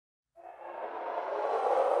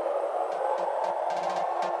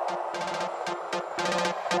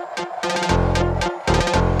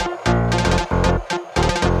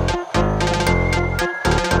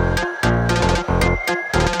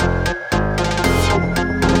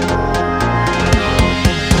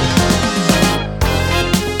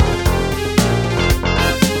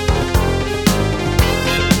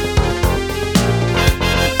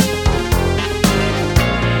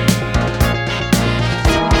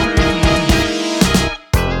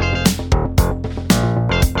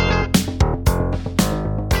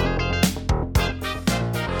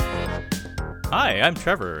Hi, I'm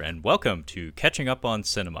Trevor, and welcome to Catching Up on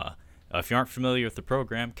Cinema. If you aren't familiar with the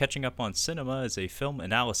program, Catching Up on Cinema is a film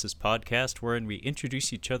analysis podcast wherein we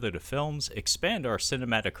introduce each other to films, expand our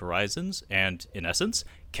cinematic horizons, and, in essence,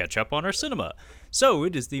 catch up on our cinema. So,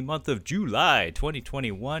 it is the month of July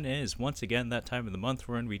 2021, and it is once again that time of the month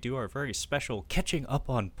wherein we do our very special Catching Up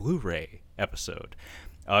on Blu-ray episode.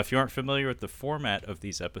 If you aren't familiar with the format of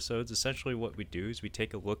these episodes, essentially what we do is we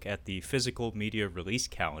take a look at the physical media release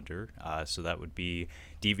calendar, so that would be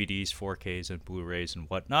DVDs, 4Ks, and Blu-rays and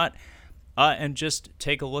whatnot, and just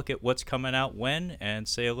take a look at what's coming out when and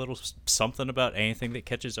say a little something about anything that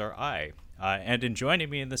catches our eye. And in joining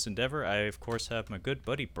me in this endeavor, I, of course, have my good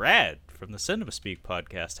buddy Brad from the Cinema Speak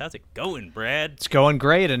podcast. How's it going, Brad? It's going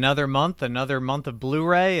great. Another month of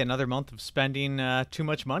Blu-ray, another month of spending too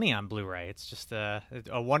much money on Blu-ray. It's just a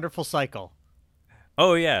wonderful cycle.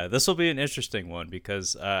 Oh, yeah. This will be an interesting one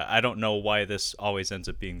because I don't know why this always ends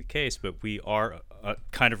up being the case, but we are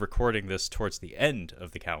kind of recording this towards the end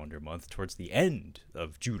of the calendar month, towards the end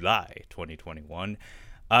of July 2021.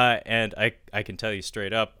 And I can tell you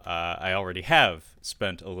straight up, I already have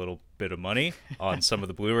spent a little bit of money on some of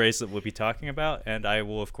the Blu-rays that we'll be talking about, and I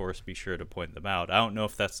will, of course, be sure to point them out. I don't know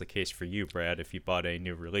if that's the case for you, Brad, if you bought any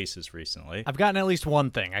new releases recently. I've gotten at least one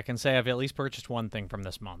thing. I can say I've at least purchased one thing from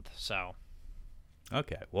this month, so...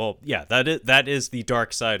 Okay, well, yeah, that is the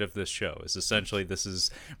dark side of this show, is essentially this is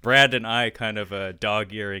Brad and I kind of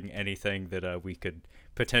dog-earing anything that we could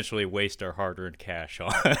potentially waste our hard-earned cash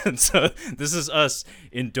on. So this is us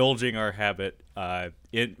indulging our habit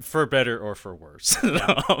for better or for worse.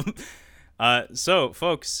 So,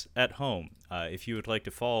 folks at home, if you would like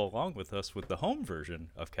to follow along with us with the home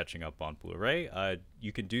version of Catching Up on Blu-ray,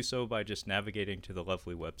 you can do so by just navigating to the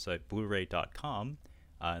lovely website blu-ray.com.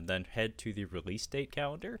 And then head to the release date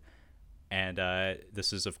calendar. And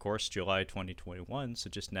this is, of course, July 2021,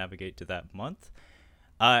 so just navigate to that month.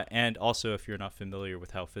 And also, if you're not familiar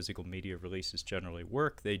with how physical media releases generally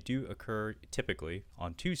work, they do occur typically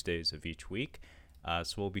on Tuesdays of each week.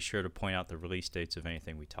 So we'll be sure to point out the release dates of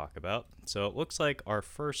anything we talk about. So it looks like our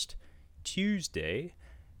first Tuesday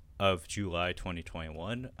of July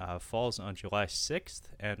 2021 falls on July 6th,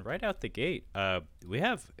 and right out the gate we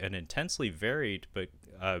have an intensely varied but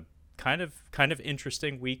kind of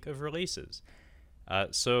interesting week of releases.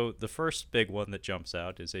 So the first big one that jumps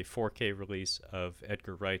out is a 4K release of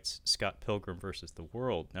Edgar Wright's Scott Pilgrim vs. the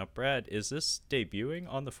World. Now, Brad, is this debuting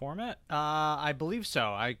on the format? I believe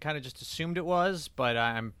so. I kind of just assumed it was, but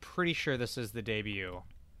I'm pretty sure this is the debut.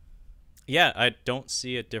 Yeah, I don't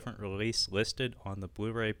see a different release listed on the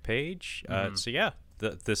Blu-ray page. So yeah,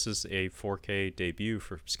 this is a 4K debut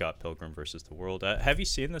for Scott Pilgrim vs. the World. Have you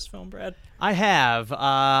seen this film, Brad? I have.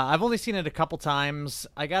 I've only seen it a couple times.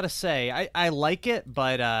 I gotta say, I like it,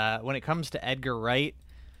 but when it comes to Edgar Wright,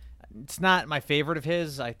 it's not my favorite of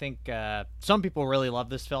his. I think some people really love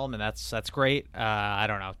this film, and that's great. I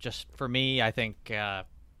don't know. Just for me, I think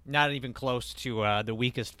not even close to the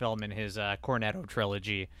weakest film in his Cornetto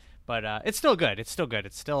trilogy. But it's still good. It's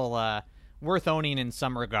still worth owning in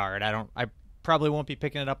some regard. I probably won't be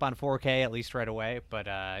picking it up on 4K at least right away, but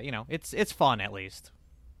it's fun at least.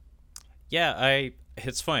 Yeah,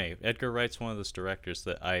 it's funny. Edgar Wright's one of those directors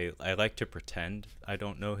that I like to pretend I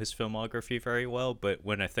don't know his filmography very well, but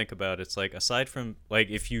when I think about it, it's like, aside from, like,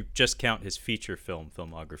 if you just count his feature film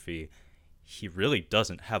filmography, he really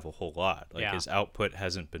doesn't have a whole lot. Like, his output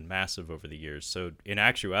hasn't been massive over the years. So in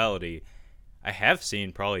actuality, I have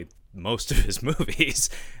seen probably most of his movies.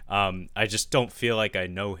 I just don't feel like I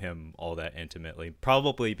know him all that intimately,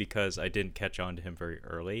 probably because I didn't catch on to him very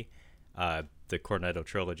early. The Cornetto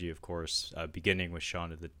trilogy, of course, beginning with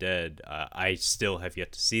Shaun of the Dead, I still have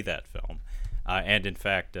yet to see that film. And in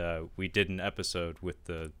fact, we did an episode with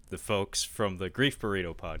the folks from the Grief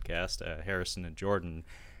Burrito podcast, Harrison and Jordan,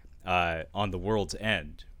 on The World's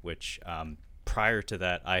End, which prior to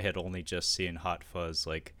that, I had only just seen Hot Fuzz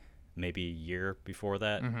like maybe a year before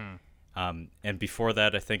that. And before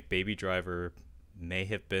that, I think Baby Driver may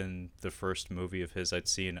have been the first movie of his I'd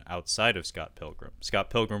seen outside of Scott Pilgrim. Scott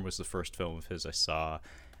Pilgrim was the first film of his I saw.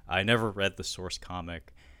 I never read the source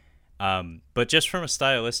comic. But just from a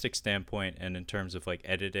stylistic standpoint and in terms of like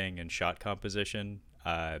editing and shot composition,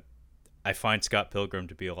 I find Scott Pilgrim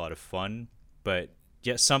to be a lot of fun. But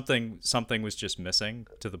yeah, something was just missing,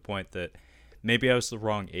 to the point that maybe I was the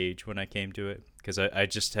wrong age when I came to it, because I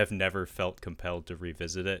just have never felt compelled to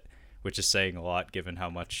revisit it, which is saying a lot given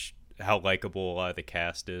how likable a lot of the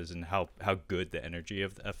cast is and how good the energy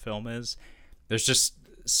of that film is. There's just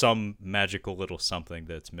some magical little something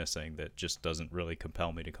that's missing that just doesn't really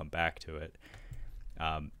compel me to come back to it.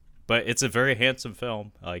 But it's a very handsome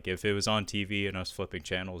film. Like if it was on TV and I was flipping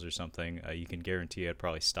channels or something, you can guarantee I'd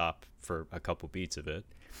probably stop for a couple beats of it.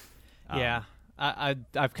 Yeah,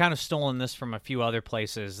 I've kind of stolen this from a few other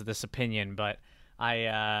places, this opinion, but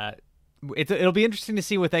it'll be interesting to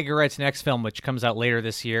see with Edgar Wright's next film, which comes out later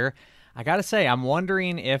this year. I gotta say, I'm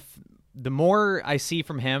wondering if the more I see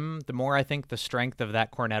from him, the more I think the strength of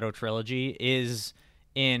that Cornetto trilogy is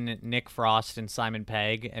in Nick Frost and Simon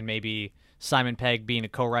Pegg, and maybe Simon Pegg being a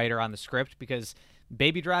co-writer on the script, because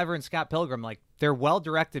Baby Driver and Scott Pilgrim, like, they're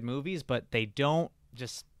well-directed movies, but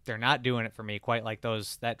they're not doing it for me quite like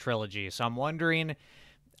that trilogy. So I'm wondering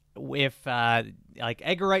if like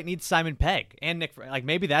Edgar Wright needs Simon Pegg and Nick, like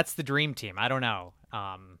maybe that's the dream team. I don't know.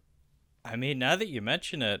 I mean, now that you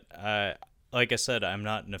mention it, like I said, I'm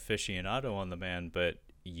not an aficionado on the man, but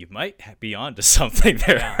you might be onto something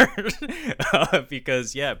there. Yeah.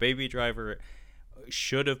 Because, yeah, Baby Driver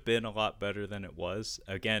should have been a lot better than it was.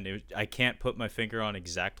 Again, I can't put my finger on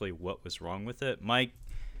exactly what was wrong with it.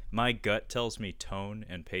 My gut tells me tone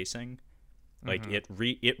and pacing. Like, it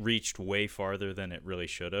reached way farther than it really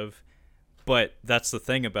should have. But that's the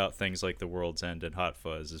thing about things like The World's End and Hot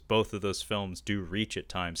Fuzz, is both of those films do reach at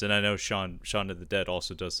times. And I know Shaun of the Dead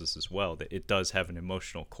also does this as well, that it does have an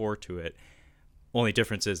emotional core to it. Only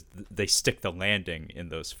difference is they stick the landing in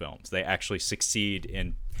those films. They actually succeed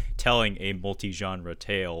in telling a multi-genre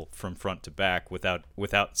tale from front to back without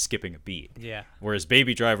skipping a beat. Yeah. Whereas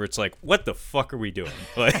Baby Driver, it's like, what the fuck are we doing?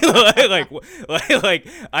 like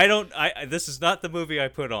this is not the movie I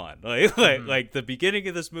put on. Like the beginning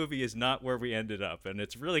of this movie is not where we ended up, and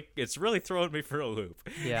it's really throwing me for a loop.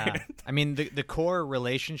 Yeah. I mean, the core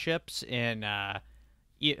relationships in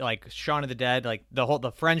like Shaun of the Dead, like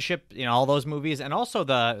the friendship, all those movies, and also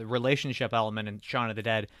the relationship element in Shaun of the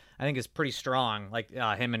Dead, I think is pretty strong. Like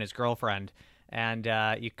him and his girlfriend, and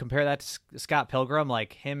you compare that to Scott Pilgrim,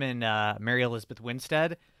 like him and Mary Elizabeth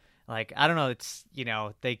Winstead. Like, I don't know, it's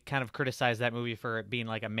they kind of criticize that movie for it being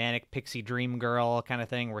like a manic pixie dream girl kind of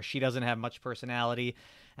thing, where she doesn't have much personality.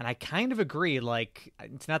 And I kind of agree. Like,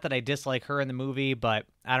 it's not that I dislike her in the movie, but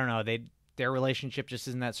I don't know, their relationship just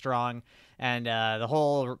isn't that strong. And the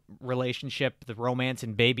whole relationship, the romance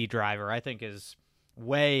in Baby Driver, I think is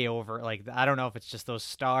way over. Like, I don't know if it's just those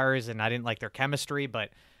stars and I didn't like their chemistry, but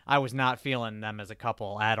I was not feeling them as a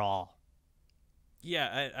couple at all.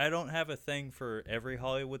 Yeah, I don't have a thing for every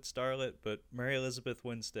Hollywood starlet, but Mary Elizabeth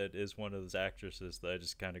Winstead is one of those actresses that I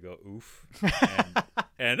just kind of go, oof.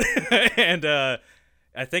 And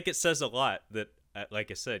I think it says a lot that,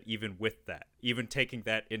 like I said, even with that, even taking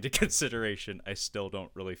that into consideration, I still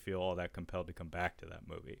don't really feel all that compelled to come back to that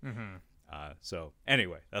movie. Mm-hmm. So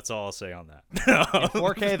anyway, that's all I'll say on that. In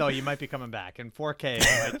 4K, though, you might be coming back. In 4K,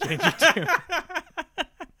 I might change it too.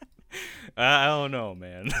 I don't know,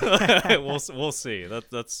 man. We'll see.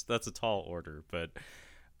 That's a tall order. But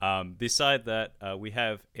beside that, we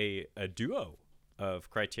have a duo of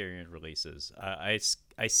Criterion releases. I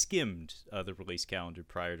skimmed the release calendar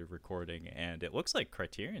prior to recording, and it looks like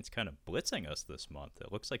Criterion's kind of blitzing us this month.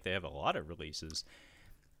 It looks like they have a lot of releases.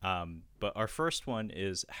 But our first one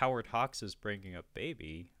is Howard Hawks is Bringing Up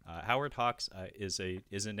Baby. Howard Hawks is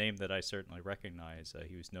a name that I certainly recognize.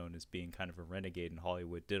 He was known as being kind of a renegade in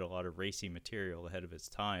Hollywood, did a lot of racy material ahead of its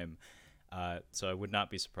time. So I would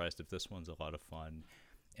not be surprised if this one's a lot of fun.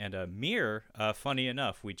 And Mir, funny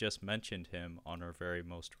enough, we just mentioned him on our very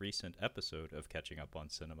most recent episode of Catching Up on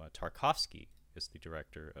Cinema. Tarkovsky is the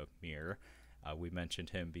director of Mir. We mentioned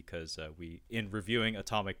him because in reviewing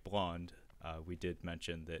Atomic Blonde, we did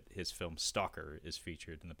mention that his film Stalker is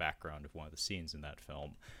featured in the background of one of the scenes in that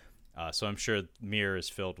film. So I'm sure Mir is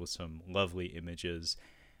filled with some lovely images.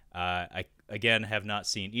 I, again, have not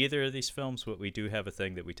seen either of these films, but we do have a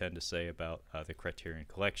thing that we tend to say about the Criterion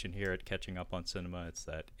Collection here at Catching Up on Cinema. It's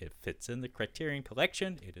that if it's in the Criterion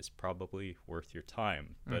Collection, it is probably worth your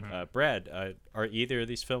time. But Brad, are either of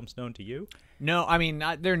these films known to you? No, I mean,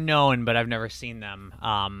 they're known, but I've never seen them.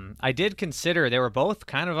 I did consider, they were both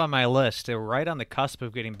kind of on my list. They were right on the cusp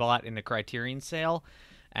of getting bought in the Criterion sale.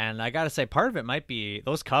 And I got to say, part of it might be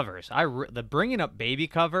those covers. The Bringing Up Baby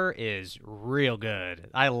cover is real good.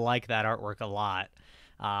 I like that artwork a lot.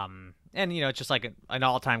 And, it's just like an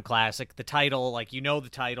all-time classic. The title, like, the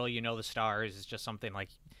title, the stars. It's just something like,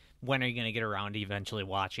 when are you going to get around to eventually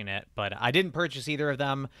watching it? But I didn't purchase either of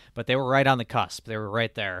them, but they were right on the cusp. They were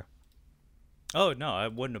right there. Oh, no, I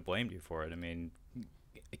wouldn't have blamed you for it. I mean,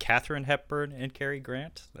 Katharine Hepburn and Cary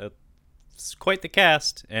Grant, it's quite the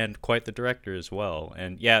cast and quite the director as well.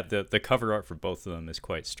 And yeah, the cover art for both of them is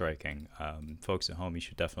quite striking. Folks at home, you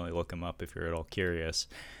should definitely look them up if you're at all curious.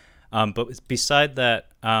 But beside that,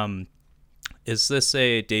 Is this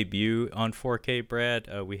a debut on 4K, Brad?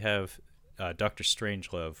 We have Doctor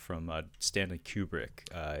Strangelove from Stanley Kubrick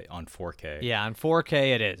on 4K. Yeah, on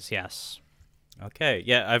 4K it is. Yes. Okay,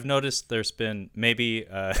 yeah, I've noticed there's been maybe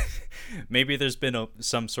maybe there's been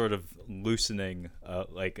some sort of loosening,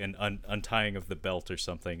 like an untying of the belt or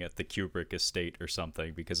something at the Kubrick estate or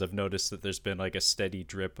something, because I've noticed that there's been like a steady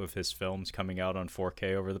drip of his films coming out on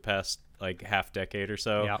 4K over the past like half decade or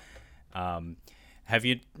so. Yep. Have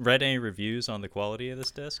you read any reviews on the quality of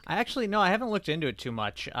this disc? I actually no, I haven't looked into it too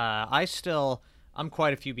much. I'm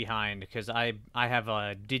quite a few behind because I have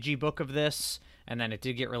a digibook of this, and then it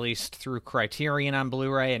did get released through Criterion on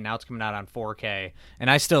Blu-ray, and now it's coming out on 4K. And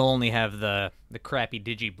I still only have the crappy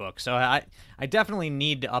digibook, so I definitely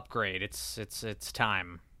need to upgrade. It's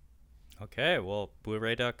time. Okay, well,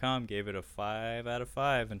 Blu-ray.com gave it a 5 out of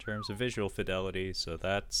 5 in terms of visual fidelity, so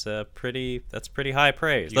that's pretty high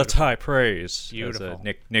praise. Beautiful. That's high praise, Beautiful.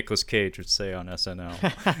 as Nicolas Cage would say on SNL.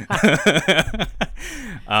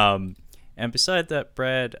 And beside that,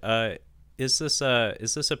 Brad, is this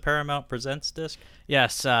a Paramount Presents disc?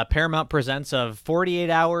 Yes, Paramount Presents of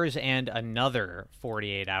 48 Hours and Another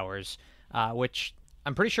 48 Hours, which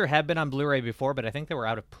I'm pretty sure have been on Blu-ray before, but I think they were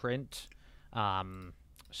out of print.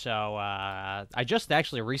 So I just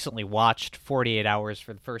actually recently watched 48 Hours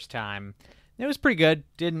for the first time. It was pretty good.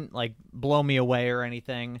 Didn't like blow me away or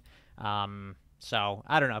anything. So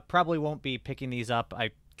I don't know. Probably won't be picking these up.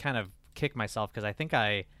 I kind of kick myself because I think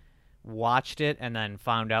I watched it and then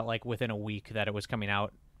found out like within a week that it was coming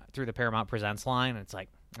out through the Paramount Presents line. And it's like,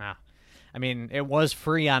 I mean, it was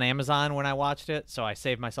free on Amazon when I watched it, so I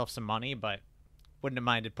saved myself some money, but wouldn't have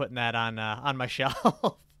minded putting that on my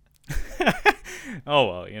shelf. Oh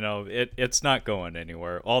well, it's not going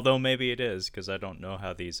anywhere. Although maybe it is, because I don't know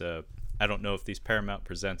how these I don't know if these Paramount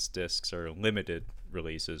Presents discs are limited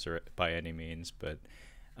releases or by any means. But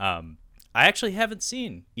I actually haven't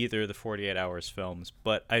seen either of the 48 Hours films,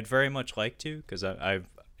 but I'd very much like to, because I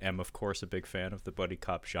am of course a big fan of the buddy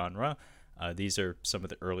cop genre. These are some of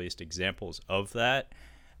the earliest examples of that.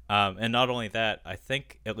 And not only that, I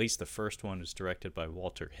think at least the first one was directed by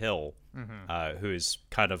Walter Hill, who is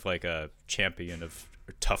kind of like a champion of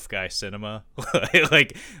tough guy cinema.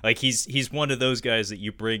 like he's one of those guys that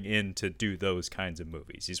you bring in to do those kinds of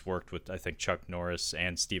movies. He's worked with, I think, Chuck Norris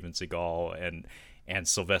and Steven Seagal and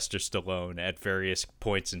Sylvester Stallone at various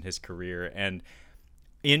points in his career, and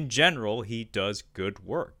in general, he does good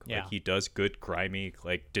work. Yeah. Like, he does good grimy,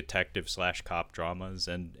 like, detective/cop dramas,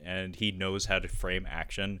 and he knows how to frame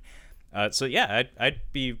action. So yeah, I'd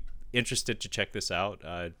be interested to check this out.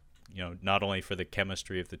 Not only for the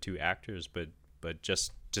chemistry of the two actors, but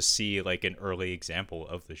just to see like an early example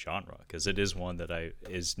of the genre, because it is one that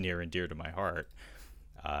is near and dear to my heart.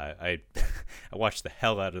 I watched the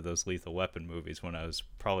hell out of those Lethal Weapon movies when I was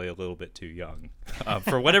probably a little bit too young.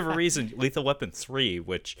 For whatever reason, Lethal Weapon 3,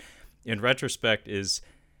 which in retrospect is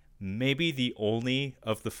maybe the only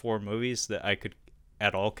of the four movies that I could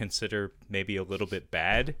at all consider maybe a little bit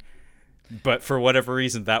bad. But for whatever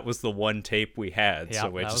reason, that was the one tape we had,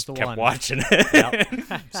 so I just kept watching it.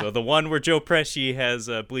 Yep. So the one where Joe Pesci has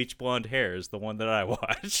bleached blonde hair is the one that I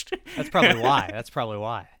watched. That's probably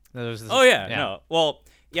why. No. Well,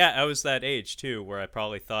 yeah, I was that age too, where I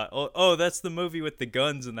probably thought, oh, that's the movie with the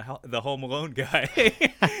guns and the Home Alone guy.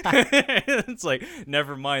 It's like,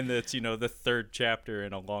 never mind that's the third chapter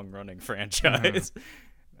in a long-running franchise.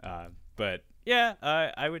 But yeah,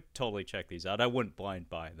 I would totally check these out. I wouldn't blind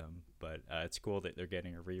buy them, but it's cool that they're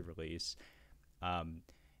getting a re-release.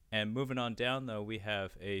 And moving on down, though, we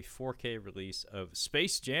have a 4K release of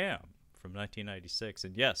Space Jam from 1996,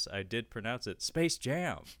 and yes, I did pronounce it Space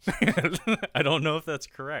Jam. I don't know if that's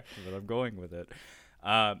correct, but I'm going with it.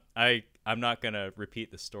 I'm not gonna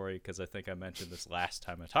repeat the story because I think I mentioned this last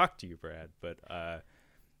time I talked to you, Brad. But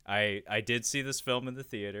I did see this film in the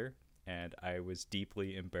theater, and I was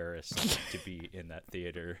deeply embarrassed to be in that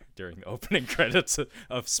theater during the opening credits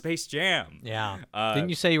of Space Jam. Yeah. Didn't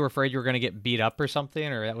you say you were afraid you were going to get beat up or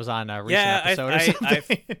something, or that was on a recent episode or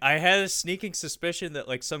something? I had a sneaking suspicion that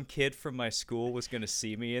like some kid from my school was going to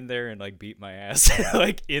see me in there and like beat my ass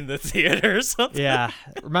like in the theater or something. Yeah.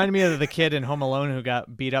 Reminded me of the kid in Home Alone who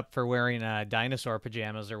got beat up for wearing dinosaur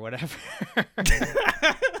pajamas or whatever.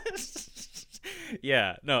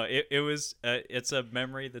 Yeah, no, it was it's a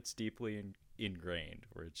memory that's deeply ingrained,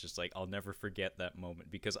 where it's just like I'll never forget that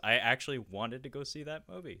moment, because I actually wanted to go see that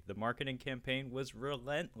movie. The marketing campaign was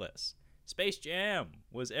relentless. Space Jam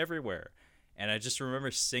was everywhere, and I just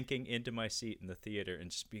remember sinking into my seat in the theater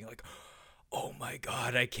and just being like, oh my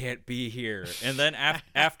god, I can't be here. And then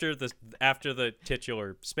after the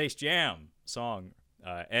titular Space Jam song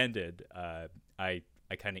ended, I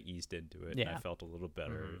I kind of eased into it, and Yeah. I felt a little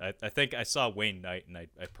better. I think I saw Wayne Knight, and I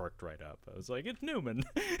perked right up. I was like, it's Newman.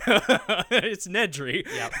 It's Nedry.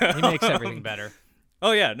 Yep. He makes everything better.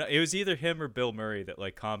 Oh yeah, no, it was either him or Bill Murray that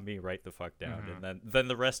like calmed me right the fuck down, and then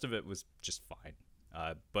the rest of it was just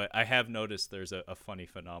fine. But I have noticed there's a funny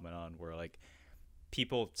phenomenon where like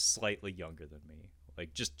people slightly younger than me,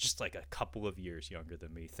 like just like a couple of years younger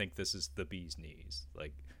than me, think this is the bee's knees.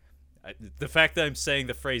 Like the fact that I'm saying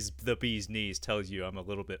the phrase "the bee's knees" tells you I'm a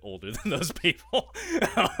little bit older than those people.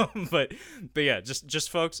 But yeah, just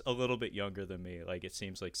folks a little bit younger than me. Like it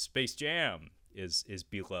seems like Space Jam is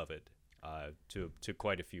beloved to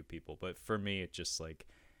quite a few people, but for me, it just like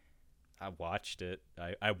I watched it.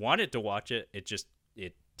 I wanted to watch it. It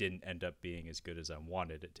didn't end up being as good as I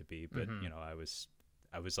wanted it to be. But you know, I was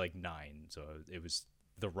like 9, so it was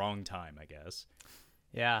the wrong time, I guess.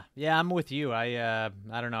 Yeah, I'm with you. I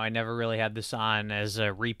don't know. I never really had this on as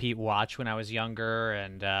a repeat watch when I was younger,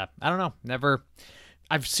 and I don't know. Never.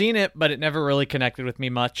 I've seen it, but it never really connected with me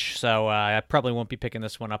much. So I probably won't be picking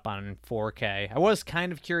this one up on 4K. I was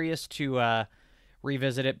kind of curious to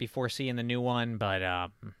revisit it before seeing the new one,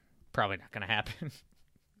 but probably not going to happen.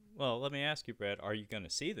 Well, let me ask you, Brad. Are you going to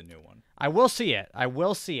see the new one? I will see it.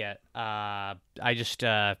 I just,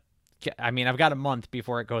 I mean, I've got a month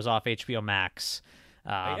before it goes off HBO Max.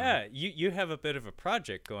 Yeah, you have a bit of a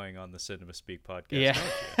project going on the Cinema Speak podcast, yeah.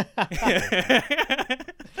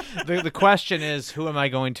 don't you? The question is, who am I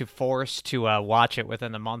going to force to watch it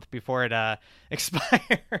within the month before it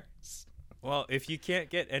expires? Well, if you can't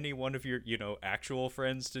get any one of your, actual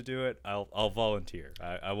friends to do it, I'll volunteer.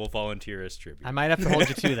 I will volunteer as tribute. I might have to hold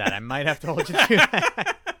you to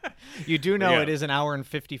that. You do know it is an hour and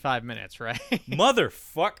 55 minutes, right?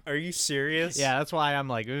 Motherfuck, are you serious? Yeah, that's why I'm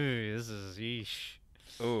like, ooh, this is yeesh.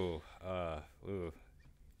 Ooh,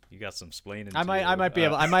 you got some splaining. I might be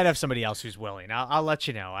able. I might have somebody else who's willing. I'll let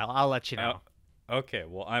you know. I'll let you know. Okay,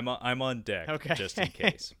 well, I'm on deck just in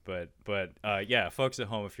case. But yeah, folks at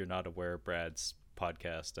home, if you're not aware, Brad's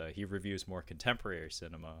podcast, he reviews more contemporary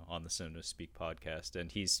cinema on the Cinema Speak podcast,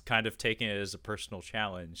 and he's kind of taking it as a personal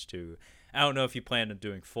challenge to. I don't know if you plan on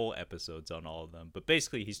doing full episodes on all of them, but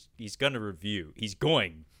basically he's going to review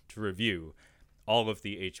all of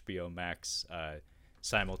the HBO Max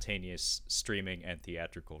simultaneous streaming and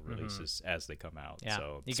theatrical releases as they come out. Yeah,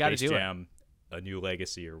 so you got to do Jam, A New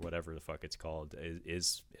Legacy, or whatever the fuck it's called,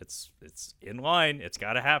 it's in line. It's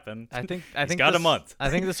got to happen. I think got a month. I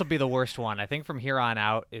think this will be the worst one. I think from here on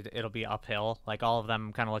out, it'll be uphill. Like all of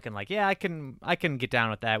them, kind of looking like, yeah, I can get down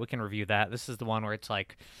with that. We can review that. This is the one where it's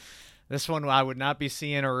like, this one I would not be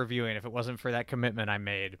seeing or reviewing if it wasn't for that commitment I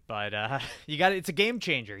made. But you got it's a game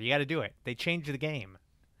changer. You got to do it. They changed the game.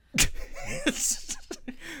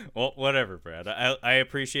 Well, whatever, Brad. I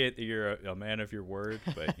appreciate that you're a man of your word,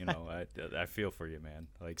 but I feel for you, man.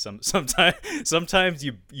 Like sometimes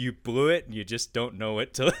you blew it and you just don't know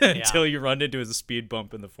it until you run into a speed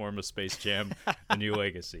bump in the form of Space Jam: A New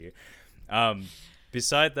Legacy.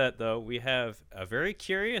 Beside that, though, we have a very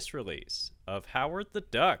curious release of Howard the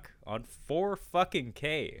Duck on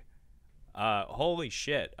 4K. Holy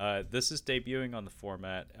shit. This is debuting on the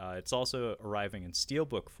format. It's also arriving in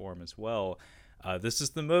Steelbook form as well. This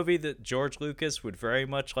is the movie that George Lucas would very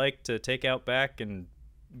much like to take out back and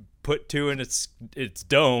put to in its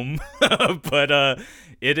dome. But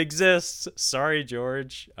it exists. Sorry,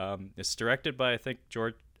 George. It's directed by, I think,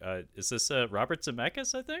 George... is this Robert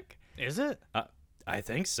Zemeckis, I think? Is it? I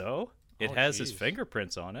think so. It Oh, has his geez.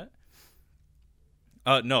 fingerprints on it.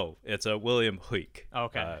 No, it's William Huyck.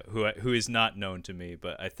 Okay. Who is not known to me,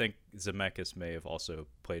 but I think Zemeckis may have also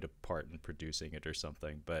played a part in producing it or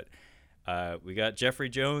something. But we got Jeffrey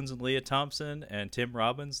Jones and Leah Thompson and Tim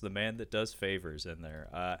Robbins, the man that does favors, in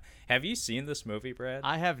there. Have you seen this movie, Brad?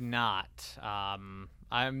 I have not. I'm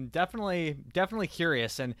definitely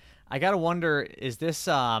curious, and I gotta wonder, is this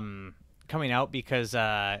coming out because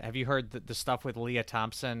have you heard the stuff with Leah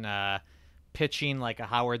Thompson pitching like a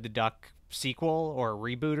Howard the Duck sequel or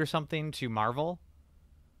reboot or something to Marvel?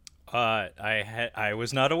 I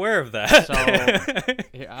was not aware of that. So,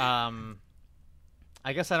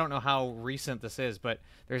 I guess I don't know how recent this is, but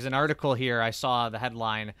there's an article here. I saw the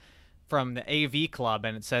headline from the AV Club,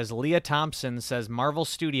 and it says Leah Thompson says Marvel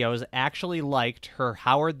Studios actually liked her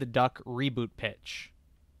Howard the Duck reboot pitch.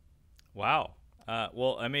 Wow.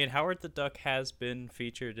 Well, I mean, Howard the Duck has been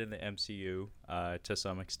featured in the MCU to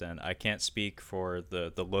some extent. I can't speak for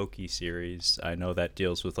the Loki series. I know that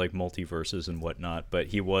deals with like multiverses and whatnot, but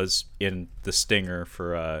he was in the stinger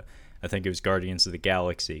for I think it was Guardians of the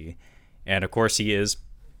Galaxy, and of course he is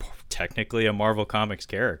technically a Marvel Comics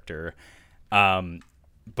character.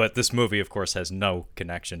 but this movie, of course, has no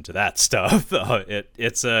connection to that stuff.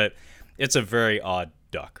 It's a very odd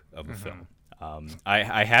duck of a film.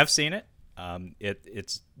 I have seen it.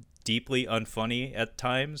 It's deeply unfunny at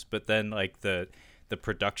times, but then like the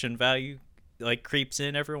production value like creeps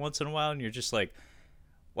in every once in a while, and you're just like,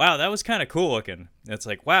 wow, that was kind of cool looking. It's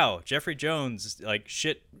like, wow, Jeffrey Jones, like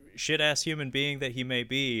shit ass human being that he may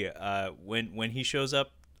be, when he shows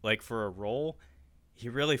up like for a role, he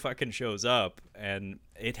really fucking shows up, and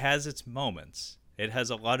it has its moments. It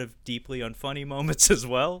has a lot of deeply unfunny moments as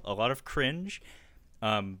well, a lot of cringe,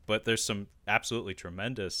 but there's some absolutely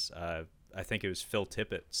tremendous. I think it was Phil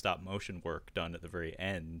Tippett stop motion work done at the very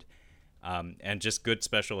end. And just good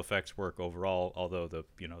special effects work overall. Although the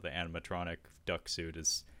animatronic duck suit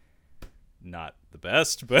is not the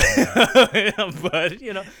best, but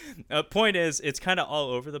point is, it's kind of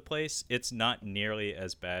all over the place. It's not nearly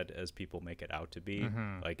as bad as people make it out to be.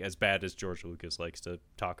 Like as bad as George Lucas likes to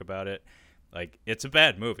talk about it. Like it's a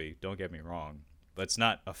bad movie. Don't get me wrong, but it's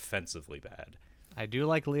not offensively bad. I do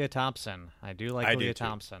like Leah Thompson.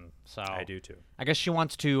 Thompson. So I do too. I guess she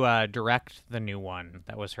wants to direct the new one.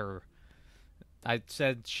 That was her. I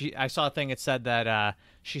saw a thing that said that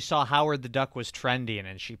she saw Howard the Duck was trending,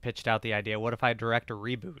 and she pitched out the idea, what if I direct a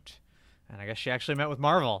reboot? And I guess she actually met with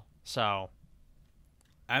Marvel. So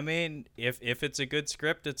I mean, if it's a good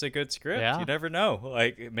script, it's a good script. Yeah. You never know.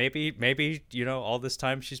 Like maybe all this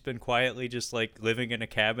time she's been quietly just like living in a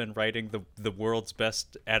cabin writing the world's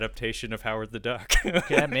best adaptation of Howard the Duck.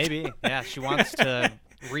 Yeah, maybe. Yeah, she wants to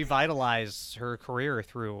revitalize her career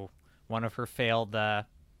through one of her failed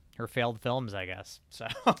films, I guess. So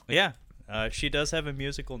yeah, she does have a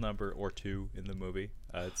musical number or two in the movie.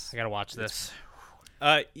 I gotta watch this.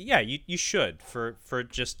 Yeah, you should for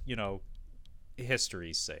just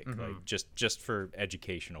history's sake, like just for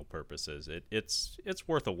educational purposes. It's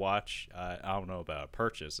worth a watch. I don't know about a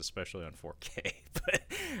purchase, especially on 4K, but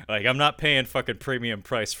like I'm not paying fucking premium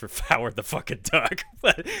price for Howard the fucking Duck.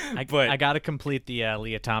 But I gotta complete the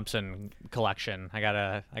Leah Thompson collection. I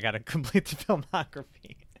gotta complete the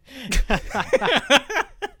filmography.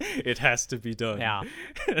 It has to be done. Yeah.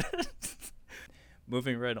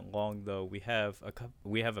 Moving right along, though, we have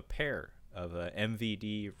a pair of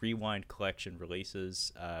MVD Rewind Collection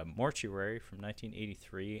releases, Mortuary from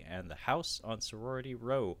 1983 and The House on Sorority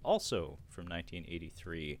Row, also from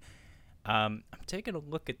 1983. I'm taking a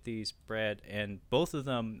look at these, Brad, and both of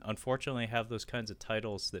them, unfortunately, have those kinds of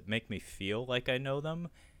titles that make me feel like I know them,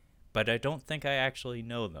 but I don't think I actually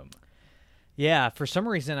know them. Yeah, for some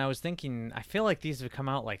reason I was thinking, I feel like these have come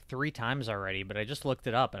out like 3 times already, but I just looked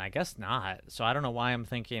it up and I guess not. So I don't know why I'm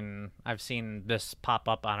thinking I've seen this pop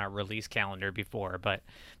up on a release calendar before, but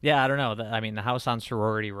yeah, I don't know. I mean, The House on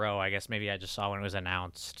Sorority Row, I guess maybe I just saw when it was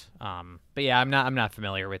announced. But yeah, I'm not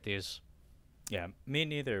familiar with these. Yeah, me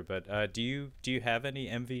neither, but do you have any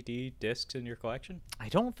MVD discs in your collection? I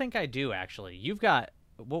don't think I do, actually. You've got,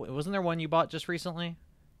 wasn't there one you bought just recently?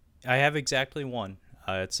 I have exactly one.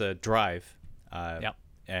 It's a Drive. Yep.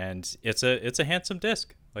 And it's a handsome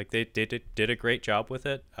disc. Like they did a great job with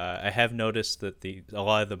it. I have noticed that a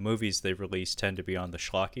lot of the movies they release tend to be on the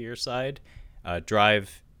schlockier side.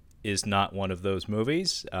 Drive is not one of those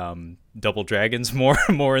movies. Double Dragon's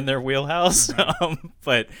more in their wheelhouse.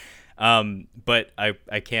 But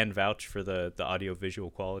I can vouch for the audio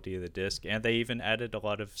visual quality of the disc, and they even added a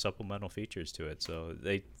lot of supplemental features to it. So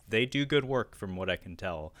they do good work from what I can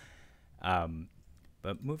tell.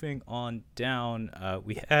 But moving on down,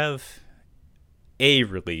 we have a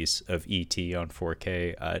release of E.T. on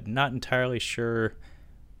 4K. Not entirely sure.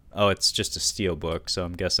 Oh, it's just a steelbook, so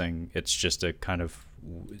I'm guessing it's just a kind of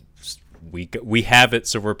we have it,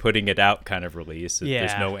 so we're putting it out kind of release. Yeah.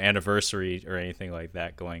 There's no anniversary or anything like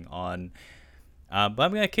that going on. But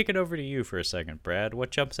I'm going to kick it over to you for a second, Brad. What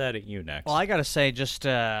jumps out at you next? Well, I got to say, just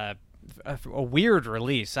a weird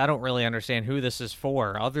release. I don't really understand who this is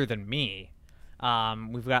for other than me.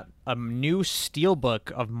 We've got a new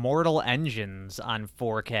steelbook of Mortal Engines on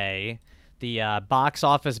 4K. The box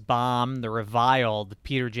office bomb, the reviled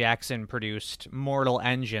Peter Jackson produced Mortal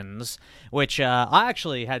Engines, which I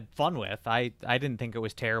actually had fun with. I didn't think it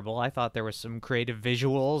was terrible. I thought there was some creative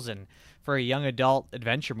visuals, and for a young adult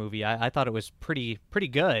adventure movie, I thought it was pretty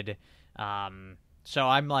good. So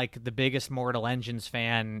I'm like the biggest Mortal Engines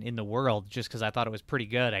fan in the world just because I thought it was pretty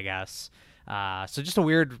good, I guess. So just a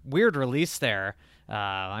weird release there.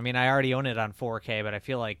 I mean, I already own it on 4K, but I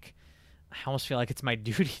almost feel like it's my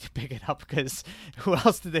duty to pick it up because who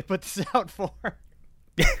else did they put this out for?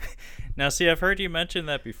 Now, see, I've heard you mention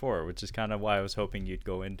that before, which is kind of why I was hoping you'd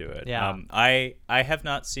go into it. Yeah. I have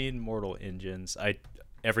not seen Mortal Engines.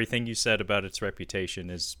 everything you said about its reputation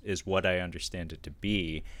is what I understand it to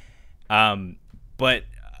be. But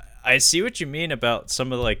I see what you mean about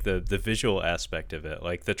some of like the visual aspect of it.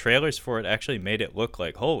 Like the trailers for it actually made it look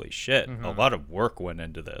like, holy shit, a lot of work went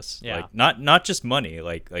into this. Yeah. Like not just money,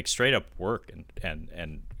 like straight up work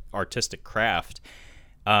and artistic craft.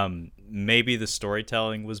 Maybe the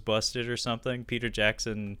storytelling was busted or something. Peter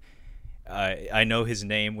Jackson, I know his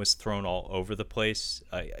name was thrown all over the place.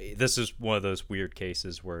 This is one of those weird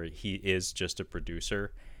cases where he is just a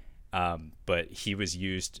producer. But he was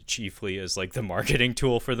used chiefly as like the marketing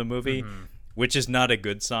tool for the movie, which is not a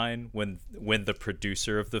good sign when the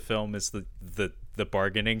producer of the film is the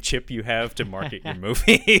bargaining chip you have to market your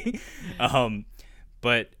movie.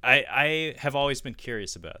 But I have always been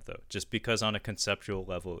curious about it, though, just because on a conceptual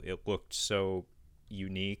level it looked so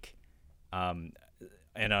unique, and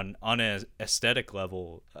on an aesthetic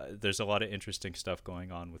level, there's a lot of interesting stuff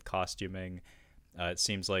going on with costuming. It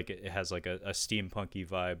seems like it has like a steampunky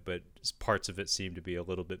vibe, but parts of it seem to be a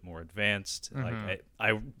little bit more advanced. Like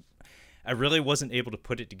I really wasn't able to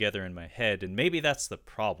put it together in my head, and maybe that's the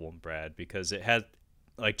problem, Brad, because it had,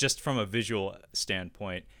 like, just from a visual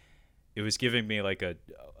standpoint, it was giving me like a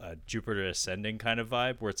Jupiter Ascending kind of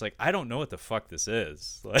vibe, where it's like, I don't know what the fuck this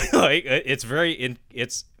is. Like it's very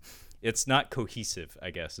it's not cohesive,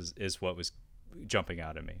 I guess, is what was jumping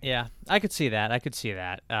out at me. Yeah, I could see that.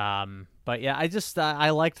 But yeah, I just I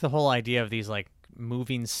liked the whole idea of these like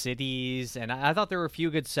moving cities, and I thought there were a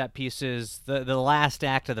few good set pieces. The last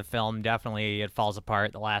act of the film, definitely it falls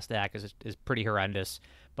apart. The last act is pretty horrendous.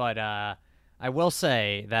 But I will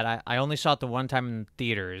say that I only saw it the one time in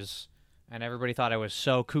theaters, and everybody thought I was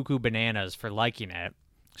so cuckoo bananas for liking it.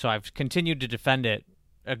 So I've continued to defend it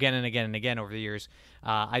again and again and again over the years.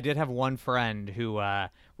 I did have one friend who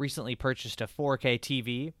recently purchased a 4K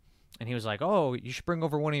TV, and he was like, "Oh, you should bring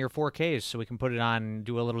over one of your 4Ks so we can put it on and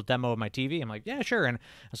do a little demo of my TV." I'm like, "Yeah, sure." And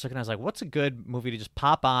I was like, what's a good movie to just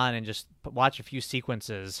pop on and just watch a few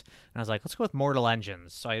sequences? And I was like, let's go with Mortal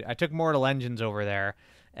Engines. So I took Mortal Engines over there,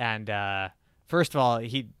 and first of all,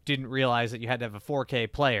 he didn't realize that you had to have a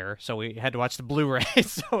 4K player, so we had to watch the Blu-ray.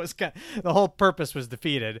 So it was the whole purpose was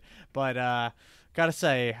defeated. But gotta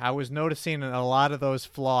say, I was noticing a lot of those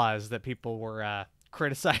flaws that people were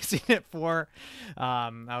criticizing it for.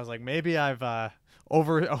 I was like, maybe I've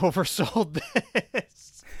oversold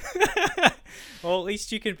this. Well, at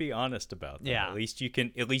least you can be honest about that. Yeah. At least you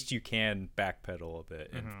can backpedal a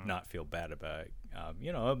bit and not feel bad about it.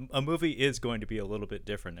 A movie is going to be a little bit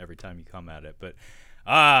different every time you come at it, but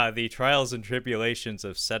the trials and tribulations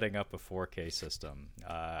of setting up a 4K system.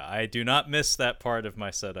 I do not miss that part of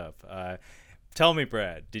my setup. Tell me,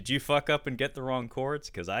 Brad, did you fuck up and get the wrong chords?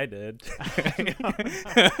 Because I did.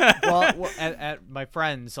 well at my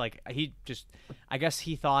friend's, like, I guess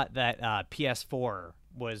he thought that PS4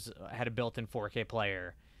 had a built-in 4K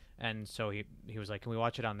player, and so he was like, "Can we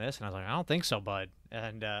watch it on this?" And I was like, "I don't think so, bud."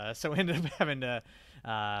 And so we ended up having to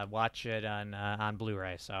watch it on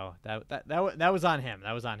Blu-ray. So that was on him.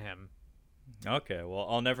 That was on him. Okay, well,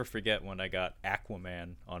 I'll never forget when I got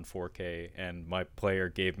Aquaman on 4K and my player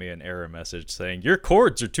gave me an error message saying, "Your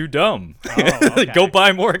cords are too dumb. Okay. Go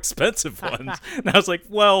buy more expensive ones." And I was like,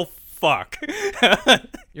 well, fuck.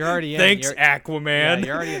 You're already in. Thanks, Aquaman. Yeah,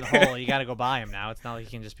 you're already in the hole. You got to go buy them now. It's not like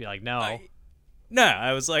you can just be like, no.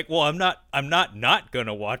 I was like, well, I'm not going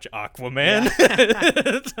to watch Aquaman.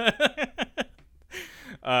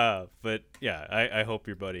 Yeah. But yeah, I hope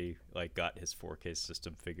your buddy like got his 4K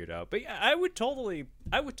system figured out. But yeah, I would totally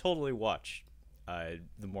watch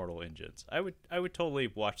the Mortal Engines. I would totally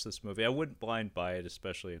watch this movie. I wouldn't blind buy it,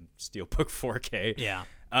 especially in Steelbook 4K. Yeah.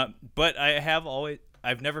 But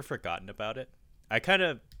I've never forgotten about it. I kind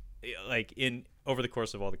of like over the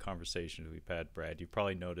course of all the conversations we've had, Brad, you've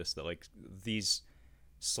probably noticed that like these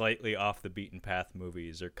slightly off the beaten path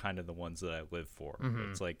movies are kind of the ones that I live for.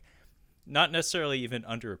 It's like not necessarily even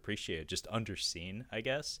underappreciated, just underseen, I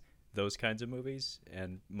guess, those kinds of movies.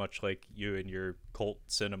 And much like you and your cult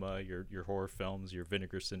cinema, your horror films, your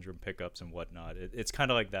Vinegar Syndrome pickups and whatnot, it's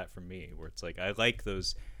kind of like that for me, where it's like I like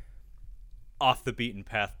those off the beaten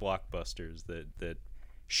path blockbusters that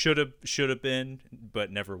should have been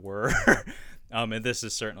but never were. And this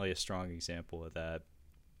is certainly a strong example of that.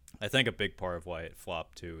 I think a big part of why it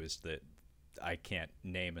flopped too is that I can't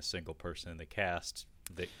name a single person in the cast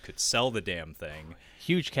that could sell the damn thing.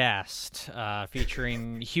 Huge cast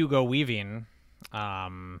featuring Hugo Weaving,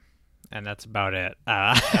 and that's about it.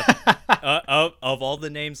 Of all the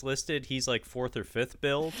names listed, he's like fourth or fifth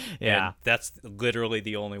billed. Yeah, and that's literally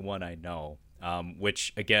the only one I know.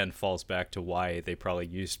 Which again falls back to why they probably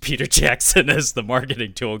used Peter Jackson as the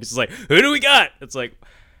marketing tool. Because it's like, who do we got? It's like,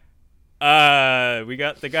 we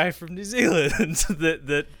got the guy from New Zealand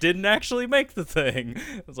that didn't actually make the thing.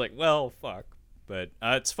 I was like, well, fuck. But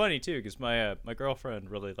it's funny too because my girlfriend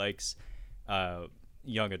really likes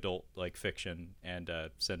young adult like fiction and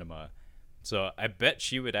cinema, so I bet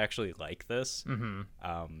she would actually like this. Mm-hmm.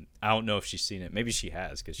 I don't know if she's seen it. Maybe she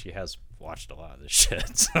has because she has watched a lot of this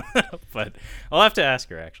shit. But I'll have to ask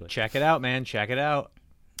her actually. Check it out, man. Check it out.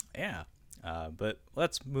 Yeah. But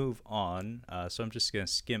let's move on. So I'm just going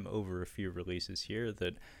to skim over a few releases here.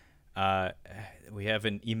 That we have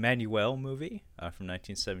an Emmanuelle movie from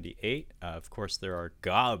 1978. Of course, there are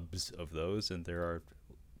gobs of those, and there are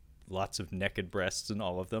lots of naked breasts in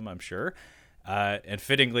all of them, I'm sure. And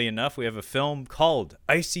fittingly enough, we have a film called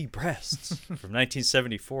Icy Breasts from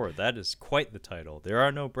 1974. That is quite the title. There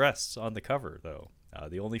are no breasts on the cover, though.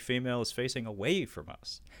 The only female is facing away from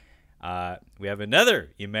us. We have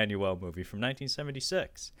another Emmanuelle movie from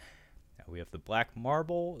 1976. We have The Black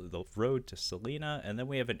Marble, The Road to Selena, and then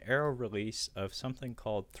we have an Arrow release of something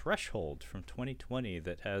called Threshold from 2020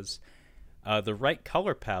 that has the right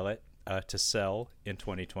color palette to sell in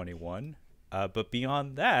 2021. But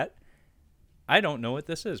beyond that, I don't know what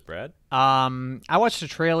this is, Brad. I watched a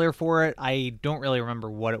trailer for it. I don't really remember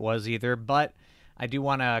what it was either, but I do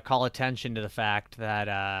want to call attention to the fact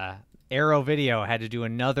that Arrow Video had to do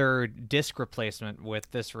another disc replacement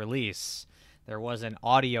with this release. There was an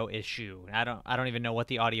audio issue. I don't even know what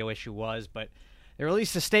the audio issue was, but they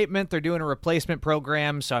released a statement. They're doing a replacement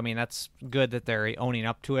program, so I mean that's good that they're owning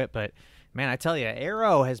up to it. But man, I tell you,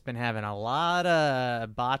 Arrow has been having a lot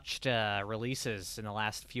of botched releases in the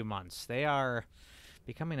last few months. They are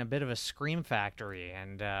becoming a bit of a scream factory,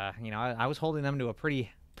 and I was holding them to a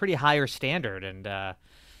pretty higher standard, and I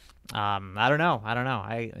don't know.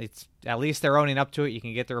 It's at least they're owning up to it. You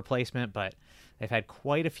can get the replacement, but they've had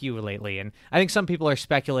quite a few lately, and I think some people are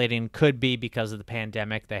speculating could be because of the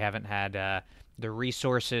pandemic. They haven't had the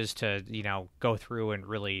resources to go through and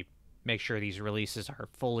really make sure these releases are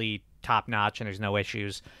fully top notch and there's no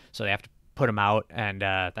issues. So they have to put them out, and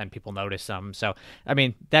then people notice them. So I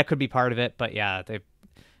mean that could be part of it, but yeah,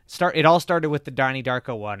 it all started with the Donnie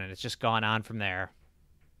Darko one, and it's just gone on from there.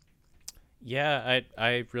 Yeah,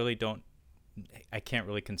 I really don't. I can't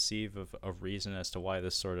really conceive of a reason as to why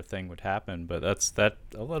this sort of thing would happen, but that's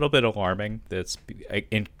a little bit alarming. That's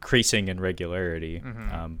increasing in regularity.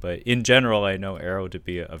 Mm-hmm. But in general, I know Arrow to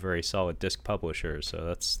be a very solid disc publisher,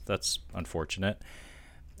 so that's unfortunate.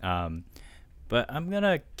 But I'm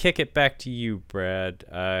gonna kick it back to you, Brad.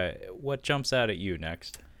 What jumps out at you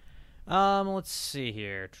next? Let's see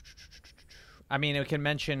here. I mean, we can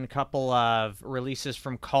mention a couple of releases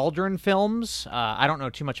from Cauldron Films. I don't know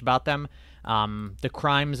too much about them. The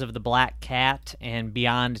Crimes of the Black Cat and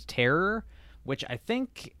Beyond Terror, which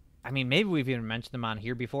maybe we've even mentioned them on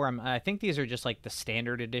here before. I think these are just like the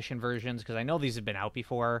standard edition versions because I know these have been out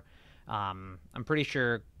before. I'm pretty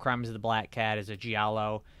sure Crimes of the Black Cat is a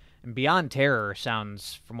giallo, and Beyond Terror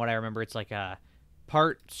sounds, from what I remember, it's like a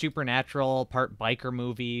part supernatural, part biker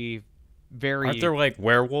movie. Aren't there like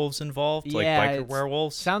werewolves involved, like biker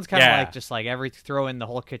werewolves? Sounds kind of like just like throw in the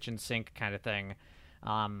whole kitchen sink kind of thing.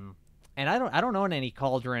 And I don't know any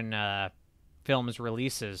Cauldron Films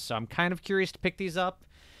releases, so I'm kind of curious to pick these up.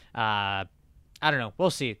 I don't know.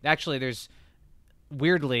 We'll see. Actually, there's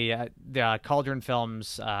weirdly the Cauldron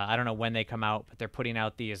Films. I don't know when they come out, but they're putting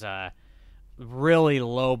out these really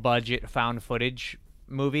low budget found footage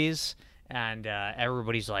movies. And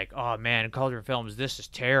everybody's like, oh, man, Cauldron Films, this is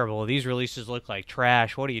terrible. These releases look like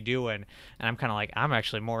trash. What are you doing? And I'm kind of like, I'm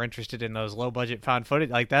actually more interested in those low-budget found footage.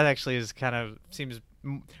 Like, that actually seems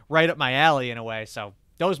right up my alley in a way. So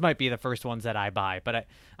those might be the first ones that I buy. But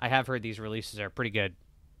I have heard these releases are pretty good.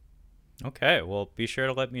 Okay, well, be sure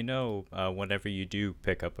to let me know whenever you do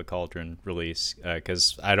pick up a Cauldron release,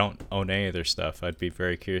 because I don't own any of their stuff. I'd be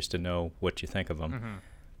very curious to know what you think of them.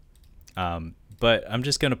 Mm-hmm. But I'm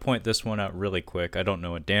just going to point this one out really quick. I don't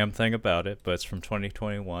know a damn thing about it, but it's from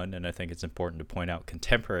 2021, and I think it's important to point out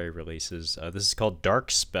contemporary releases. This is called Dark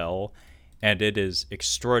Spell, and it is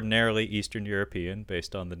extraordinarily Eastern European,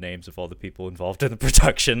 based on the names of all the people involved in the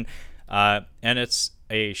production. And it's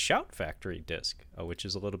a Shout Factory disc, which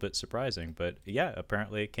is a little bit surprising. But yeah,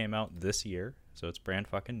 apparently it came out this year, so it's brand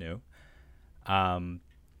fucking new.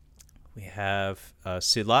 We have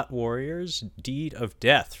Silat Warriors, Deed of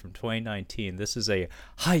Death from 2019. This is a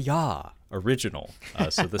Hayya original.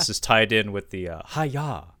 So this is tied in with the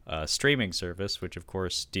Hayya streaming service, which of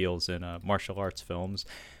course deals in martial arts films.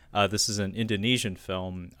 This is an Indonesian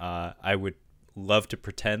film. I would love to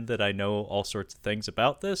pretend that I know all sorts of things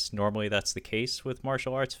about this. Normally that's the case with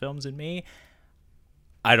martial arts films and me.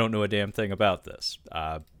 I don't know a damn thing about this.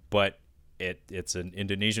 But it's an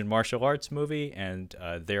Indonesian martial arts movie, and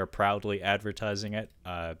they're proudly advertising it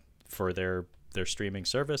for their streaming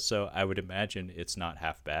service. So I would imagine it's not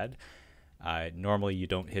half bad. Normally, you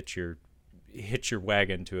don't hitch your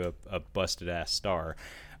wagon to a busted ass star,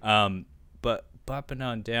 but bopping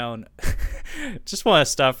on down. Just want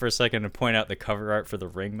to stop for a second and point out the cover art for the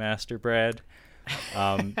Ringmaster, Brad.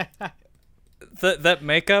 That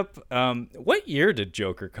makeup. What year did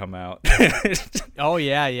Joker come out? Oh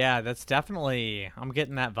yeah, that's definitely. I'm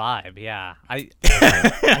getting that vibe. Yeah, I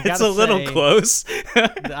it's a little close.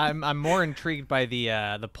 I'm more intrigued by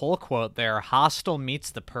the pull quote there. Hostel meets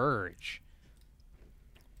The Purge.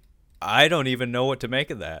 I don't even know what to make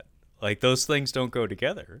of that. Like, those things don't go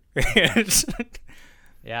together.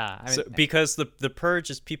 Yeah, I mean, because the Purge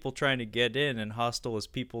is people trying to get in, and Hostel is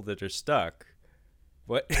people that are stuck.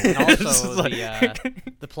 What? And also,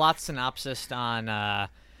 the plot synopsis on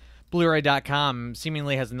Blu-ray.com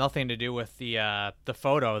seemingly has nothing to do with the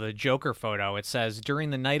photo, the Joker photo. It says, during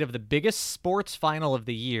the night of the biggest sports final of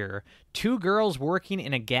the year, 2 girls working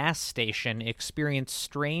in a gas station experience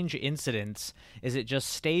strange incidents. Is it just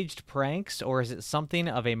staged pranks, or is it something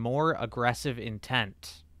of a more aggressive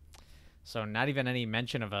intent? So not even any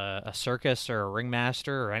mention of a circus or a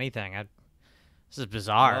ringmaster or anything. This is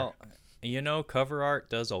bizarre. Well, cover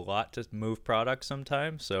art does a lot to move products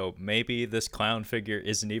sometimes, so maybe this clown figure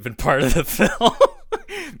isn't even part of the film.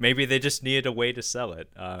 Maybe they just needed a way to sell it.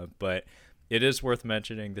 But it is worth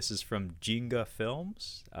mentioning this is from Jenga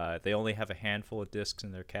Films. They only have a handful of discs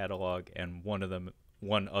in their catalog, and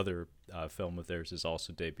one other film of theirs is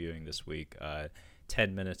also debuting this week,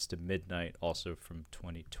 10 Minutes to Midnight, also from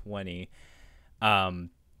 2020. But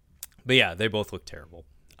yeah, they both look terrible.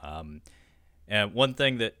 And one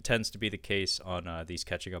thing that tends to be the case on these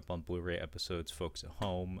catching up on Blu-ray episodes, folks at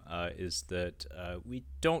home, is that we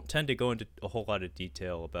don't tend to go into a whole lot of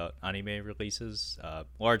detail about anime releases,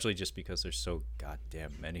 largely just because there's so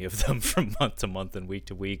goddamn many of them from month to month and week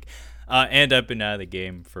to week. And I've been out of the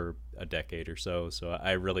game for a decade or so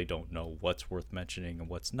I really don't know what's worth mentioning and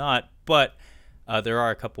what's not. But there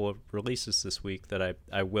are a couple of releases this week that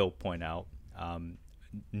I will point out,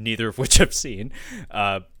 neither of which I've seen.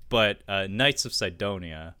 But Knights of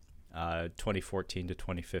Sidonia, 2014 to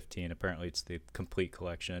 2015, apparently it's the complete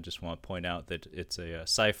collection. I just want to point out that it's a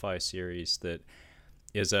sci-fi series that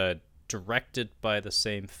is directed by the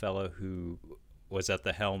same fellow who was at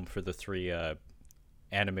the helm for the 3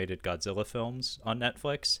 animated Godzilla films on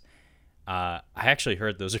Netflix. I actually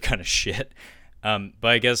heard those are kind of shit. But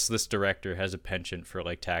I guess this director has a penchant for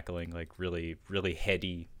like tackling like really, really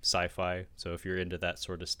heady sci-fi. So if you're into that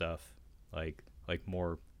sort of stuff, like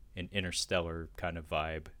more an interstellar kind of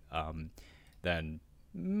vibe, then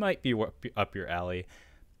might be up your alley.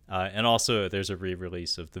 And also there's a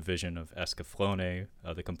re-release of The Vision of Escaflowne,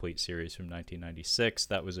 the complete series from 1996.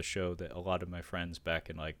 That was a show that a lot of my friends back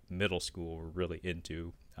in like middle school were really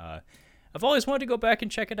into. I've always wanted to go back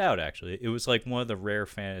and check it out, actually. It was like one of the rare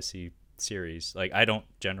fantasy series. Like, I don't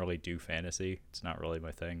generally do fantasy. It's not really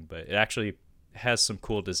my thing, but it actually has some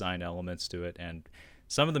cool design elements to it, and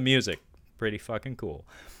some of the music, pretty fucking cool.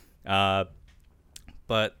 But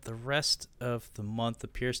the rest of the month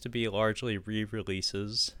appears to be largely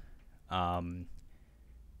re-releases. I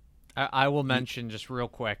will mention just real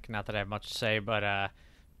quick, not that I have much to say, but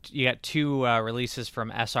you got 2 releases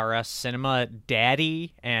from SRS Cinema,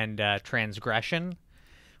 Daddy and Transgression,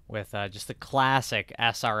 with just the classic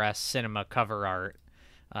SRS Cinema cover art.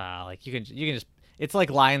 Like you can just, it's like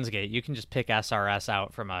Lionsgate. You can just pick SRS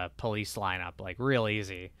out from a police lineup, like real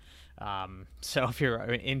easy. So if you're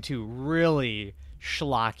into really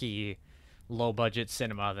schlocky, low-budget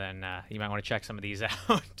cinema, then you might want to check some of these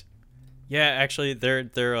out. Yeah, actually,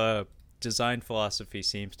 their design philosophy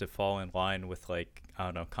seems to fall in line with, like, I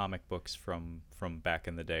don't know, comic books from back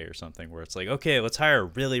in the day or something, where it's like, okay, let's hire a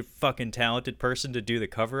really fucking talented person to do the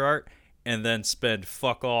cover art and then spend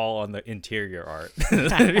fuck all on the interior art.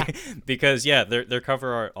 Because, yeah, their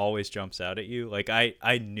cover art always jumps out at you. Like, I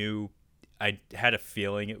had a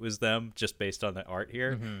feeling it was them just based on the art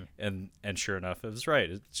here, and sure enough, it was right.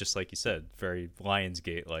 It's just like you said, very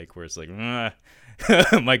Lionsgate like, where it's like,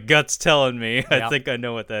 my gut's telling me. I think I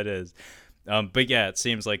know what that is. But yeah, it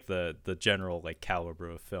seems like the general like caliber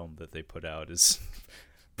of film that they put out is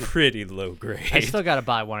pretty low grade. I still gotta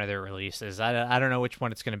buy one of their releases. I don't know which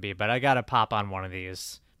one it's gonna be, but I gotta pop on one of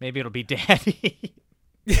these. Maybe it'll be Daddy.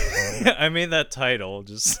 I mean, that title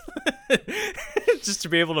just just to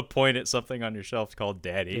be able to point at something on your shelf called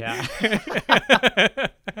Daddy. Yeah.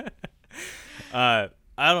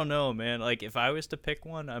 I don't know, man. Like, if I was to pick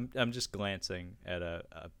one, I'm just glancing at a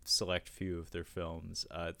select few of their films.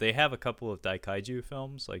 They have a couple of Daikaiju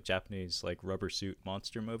films, like Japanese like rubber suit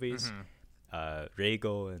monster movies,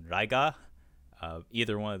 Reigo and Raiga.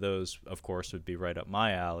 Either one of those, of course, would be right up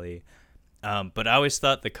my alley. But I always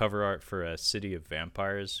thought the cover art for A City of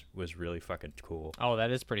Vampires was really fucking cool. Oh,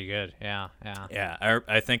 that is pretty good. Yeah. Yeah,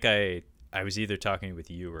 I think I was either talking with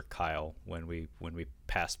you or Kyle when we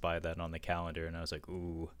passed by that on the calendar, and I was like,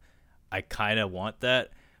 ooh, I kind of want that,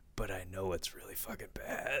 but I know it's really fucking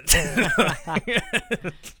bad.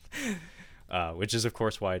 Which is, of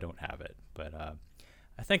course, why I don't have it. But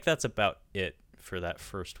I think that's about it for that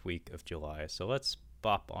first week of July. So let's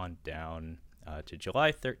bop on down to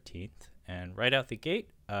July 13th. And right out the gate,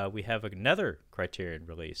 we have another Criterion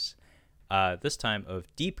release, this time of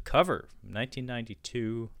Deep Cover,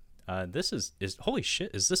 1992. This is holy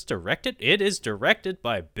shit, is this directed? It is directed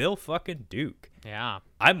by Bill fucking Duke. Yeah.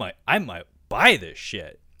 I might buy this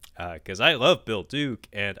shit because I love Bill Duke,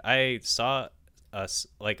 and I saw a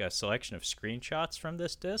selection of screenshots from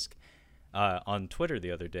this disc on Twitter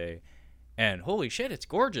the other day, and holy shit, it's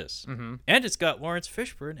gorgeous. Mm-hmm. And it's got Lawrence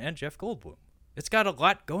Fishburne and Jeff Goldblum. It's got a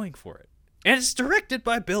lot going for it. And it's directed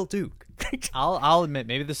by Bill Duke. I'll admit,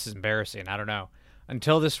 maybe this is embarrassing. I don't know.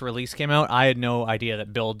 Until this release came out, I had no idea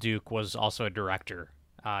that Bill Duke was also a director.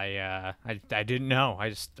 I didn't know.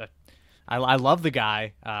 I love the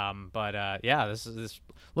guy. But yeah, this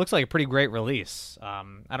looks like a pretty great release. I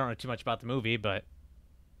don't know too much about the movie, but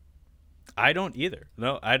I don't either.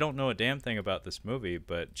 No, I don't know a damn thing about this movie,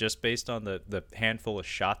 but just based on the handful of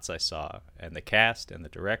shots I saw and the cast and the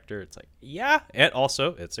director, it's like, yeah. And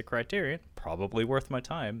also, it's a Criterion, probably worth my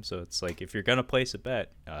time. So it's like, if you're going to place a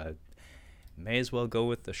bet, may as well go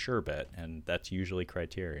with the sure bet, and that's usually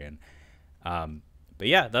Criterion. But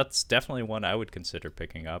yeah, that's definitely one I would consider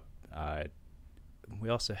picking up. We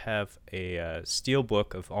also have a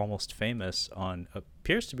steelbook of Almost Famous on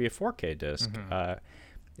appears to be a 4K disc. Mm-hmm.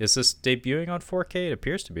 Is this debuting on 4K? It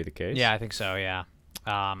appears to be the case. Yeah, I think so, yeah.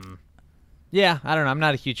 Yeah, I don't know. I'm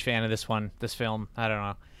not a huge fan of this film. I don't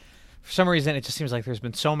know. For some reason, it just seems like there's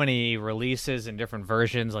been so many releases and different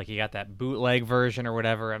versions. Like, you got that bootleg version or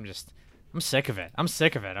whatever. I'm sick of it.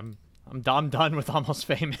 I'm done with Almost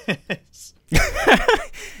Famous.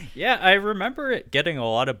 Yeah, I remember it getting a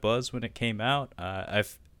lot of buzz when it came out.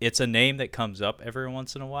 It's a name that comes up every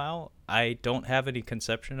once in a while. I don't have any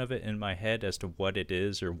conception of it in my head as to what it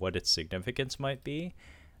is or what its significance might be.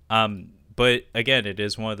 But again, it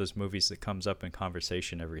is one of those movies that comes up in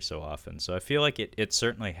conversation every so often. So I feel like it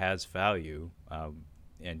certainly has value,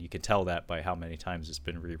 and you can tell that by how many times it's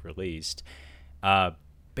been re-released. But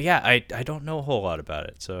yeah, I don't know a whole lot about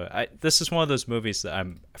it. So this is one of those movies that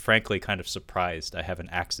I'm frankly kind of surprised I haven't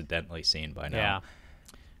accidentally seen by now. Yeah.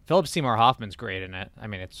 Philip Seymour Hoffman's great in it. I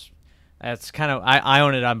mean, it's kind of, I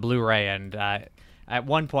own it on Blu-ray, and at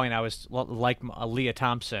one point I was, like Leah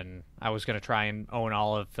Thompson, I was going to try and own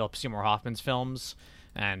all of Philip Seymour Hoffman's films,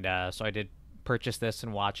 and so I did purchase this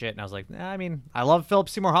and watch it, and I was like, I mean, I love Philip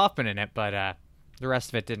Seymour Hoffman in it, but the rest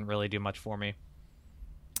of it didn't really do much for me.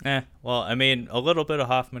 Well, I mean, a little bit of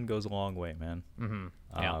Hoffman goes a long way, man. Mm-hmm.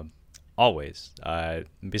 Yeah. Always.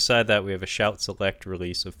 Beside that, we have a Shout Select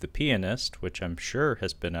release of The Pianist, which I'm sure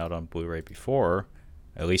has been out on Blu-ray before.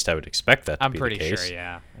 At least I would expect that to be the case. I'm pretty sure,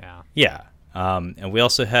 yeah. Yeah. And we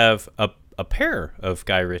also have a pair of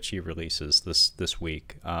Guy Ritchie releases this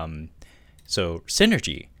week. So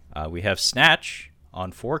Synergy. We have Snatch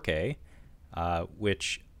on 4K,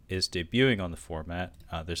 which is debuting on the format.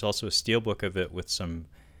 There's also a steelbook of it with some...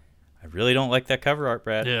 I really don't like that cover art,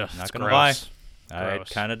 Brad. Yeah, not going to lie. I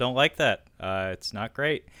kind of don't like that. It's not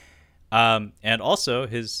great. And also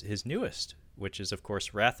his newest, which is, of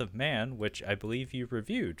course, Wrath of Man, which I believe you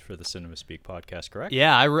reviewed for the Cinema Speak podcast, correct?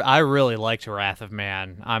 Yeah, I really liked Wrath of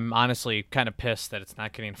Man. I'm honestly kind of pissed that it's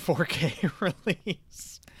not getting a 4K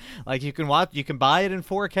release. Like, you can buy it in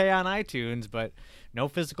 4K on iTunes, but no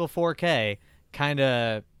physical 4K. Kind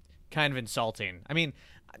of insulting. I mean,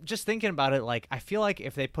 just thinking about it, like, I feel like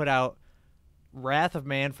if they put out Wrath of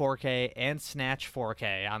Man 4K and Snatch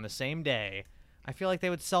 4K on the same day, I feel like they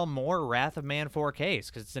would sell more Wrath of Man 4Ks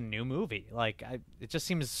because it's a new movie. Like, it just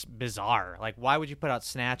seems bizarre. Like, why would you put out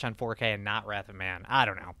Snatch on 4K and not Wrath of Man? I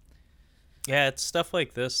don't know. Yeah, it's stuff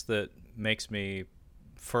like this that makes me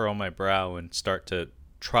furrow my brow and start to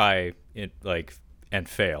try it, like, and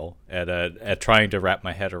fail at trying to wrap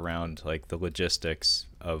my head around, like, the logistics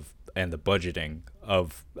of and the budgeting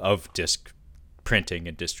of disc printing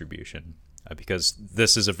and distribution. Because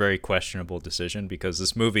this is a very questionable decision, because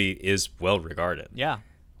this movie is well regarded. Yeah.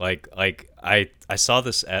 Like I saw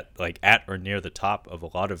this at or near the top of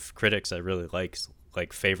a lot of critics I really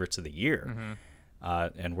like favorites of the year.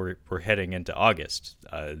 Mm-hmm. And we're heading into August,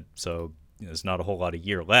 so there's not a whole lot of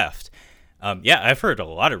year left. Yeah, I've heard a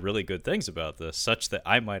lot of really good things about this, such that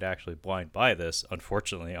I might actually blind buy this,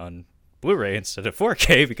 unfortunately, on Blu-ray instead of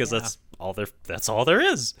 4K, because that's all there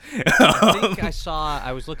is. I think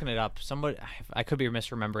I was looking it up. Somebody, I could be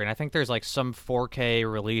misremembering. I think there's like some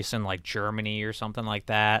 4K release in like Germany or something like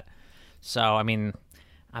that. So, I mean,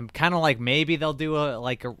 I'm kind of like maybe they'll do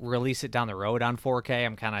a release it down the road on 4K.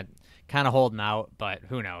 I'm kind of holding out, but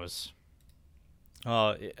who knows?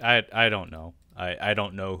 I don't know. I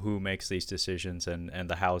don't know who makes these decisions and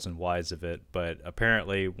the hows and whys of it, but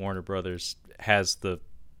apparently Warner Brothers has the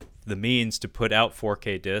means to put out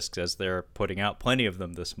 4K discs, as they're putting out plenty of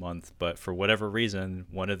them this month, but for whatever reason,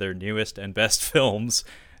 one of their newest and best films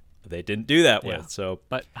they didn't do that with. So,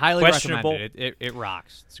 but highly recommended. It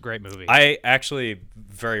rocks. It's a great movie. I actually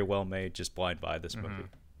very well may just blind buy this movie.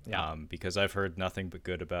 Yeah. Because I've heard nothing but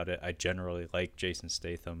good about it. I generally like Jason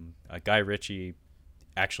Statham. Guy Ritchie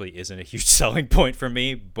actually isn't a huge selling point for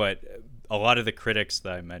me, but a lot of the critics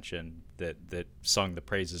that I mentioned that sung the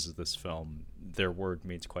praises of this film, their word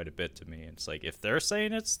means quite a bit to me. It's like, if they're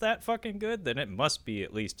saying it's that fucking good, then it must be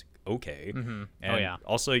at least okay. Mm-hmm. And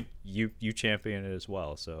also you champion it as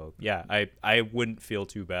well. So yeah, I wouldn't feel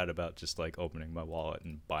too bad about just like opening my wallet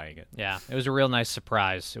and buying it. Yeah, it was a real nice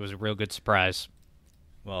surprise. It was a real good surprise.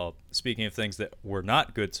 Well, speaking of things that were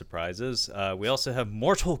not good surprises, we also have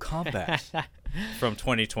Mortal Kombat from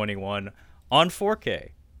 2021 on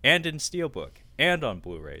 4K and in Steelbook and on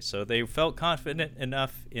Blu-ray. So they felt confident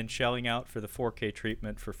enough in shelling out for the 4K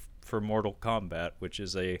treatment for Mortal Kombat, which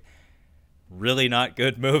is a really not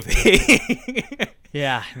good movie.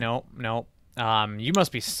 Yeah, no. You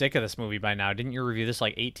must be sick of this movie by now. Didn't you review this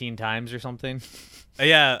like 18 times or something?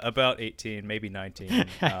 Yeah, about 18, maybe 19.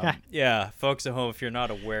 Yeah, folks at home, if you're not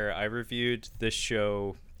aware, I reviewed this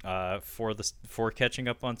show for Catching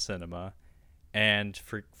Up on Cinema and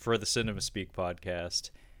for the Cinema Speak podcast.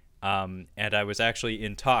 And I was actually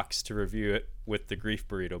in talks to review it with the Grief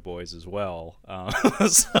Burrito Boys as well.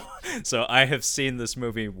 So I have seen this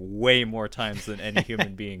movie way more times than any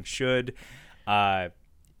human being should.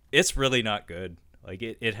 It's really not good. Like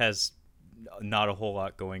it has not a whole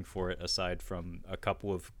lot going for it aside from a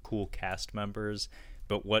couple of cool cast members,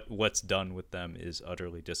 but what's done with them is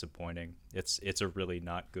utterly disappointing. It's a really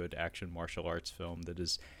not good action martial arts film that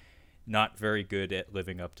is not very good at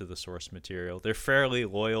living up to the source material. They're fairly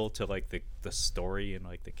loyal to like the story and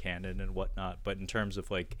like the canon and whatnot, but in terms of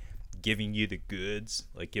like giving you the goods,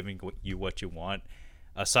 like giving you what you want,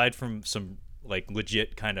 aside from some like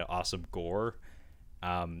legit kind of awesome gore,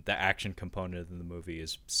 the action component of the movie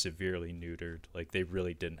is severely neutered. Like they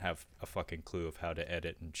really didn't have a fucking clue of how to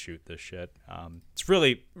edit and shoot this shit. It's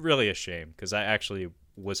really, really a shame, because I actually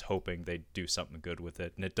was hoping they'd do something good with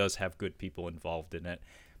it, and it does have good people involved in it,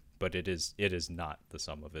 but it is not the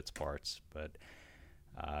sum of its parts. But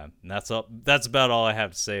that's about all I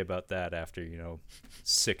have to say about that after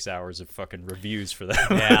 6 hours of fucking reviews for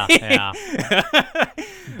that. Yeah.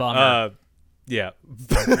 Bummer. Yeah.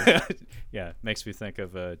 Yeah, makes me think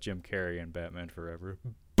of Jim Carrey and Batman Forever.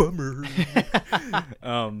 Bummer.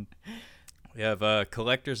 We have a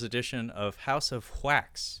collector's edition of House of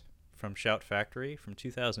Wax from Shout Factory from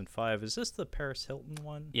 2005. Is this the Paris Hilton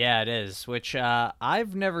one? Yeah, it is, which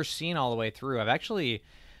I've never seen all the way through. I've actually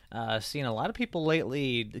seen a lot of people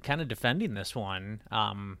lately kind of defending this one.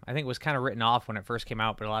 I think it was kind of written off when it first came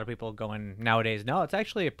out, but a lot of people going nowadays, no, it's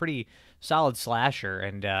actually a pretty solid slasher.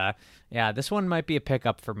 And yeah, this one might be a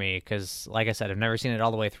pickup for me because, like I said, I've never seen it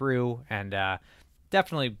all the way through, and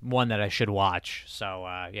definitely one that I should watch. So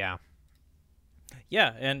yeah.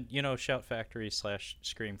 Yeah, and Shout Factory /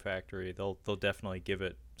 Scream Factory, they'll definitely give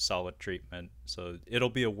it solid treatment, so it'll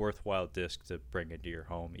be a worthwhile disc to bring into your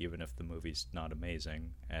home, even if the movie's not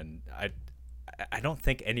amazing. And I don't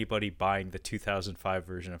think anybody buying the 2005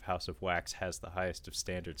 version of House of Wax has the highest of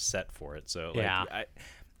standards set for it. So yeah.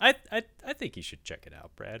 I think you should check it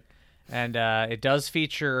out, Brad. And it does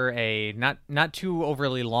feature a not too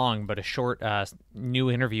overly long, but a short new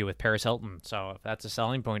interview with Paris Hilton. So if that's a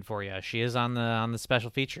selling point for you, she is on the special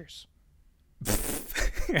features.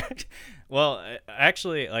 Well,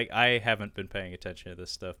 actually, like, I haven't been paying attention to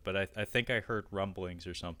this stuff, but I think I heard rumblings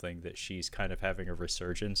or something that she's kind of having a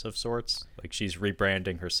resurgence of sorts. Like, she's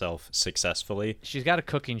rebranding herself successfully. She's got a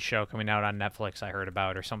cooking show coming out on Netflix, I heard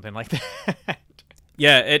about, or something like that.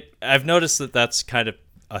 Yeah, I've noticed that that's kind of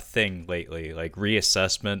a thing lately, like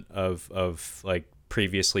reassessment of like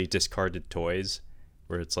previously discarded toys,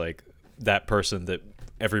 where it's like, that person that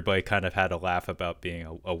everybody kind of had a laugh about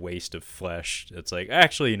being a waste of flesh. It's like,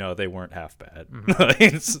 actually, no, they weren't half bad.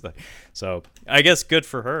 So I guess good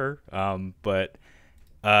for her. But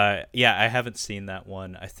yeah, I haven't seen that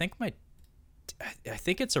one. I think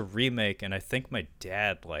it's a remake, and I think my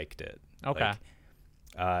dad liked it. Okay.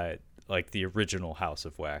 Like the original House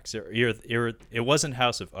of Wax. It wasn't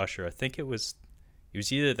House of Usher. I think it was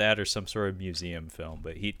either that or some sort of museum film.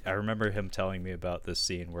 But I remember him telling me about this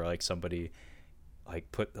scene where like somebody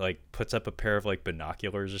puts up a pair of like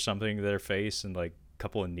binoculars or something to their face and like a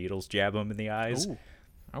couple of needles jab them in the eyes. Ooh.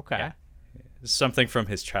 Okay. Yeah. Something from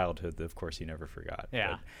his childhood that of course he never forgot.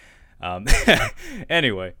 Yeah.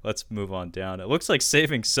 Anyway, let's move on down. It looks like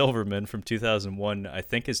Saving Silverman from 2001, I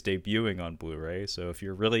think, is debuting on Blu-ray. So if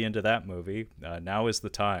you're really into that movie, now is the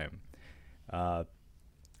time.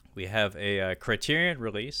 We have a Criterion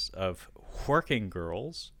release of Working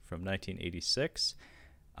Girls from 1986.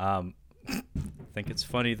 I think it's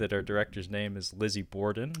funny that our director's name is Lizzie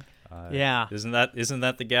Borden. Yeah. Isn't that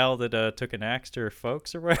the gal that took an axe to her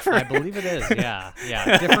folks or whatever? I believe it is. Yeah.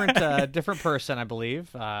 Different person, I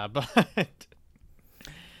believe. But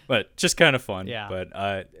just kind of fun. Yeah. But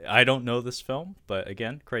I don't know this film, but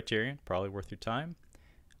again, Criterion, probably worth your time.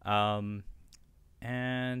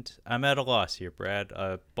 And I'm at a loss here, Brad.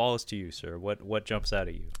 Ball is to you, sir. What jumps out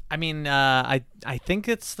at you? I mean, I think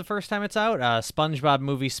it's the first time it's out. SpongeBob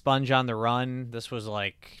movie, Sponge on the Run. This was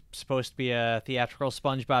like supposed to be a theatrical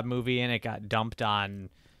SpongeBob movie, and it got dumped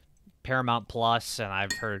on Paramount Plus, and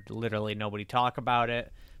I've heard literally nobody talk about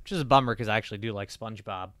it, which is a bummer because I actually do like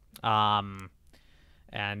SpongeBob.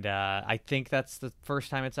 And I think that's the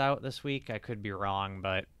first time it's out this week. I could be wrong,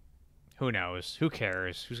 but who knows? Who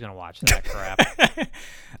cares? Who's going to watch that crap?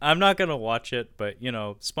 I'm not going to watch it, but,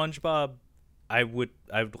 SpongeBob, I would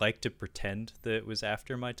like to pretend that it was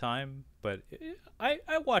after my time, but I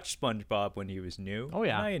watched SpongeBob when he was new. Oh,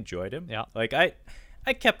 yeah. And I enjoyed him. Yeah. Like, I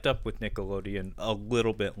kept up with Nickelodeon a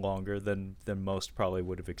little bit longer than most probably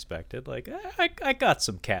would have expected. Like, I got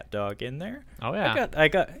some Cat Dog in there. Oh, yeah. I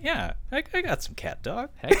got some Cat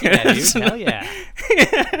Dog. Heck yeah, dude. Hell yeah.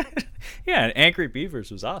 Yeah, and Angry Beavers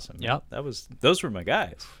was awesome. Yep. Those were my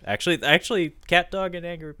guys. Actually, Cat Dog and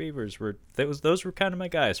Angry Beavers those were kind of my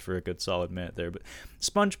guys for a good solid minute there. But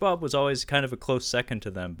SpongeBob was always kind of a close second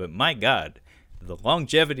to them. But my God, the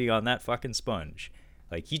longevity on that fucking sponge.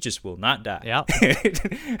 Like, he just will not die. Yep.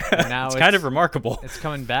 Now it's kind of remarkable. It's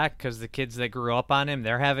coming back because the kids that grew up on him,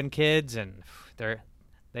 they're having kids, and they're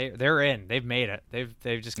in. They've made it.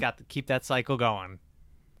 They've just got to keep that cycle going.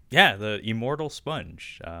 Yeah, the immortal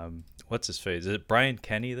sponge. What's his face? Is it Brian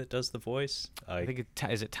Kenny that does the voice? I think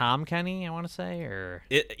is it Tom Kenny, I want to say, or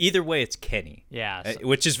either way, it's Kenny. Yeah,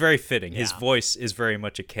 which is very fitting. Yeah. His voice is very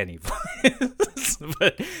much a Kenny voice.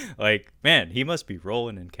 But like, man, he must be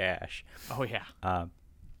rolling in cash. Oh yeah.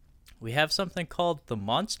 We have something called the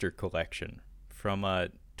Monster Collection from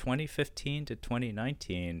 2015 to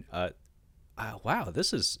 2019. Wow,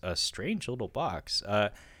 this is a strange little box.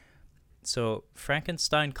 So,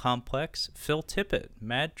 Frankenstein Complex, Phil Tippett,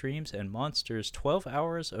 Mad Dreams and Monsters, 12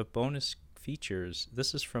 hours of bonus features.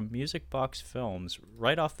 This is from Music Box Films.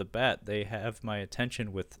 Right off the bat, they have my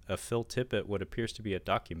attention with a Phil Tippett, what appears to be a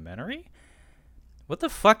documentary. What the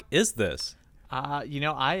fuck is this?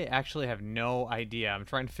 I actually have no idea. I'm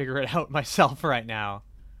trying to figure it out myself right now.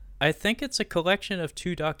 I think it's a collection of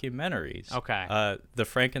two documentaries. Okay. The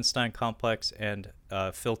Frankenstein Complex and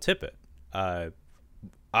Phil Tippett.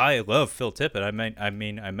 I love Phil Tippett. I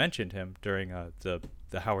mentioned him during the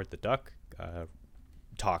Howard the Duck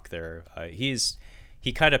talk there.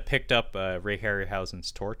 He kind of picked up Ray Harryhausen's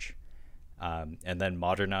torch, and then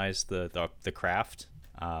modernized the craft.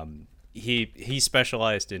 He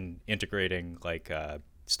specialized in integrating like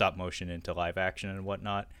stop motion into live action and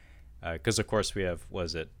whatnot. Because of course we have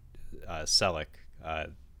Selleck,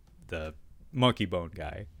 the Monkey Bone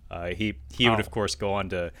guy. He would of course go on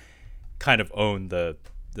to kind of own the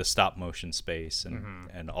stop motion space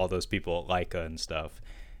and all those people at Leica and stuff.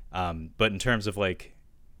 But in terms of like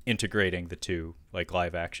integrating the two, like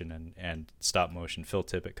live action and stop motion, Phil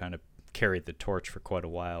Tippett kind of carried the torch for quite a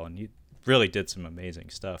while, and he really did some amazing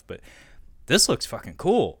stuff. But this looks fucking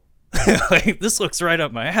cool. Like, this looks right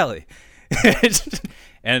up my alley.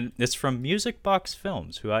 And it's from Music Box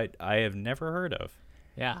Films, who I have never heard of.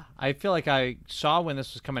 Yeah, I feel like I saw when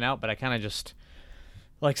this was coming out, but I kind of just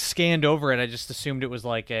like scanned over it. I just assumed it was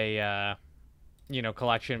like a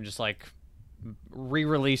collection of just like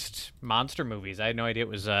re-released monster movies. I had no idea it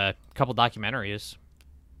was a couple documentaries.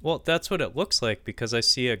 Well, that's what it looks like, because I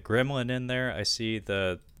see a gremlin in there. I see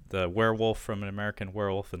the werewolf from An American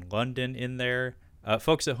Werewolf in London in there.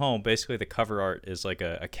 Folks at home, basically the cover art is like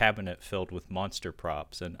a cabinet filled with monster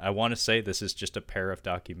props, and I want to say this is just a pair of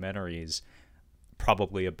documentaries,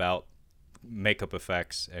 probably about makeup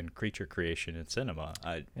effects and creature creation in cinema.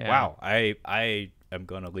 Yeah. Wow, I am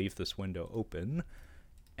gonna leave this window open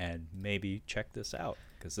and maybe check this out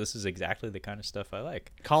because this is exactly the kind of stuff I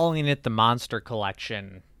like. Calling it the Monster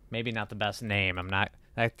Collection, maybe not the best name. I'm not.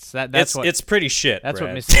 That's what it's pretty shit. That's Brad.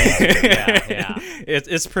 what misleads you. Yeah.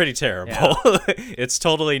 It's pretty terrible. Yeah. It's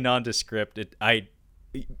totally nondescript.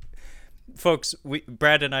 Folks,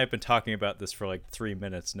 Brad and I have been talking about this for like 3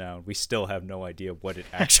 minutes now. We still have no idea what it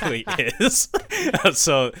actually is.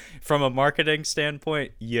 So, from a marketing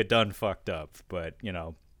standpoint, you done fucked up. But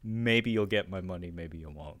maybe you'll get my money, maybe you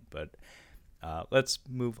won't. But let's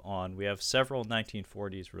move on. We have several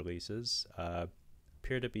 1940s releases.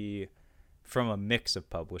 Appear to be from a mix of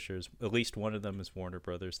publishers. At least one of them is Warner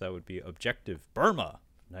Brothers. That would be Objective Burma,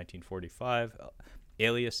 1945.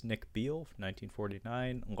 Alias Nick Beale, from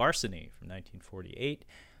 1949. Larceny, from 1948.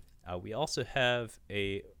 We also have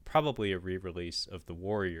probably a re-release of The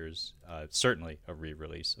Warriors. Certainly a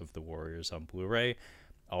re-release of The Warriors on Blu-ray.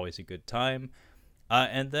 Always a good time.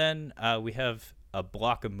 And then we have a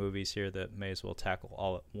block of movies here that may as well tackle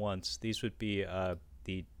all at once. These would be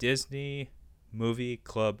the Disney Movie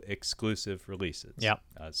Club exclusive releases. Yep.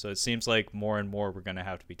 So it seems like more and more we're going to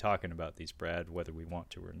have to be talking about these, Brad, whether we want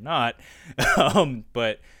to or not.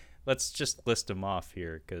 But let's just list them off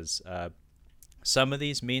here because some of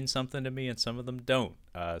these mean something to me and some of them don't.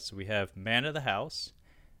 So we have Man of the House.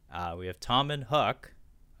 We have Tom and Huck.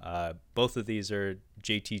 Both of these are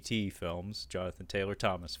JTT films, Jonathan Taylor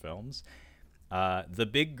Thomas films. The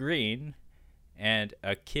Big Green and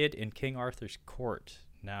A Kid in King Arthur's Court.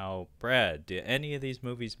 Now, Brad, do any of these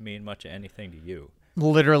movies mean much of anything to you?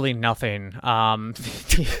 Literally nothing.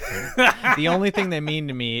 The only thing they mean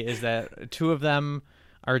to me is that two of them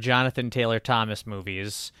are Jonathan Taylor Thomas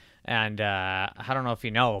movies. And I don't know if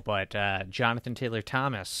you know, but Jonathan Taylor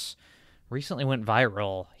Thomas recently went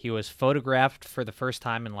viral. He was photographed for the first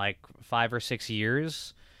time in like 5 or 6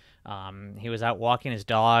 years. He was out walking his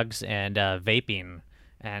dogs and vaping.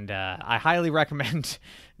 And I highly recommend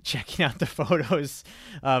checking out the photos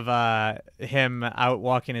of him out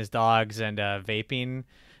walking his dogs and vaping.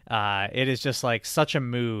 It is just like such a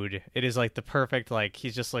mood. It is like the perfect, like he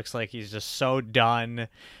just looks like he's just so done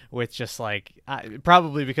with just like,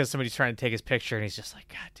 probably because somebody's trying to take his picture and he's just like,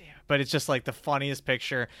 God damn it. But it's just like the funniest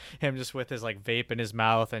picture, him just with his like vape in his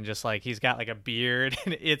mouth and just like he's got like a beard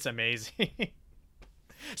and it's amazing.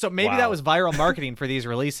 So maybe that was viral marketing for these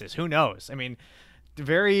releases. Who knows? I mean,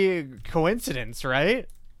 very coincidence, right?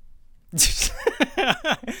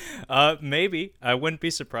 Maybe. I wouldn't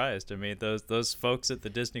be surprised. I mean, those folks at the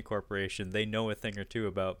Disney Corporation, they know a thing or two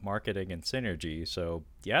about marketing and synergy. So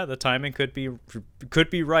yeah, the timing could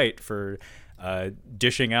be right for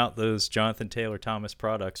dishing out those Jonathan Taylor Thomas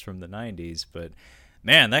products from the 90s. But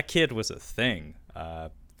man, that kid was a thing.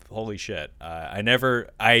 Holy shit. I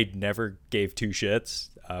never gave two shits.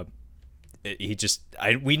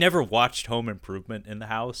 We never watched Home Improvement in the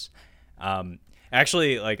house.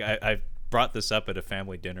 Actually, like I brought this up at a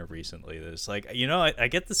family dinner recently. There's like, I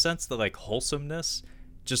get the sense that like wholesomeness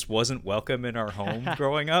just wasn't welcome in our home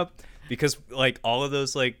growing up because like all of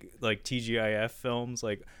those like TGIF films,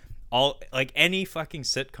 like any fucking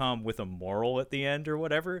sitcom with a moral at the end or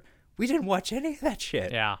whatever, we didn't watch any of that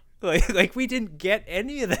shit. Yeah. Like we didn't get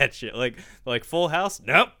any of that shit. Like Full House,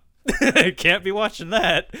 nope. Can't be watching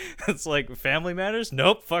that. It's like Family Matters,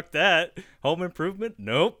 nope, fuck that. Home Improvement,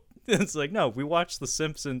 nope. It's like, no, we watch The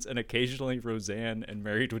Simpsons and occasionally Roseanne and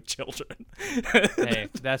Married with Children. Hey,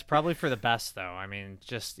 that's probably for the best, though. I mean,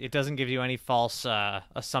 just it doesn't give you any false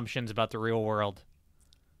assumptions about the real world.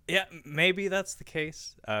 Yeah, maybe that's the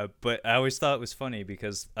case. But I always thought it was funny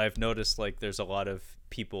because I've noticed like there's a lot of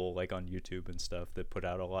people like on YouTube and stuff that put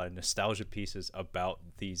out a lot of nostalgia pieces about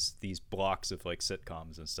these blocks of like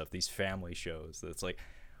sitcoms and stuff, these family shows. That's like,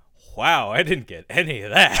 wow, I didn't get any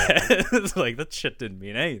of that. It's like that shit didn't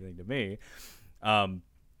mean anything to me.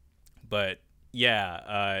 But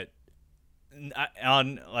yeah,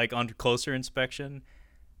 on closer inspection,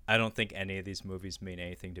 I don't think any of these movies mean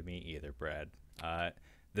anything to me either, Brad.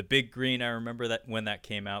 The Big Green, I remember that when that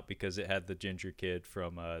came out because it had the ginger kid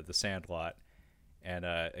from The Sandlot, and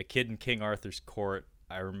A Kid in King Arthur's Court.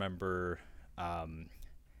 I remember.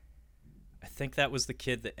 I think that was the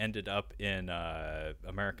kid that ended up in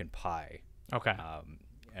American Pie. Okay.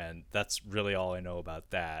 And that's really all I know about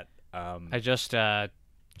that. I just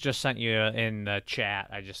sent you in the chat.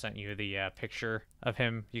 I just sent you the picture of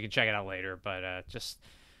him. You can check it out later, but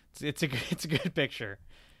it's a good picture.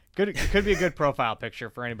 Good. It could be a good profile picture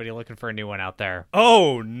for anybody looking for a new one out there.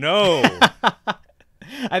 Oh no!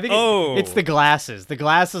 I think it's Oh. the glasses. The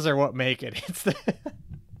glasses are what make it. It's the.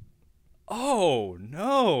 Oh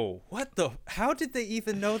no! What the? How did they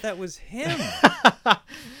even know that was him?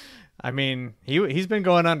 I mean, he's been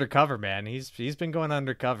going undercover, man. He's been going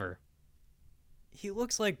undercover. He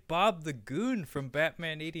looks like Bob the Goon from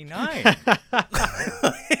Batman '89.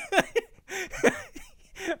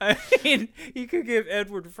 I mean, you could give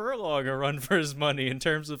Edward Furlong a run for his money in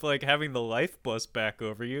terms of like having the life bus back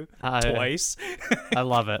over you twice. I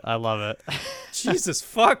love it. I love it. Jesus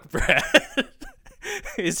fuck, Brad.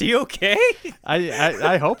 Is he okay?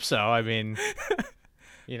 I hope so. I mean,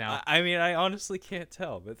 you know, I mean, I honestly can't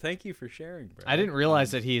tell, but thank you for sharing, Brad. I didn't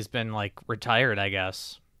realize that he's been like retired, I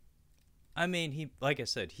guess. I mean, he, like I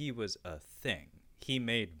said, he was a thing. He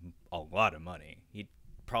made a lot of money. He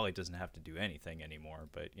probably doesn't have to do anything anymore,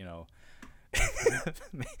 but you know,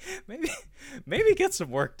 maybe get some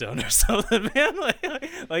work done or something, man.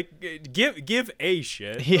 Like give a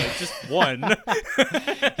shit, Yeah. like, just one.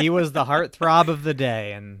 He was the heartthrob of the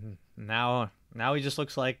day, and now he just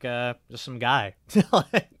looks like just some guy.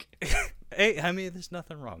 Like, Hey, I mean, there's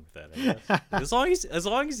nothing wrong with that. I guess. As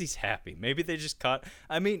long as he's happy. Maybe they just caught.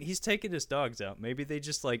 I mean, he's taking his dogs out. Maybe they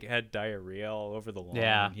just like had diarrhea all over the lawn.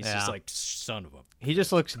 Yeah, and he's yeah. just like, son of a. he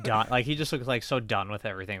just looks done. Like he just looks like so done with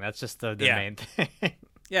everything. That's just the Yeah. main thing.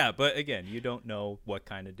 Yeah, but again, you don't know what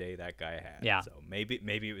kind of day that guy had. Yeah. So maybe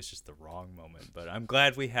it was just the wrong moment. But I'm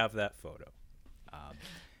glad we have that photo.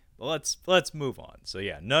 Well, let's move on. So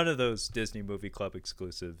yeah, none of those Disney Movie Club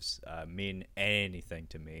exclusives mean anything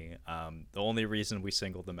to me. The only reason we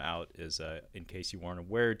singled them out is in case you weren't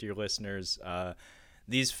aware, dear listeners,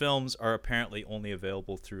 these films are apparently only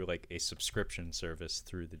available through like a subscription service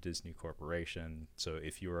through the Disney Corporation. So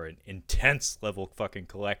if you are an intense level fucking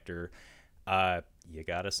collector, you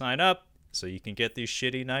gotta sign up so you can get these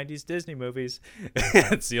shitty 90s Disney movies.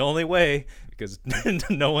 It's the only way, because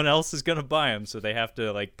no one else is going to buy them, so they have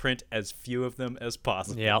to like print as few of them as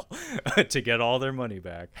possible to get all their money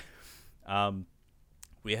back.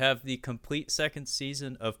 We have the complete second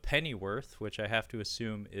season of Pennyworth, which I have to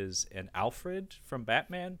assume is an Alfred from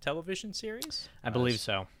Batman television series. I believe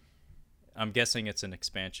so. I'm guessing it's an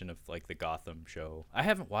expansion of like the Gotham show. I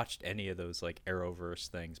haven't watched any of those like Arrowverse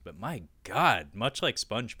things, but my God, much like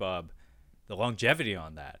SpongeBob, the longevity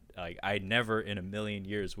on that. Like I never in a million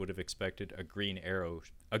years would have expected a Green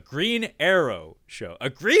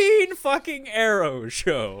fucking Arrow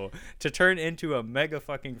show to turn into a mega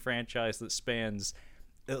fucking franchise that spans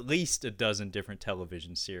at least a dozen different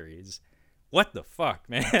television series. What the fuck,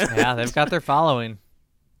 man? Yeah, they've got their following.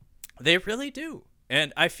 They really do.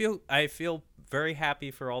 And I feel very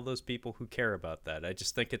happy for all those people who care about that. I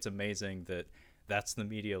just think it's amazing that that's the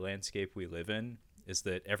media landscape we live in, is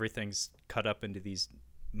that everything's cut up into these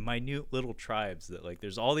minute little tribes, that like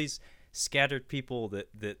there's all these scattered people that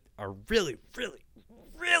are really, really,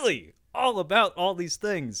 really all about all these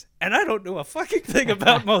things. And I don't know a fucking thing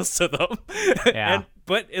about most of them. Yeah.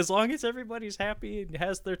 But as long as everybody's happy and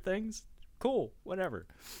has their things, cool, whatever.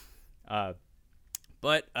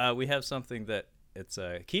 But we have something that it's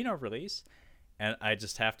a Kino release, and I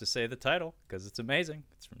just have to say the title because it's amazing.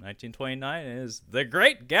 It's from 1929 and it is The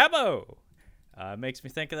Great Gabbo. Makes me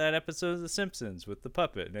think of that episode of The Simpsons with the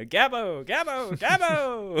puppet. Gabbo, Gabbo,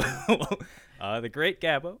 Gabbo! The Great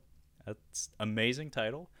Gabbo. That's amazing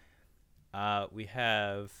title. We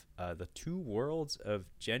have The Two Worlds of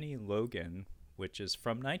Jenny Logan, which is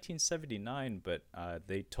from 1979, but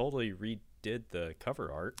they totally redid the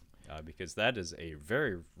cover art because that is a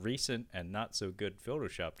very recent and not so good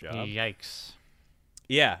Photoshop job. Yikes.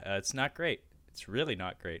 Yeah, it's not great. It's really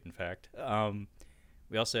not great, in fact.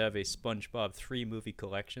 We also have a SpongeBob 3 movie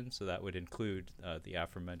collection, so that would include the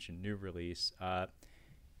aforementioned new release. And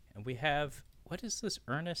we have, what is this,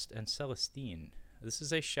 Ernest and Celestine? This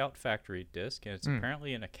is a Shout Factory disc, and it's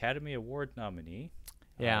apparently an Academy Award nominee.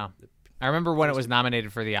 Yeah. I remember when it was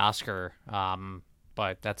nominated for the Oscar,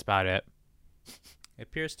 but that's about it. It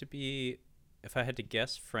appears to be, if I had to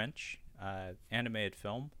guess, French animated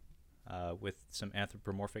film with some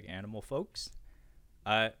anthropomorphic animal folks.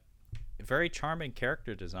 Very charming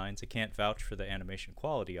character designs. I can't vouch for the animation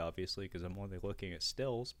quality, obviously, because I'm only looking at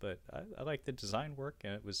stills, but I like the design work,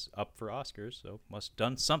 and it was up for Oscars, so must have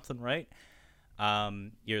done something right.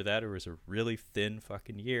 Either that or it was a really thin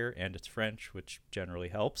fucking year, and it's French, which generally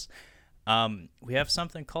helps. We have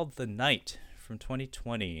something called The Night from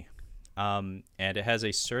 2020, and it has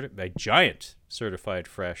a giant certified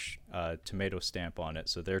fresh tomato stamp on it,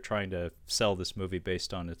 so they're trying to sell this movie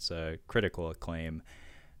based on its critical acclaim.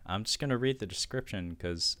 I'm just going to read the description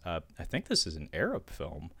because I think this is an Arab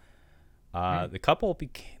film. The couple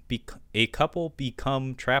a couple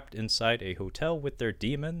become trapped inside a hotel with their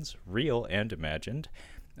demons, real and imagined,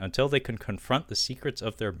 until they can confront the secrets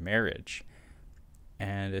of their marriage.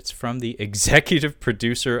 And it's from the executive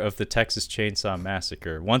producer of the Texas Chainsaw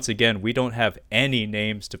Massacre. Once again, we don't have any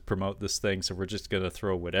names to promote this thing, so we're just going to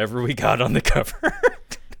throw whatever we got on the cover.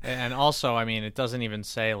 And also, I mean, it doesn't even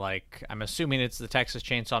say, like, I'm assuming it's the Texas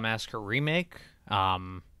Chainsaw Massacre remake.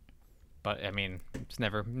 But, I mean, it's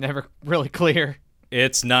never really clear.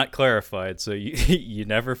 It's not clarified, so you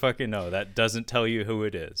never fucking know. That doesn't tell you who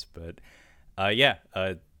it is. But,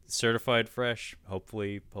 certified fresh.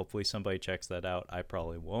 Hopefully somebody checks that out. I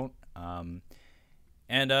probably won't.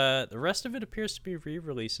 And the rest of it appears to be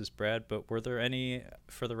re-releases, Brad. But were there any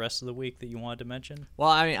for the rest of the week that you wanted to mention? Well,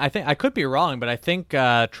 I mean, I think I could be wrong, but I think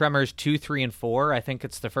Tremors 2, 3, and 4. I think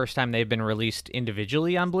it's the first time they've been released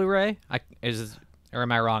individually on Blu-ray. Or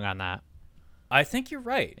am I wrong on that? I think you're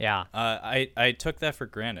right. Yeah. I took that for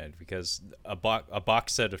granted because a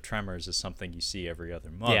box set of Tremors is something you see every other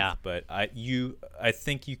month. Yeah. But I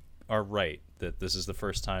think you are right that this is the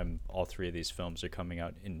first time all three of these films are coming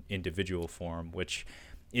out in individual form, which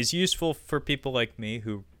is useful for people like me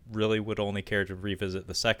who really would only care to revisit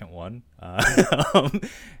the second one.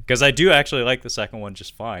 Because I do actually like the second one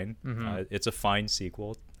just fine. Mm-hmm. It's a fine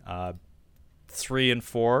sequel. 3 and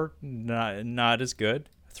 4, not as good.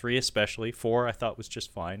 3 especially. 4 I thought was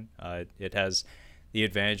just fine. It has the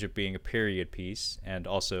advantage of being a period piece, and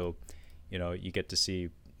also, you get to see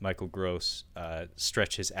Michael Gross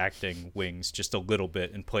stretch his acting wings just a little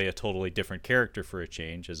bit and play a totally different character for a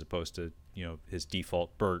change, as opposed to his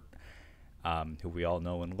default Bert, who we all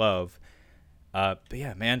know and love. But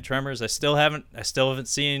yeah, man, Tremors. I still haven't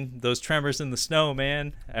seen those Tremors in the snow,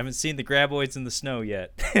 man. I haven't seen the Graboids in the snow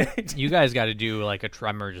yet. You guys got to do like a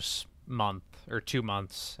Tremors month or 2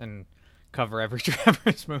 months and cover every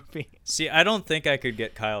Tremors movie. See, I don't think I could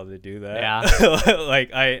get Kyle to do that. Yeah.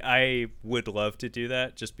 Like I would love to do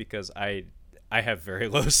that just because I have very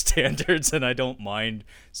low standards and I don't mind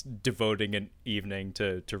devoting an evening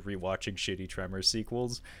to rewatching shitty Tremors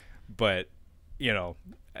sequels, but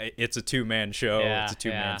it's a 2-man show. Yeah, it's a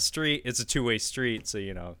 2-man street. It's a 2-way street. So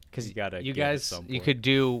because you guys could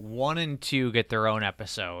do 1 and 2 get their own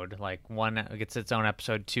episode. Like 1 gets its own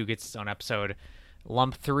episode, 2 gets its own episode.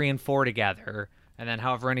 Lump 3 and 4 together, and then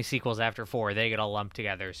however many sequels after 4 they get all lumped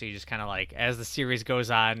together. So you just kind of like, as the series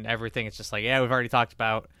goes on, everything it's just like, yeah, we've already talked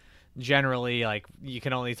about. Generally, like, you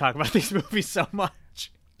can only talk about these movies so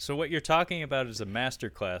much. So what you're talking about is a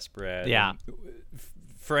masterclass, Brad. Yeah. And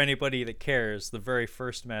for anybody that cares, the very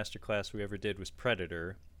first masterclass we ever did was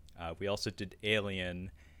Predator. We also did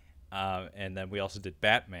Alien, and then we also did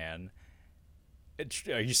Batman.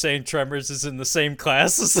 Are you saying Tremors is in the same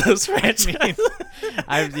class as those franchises?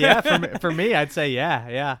 For me, I'd say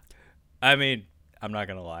yeah. I mean, I'm not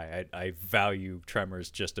gonna lie. I value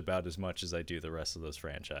Tremors just about as much as I do the rest of those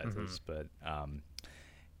franchises. Mm-hmm.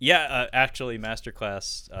 But actually,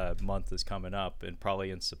 Masterclass month is coming up, and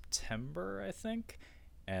probably in September, I think.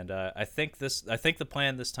 And I think the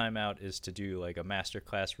plan this time out is to do like a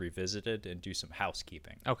Masterclass revisited and do some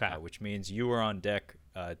housekeeping. Okay. Which means you are on deck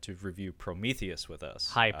to review Prometheus with us.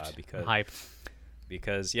 Hyped. Because, I'm hyped.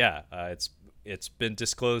 Because it's been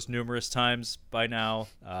disclosed numerous times by now.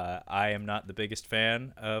 I am not the biggest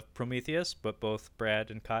fan of Prometheus, but both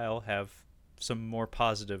Brad and Kyle have some more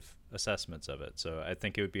positive assessments of it. So I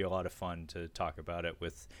think it would be a lot of fun to talk about it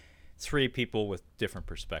with 3 people with different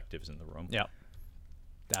perspectives in the room. Yep.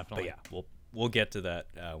 Definitely. But yeah, we'll get to that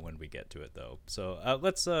when we get to it, though. So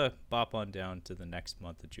let's bop on down to the next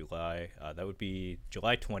month of July. That would be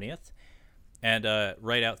July 20th. And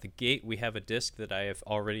right out the gate, we have a disc that I have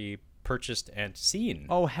already purchased and seen.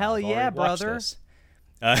 Oh, hell yeah, brother.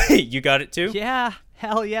 You got it, too? Yeah.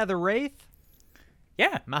 Hell yeah, The Wraith?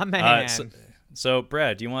 Yeah. My man. So,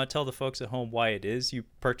 Brad, do you want to tell the folks at home why it is you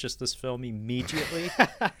purchased this film immediately?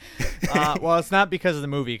 Well, it's not because of the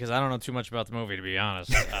movie, because I don't know too much about the movie, to be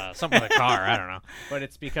honest. Something with a car, I don't know. But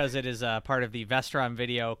it's because it is part of the Vestron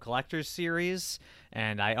Video Collector's Series,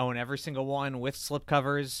 and I own every single one with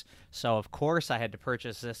slipcovers. So, of course, I had to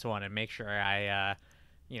purchase this one and make sure I,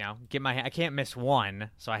 I can't miss one.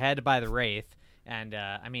 So I had to buy the Wraith. And,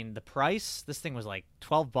 I mean, the price, this thing was like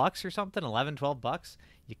 $12 or something, $11-12.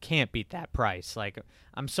 You can't beat that price. Like,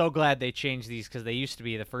 I'm so glad they changed these, because they used to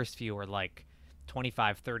be, the first few were like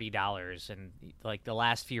 $25-30, and like the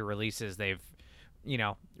last few releases they've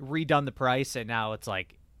redone the price, and now it's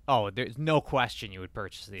like, oh, there's no question you would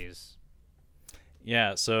purchase these.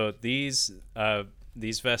 Yeah, so these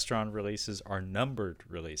Vestron releases are numbered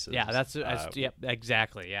releases. Yeah, yep,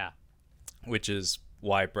 exactly, yeah. Which is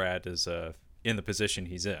why Brad is a in the position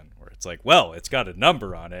he's in, where it's like, well, it's got a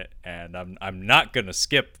number on it, and I'm not gonna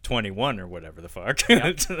skip 21 or whatever the fuck.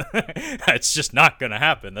 Yep. It's just not gonna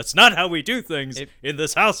happen. That's not how we do things in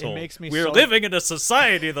this household. It makes me We're so living in a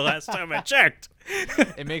society. The last time I checked.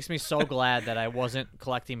 It makes me so glad that I wasn't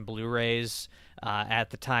collecting Blu-rays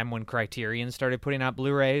at the time when Criterion started putting out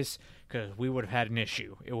Blu-rays, because we would have had an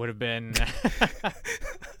issue. It would have been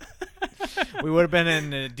we would have been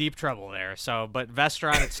in deep trouble there. So, but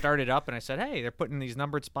Vestron had started up, and I said, hey, they're putting these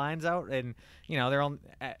numbered spines out, and they're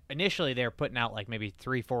initially they were putting out like maybe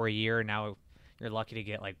 3-4 a year. Now you're lucky to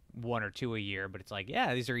get like 1 or 2 a year, but it's like,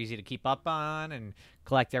 yeah, these are easy to keep up on and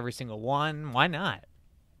collect every single one. Why not?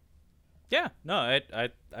 Yeah, no,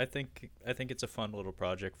 I think it's a fun little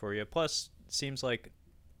project for you. Plus, it seems like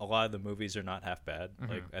a lot of the movies are not half bad.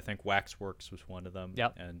 Mm-hmm. Like, I think Waxworks was one of them.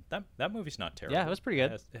 Yep. And that movie's not terrible. Yeah, it was pretty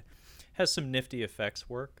good. It has some nifty effects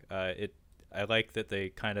work. I like that they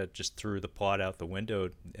kind of just threw the plot out the window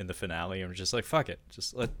in the finale and were just like, fuck it,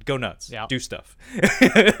 just go nuts, Yeah. do stuff.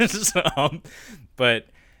 But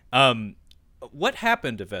what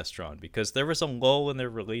happened to Vestron? Because there was a lull in their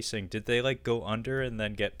releasing. Did they like go under and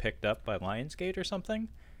then get picked up by Lionsgate or something?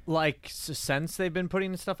 Like, since they've been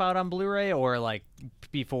putting stuff out on Blu-ray, or like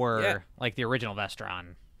before, like the original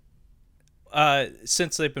Vestron?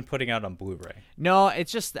 Since they've been putting out on Blu-ray. No,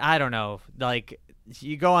 it's just, I don't know. Like,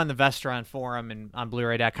 you go on the Vestron forum and on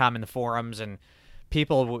Blu-ray.com in the forums, and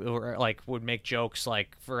people would make jokes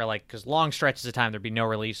like, for like, because long stretches of time there'd be no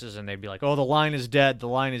releases, and they'd be like, oh, the line is dead, the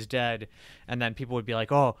line is dead. And then people would be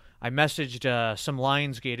like, oh, I messaged some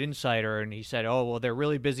Lionsgate insider, and he said, oh, well, they're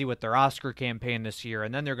really busy with their Oscar campaign this year,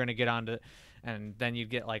 and then they're going to get on to, and then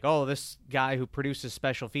you'd get like, oh, this guy who produces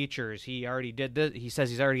special features, he already did this. He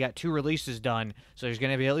says he's already got 2 releases done, so there's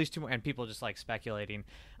going to be at least 2 more. And people just like speculating.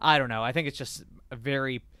 I don't know. I think it's just a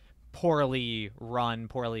very poorly run,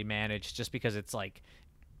 poorly managed, just because it's like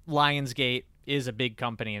Lionsgate is a big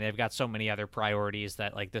company and they've got so many other priorities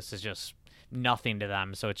that like this is just nothing to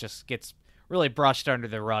them. So it just gets really brushed under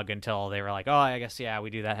the rug until they were like, oh, I guess, yeah, we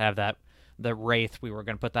do that, have that. The Wraith, we were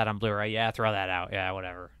going to put that on Blu-ray. Yeah, throw that out. Yeah,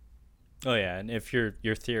 whatever. Oh yeah, and if your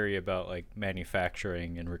theory about like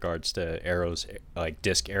manufacturing in regards to arrows, like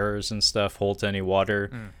disc errors and stuff, holds any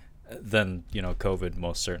water, then COVID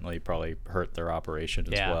most certainly probably hurt their operation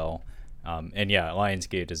as well. And yeah,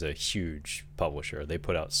 Lionsgate is a huge publisher. They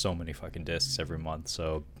put out so many fucking discs every month.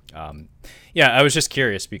 So yeah, I was just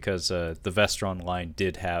curious because the Vestron line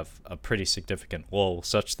did have a pretty significant lull,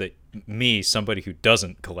 such that me, somebody who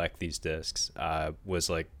doesn't collect these discs, was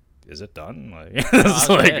like, is it done? Like,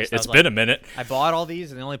 it's been a minute. I bought all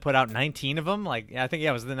these and they only put out 19 of them. Like, I think,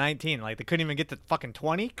 it was the 19. Like, they couldn't even get to fucking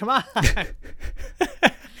 20. Come on.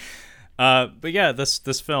 But yeah,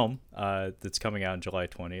 this film that's coming out on July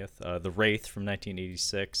 20th, The Wraith from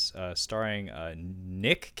 1986, starring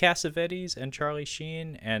Nick Cassavetes and Charlie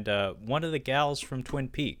Sheen and one of the gals from Twin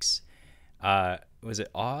Peaks. Was it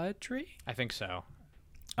Audrey? I think so.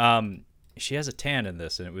 She has a tan in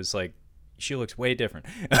this, and it was like, she looks way different.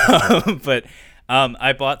 But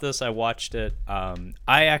I bought this. I watched it.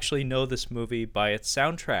 I actually know this movie by its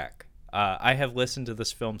soundtrack. I have listened to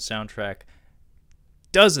this film's soundtrack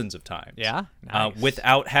dozens of times. Yeah? Nice.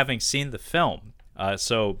 Without having seen the film.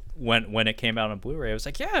 So when it came out on Blu-ray, I was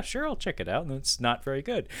like, yeah, sure, I'll check it out. And it's not very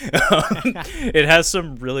good. It has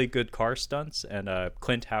some really good car stunts, and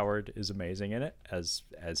Clint Howard is amazing in it, as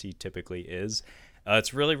he typically is.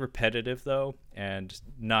 It's really repetitive, though, and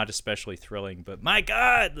not especially thrilling. But my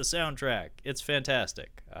God, the soundtrack. It's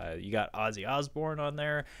fantastic. You got Ozzy Osbourne on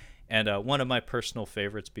there. And one of my personal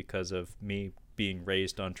favorites, because of me being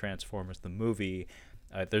raised on Transformers the movie,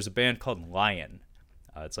 there's a band called Lion.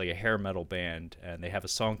 It's like a hair metal band, and they have a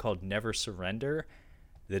song called Never Surrender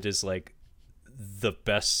that is like the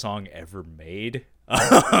best song ever made.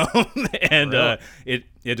 And it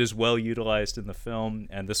is well utilized in the film,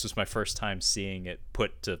 and this was my first time seeing it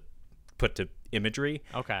put to imagery.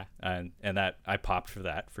 Okay. And that I popped for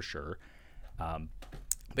that for sure.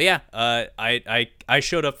 But yeah, I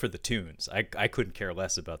showed up for the tunes. I couldn't care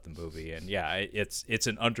less about the movie, and yeah, it's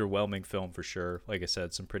an underwhelming film for sure. Like I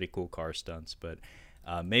said, some pretty cool car stunts, but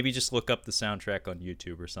maybe just look up the soundtrack on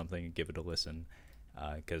YouTube or something and give it a listen.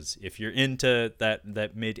 Because if you're into that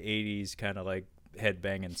mid '80s kind of like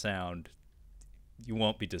headbanging sound, you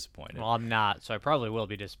won't be disappointed. Well, I'm not, so I probably will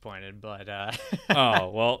be disappointed. But oh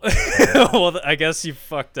well, well, I guess you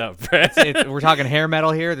fucked up, Brett. We're talking hair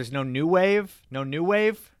metal here. There's no new wave. No new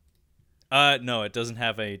wave. No, it doesn't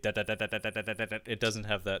have a it doesn't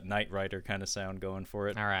have that Knight Rider kind of sound going for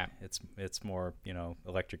it. All right. It's more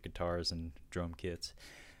electric guitars and drum kits.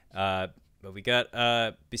 But we got,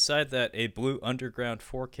 beside that, a Blue Underground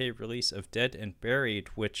 4K release of Dead and Buried,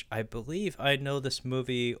 which I believe I know this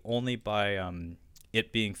movie only by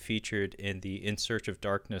it being featured in the In Search of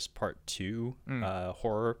Darkness Part 2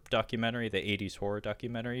 horror documentary, the 80s horror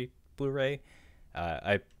documentary Blu-ray.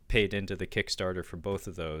 I paid into the Kickstarter for both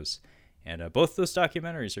of those, and both those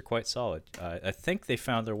documentaries are quite solid. I think they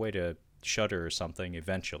found their way to Shudder or something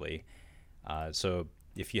eventually. So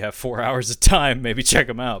if you have 4 hours of time, maybe check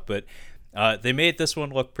them out. But they made this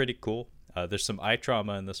one look pretty cool. There's some eye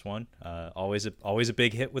trauma in this one. Always a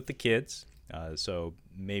big hit with the kids. So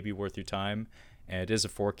maybe worth your time. And it is a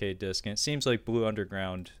 4K disc. And it seems like Blue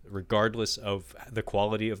Underground, regardless of the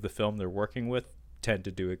quality of the film they're working with, tend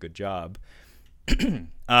to do a good job.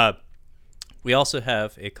 We also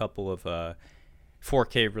have a couple of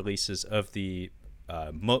 4K releases of the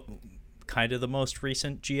kind of the most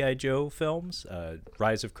recent G.I. Joe films,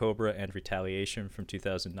 Rise of Cobra and Retaliation from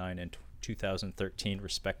 2009 and 2013,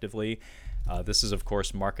 respectively. This is, of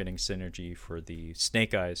course, marketing synergy for the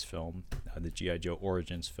Snake Eyes film, the G.I. Joe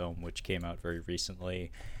Origins film, which came out very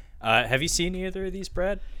recently. Have you seen either of these,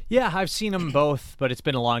 Brad? Yeah, I've seen them both, but it's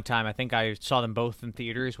been a long time. I think I saw them both in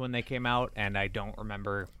theaters when they came out, and I don't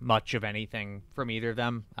remember much of anything from either of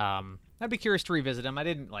them. I'd be curious to revisit them. I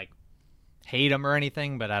didn't hate them or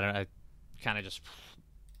anything, but I kind of just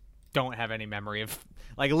don't have any memory of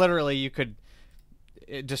literally you could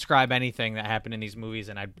describe anything that happened in these movies,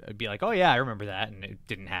 and I'd be like, oh yeah, I remember that, and it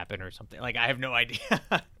didn't happen or something. I have no idea.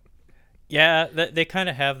 Yeah, they kind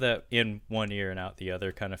of have that in one ear and out the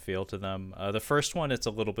other kind of feel to them. The first one, it's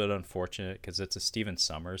a little bit unfortunate because it's a Stephen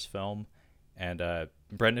Sommers film, and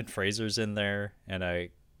Brendan Fraser's in there, and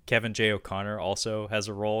Kevin J. O'Connor also has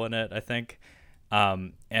a role in it, I think.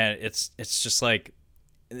 And it's just like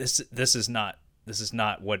this is not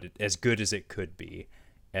what as good as it could be.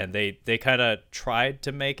 And they kind of tried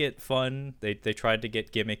to make it fun. They tried to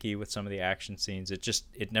get gimmicky with some of the action scenes.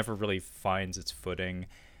 It never really finds its footing.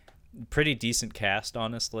 Pretty decent cast,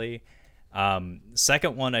 honestly.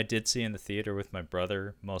 Second one I did see in the theater with my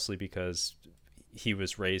brother, mostly because he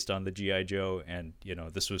was raised on the G.I. Joe, and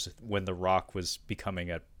this was when The Rock was becoming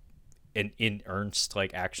an in earnest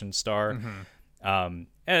action star. Mm-hmm.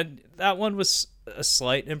 And that one was a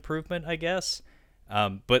slight improvement, I guess.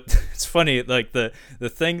 But it's funny, the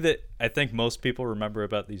thing that I think most people remember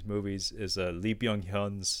about these movies is Lee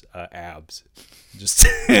Byung-hun's abs.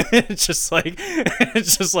 It's just like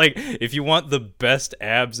if you want the best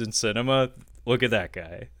abs in cinema, look at that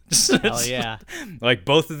guy. Hell yeah!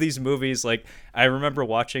 Both of these movies, I remember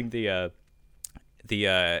watching the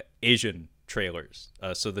Asian trailers.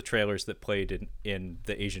 So the trailers that played in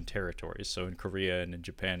the Asian territories, so in Korea and in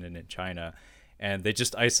Japan and in China. And they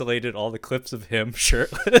just isolated all the clips of him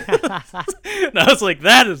shirtless. And I was like,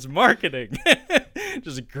 that is marketing.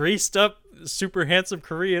 Just greased up, super handsome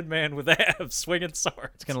Korean man with abs swinging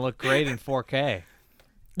swords. It's going to look great in 4K.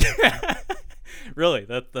 Really,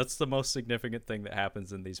 that's the most significant thing that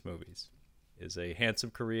happens in these movies. Is a handsome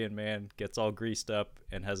Korean man gets all greased up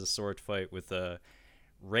and has a sword fight with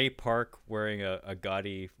Ray Park wearing a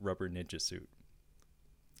gaudy rubber ninja suit.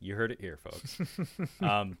 You heard it here, folks.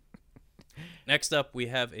 Next up, we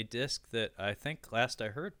have a disc that I think last I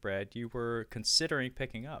heard, Brad, you were considering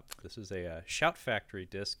picking up. This is a Shout Factory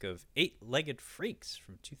disc of Eight-Legged Freaks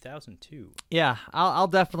from 2002. Yeah, I'll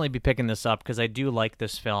definitely be picking this up because I do like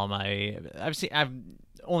this film. I've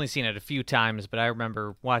only seen it a few times, but I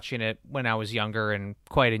remember watching it when I was younger and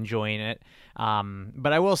quite enjoying it.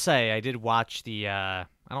 But I will say I did watch the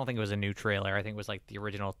I don't think it was a new trailer. I think it was the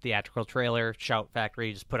original theatrical trailer, Shout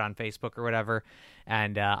Factory, just put on Facebook or whatever.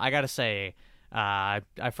 And I got to say, I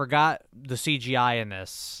forgot the CGI in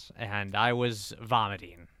this, and I was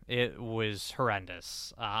vomiting. It was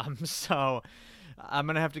horrendous. So I'm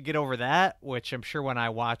going to have to get over that, which I'm sure when I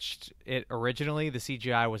watched it originally, the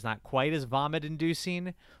CGI was not quite as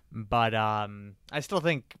vomit-inducing. But I still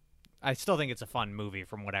think it's a fun movie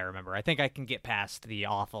from what I remember. I think I can get past the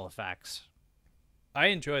awful effects. I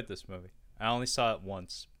enjoyed this movie. I only saw it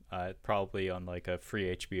once, probably on a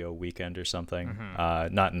free HBO weekend or something,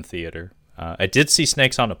 mm-hmm. Not in theater. I did see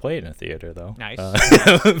Snakes on a Plane in theater, though. Nice.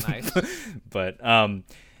 Nice. But,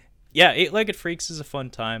 yeah, Eight-Legged Freaks is a fun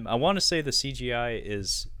time. I want to say the CGI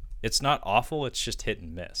it's not awful, it's just hit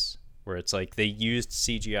and miss. Where it's they used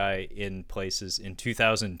CGI in places in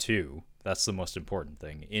 2002. That's the most important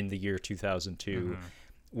thing. In the year 2002, mm-hmm.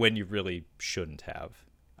 when you really shouldn't have.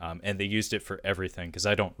 And they used it for everything because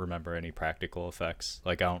I don't remember any practical effects.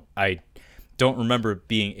 I don't remember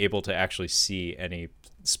being able to actually see any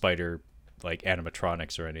spider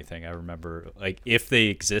animatronics or anything. I remember if they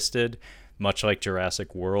existed, much like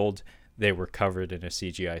Jurassic World, they were covered in a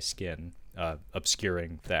CGI skin.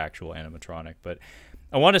 obscuring the actual animatronic. But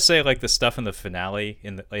I want to say like the stuff in the finale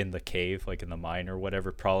in the cave, like in the mine or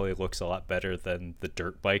whatever, probably looks a lot better than the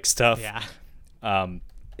dirt bike stuff. Yeah.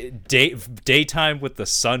 Daytime with the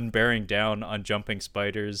sun bearing down on jumping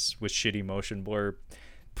spiders with shitty motion blur,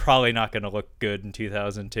 probably not going to look good in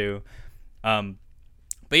 2002. But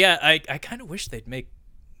yeah, I kind of wish they'd make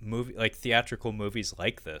theatrical movies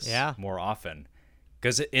like this more often,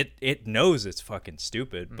 because it knows it's fucking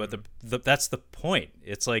stupid, but that's the point.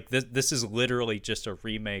 It's like this is literally just a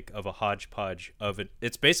remake of a hodgepodge of it.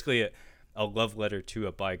 It's basically a love letter to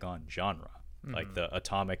a bygone genre, like the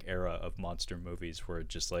atomic era of monster movies, where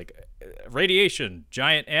just like radiation,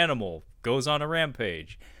 giant animal goes on a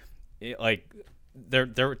rampage. Like there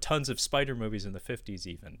were tons of spider movies in the 50s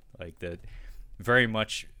even, like that very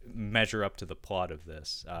much measure up to the plot of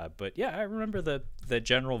this. But yeah, I remember the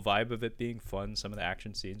general vibe of it being fun. Some of the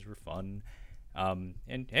action scenes were fun.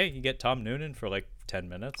 And hey, you get Tom Noonan for like 10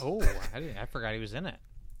 minutes. Oh, I forgot he was in it.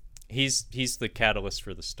 He's the catalyst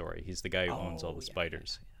for the story. He's the guy who owns all the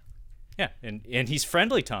spiders. Yeah, and he's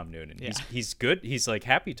friendly Tom Noonan. Yeah. He's good. He's like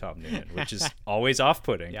happy Tom Noonan, which is always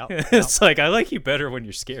off-putting. Yep. It's like, I like you better when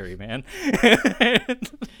you're scary, man.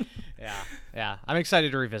 Yeah. I'm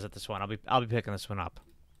excited to revisit this one. I'll be picking this one up.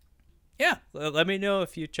 Yeah, let me know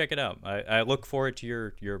if you check it out. I look forward to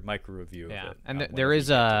your micro review of it. And there is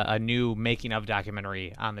a new making of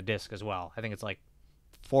documentary on the disc as well. I think it's like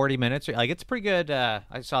 40 minutes. Like, it's pretty good.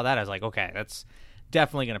 I saw that. I was like, okay, that's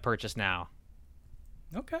definitely going to purchase now.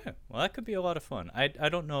 Okay, well, that could be a lot of fun. I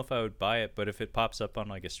don't know if I would buy it, but if it pops up on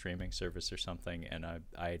like a streaming service or something, and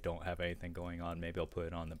I don't have anything going on, maybe I'll put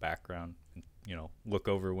it on the background and, look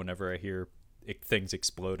over whenever I hear things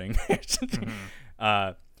exploding.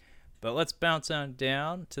 But let's bounce on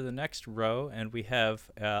down to the next row, and we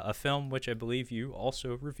have a film which I believe you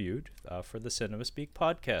also reviewed for the CinemaSpeak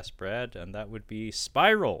podcast, Brad, and that would be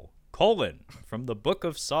Spiral, from the Book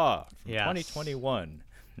of Saw from 2021.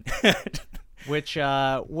 Which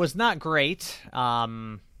was not great.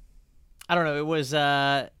 I don't know. It was,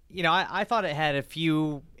 I thought it had a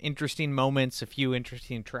few interesting moments, a few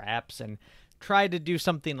interesting traps, and tried to do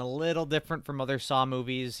something a little different from other Saw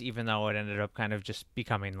movies, even though it ended up kind of just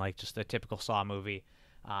becoming like just a typical Saw movie.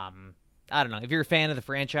 I don't know. If you're a fan of the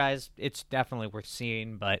franchise, it's definitely worth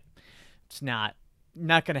seeing, but it's not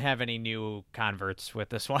going to have any new converts with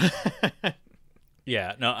this one.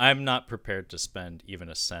 Yeah, no, I'm not prepared to spend even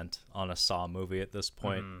a cent on a Saw movie at this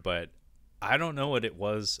point, but I don't know what it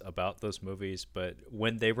was about those movies, but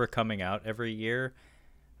when they were coming out every year,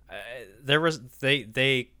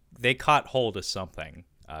 they caught hold of something,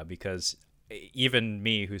 because even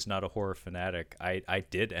me, who's not a horror fanatic, I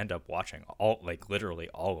did end up watching literally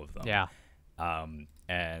all of them. Yeah.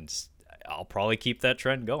 And I'll probably keep that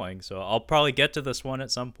trend going, so I'll probably get to this one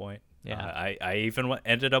at some point. Yeah. I even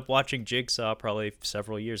ended up watching Jigsaw probably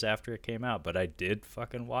several years after it came out, but I did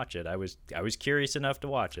fucking watch it. I was curious enough to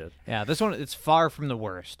watch it. Yeah, this one, it's far from the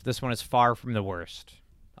worst. This one is far from the worst.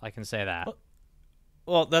 I can say that.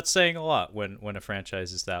 Well, that's saying a lot when a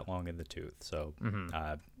franchise is that long in the tooth. So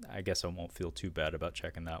I guess I won't feel too bad about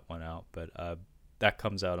checking that one out. But that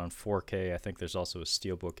comes out on 4K. I think there's also a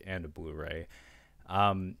Steelbook and a Blu-ray.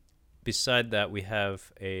 Beside that, we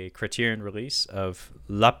have a Criterion release of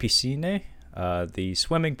La Piscine, the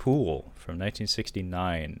swimming pool from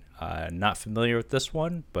 1969. Not familiar with this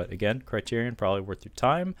one, but again, Criterion, probably worth your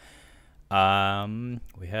time.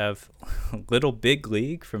 We have Little Big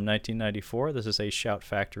League from 1994. This is a Shout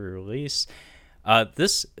Factory release.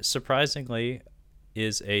 This, surprisingly,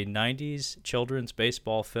 is a 90s children's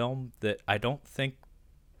baseball film that I don't think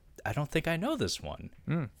I know this one.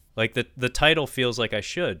 Like the title feels like I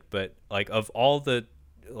should, but like of all the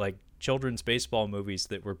like children's baseball movies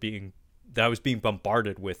that I was being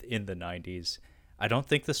bombarded with in the 90s, I don't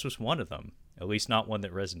think this was one of them. At least not one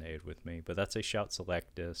that resonated with me. But that's a Shout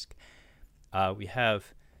Select disc. We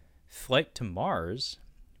have Flight to Mars,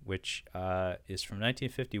 which is from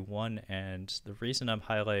 1951, and the reason I'm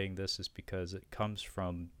highlighting this is because it comes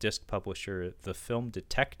from disc publisher The Film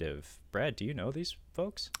Detective. Brad, do you know these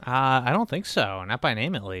folks? I don't think so. Not by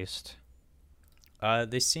name, at least.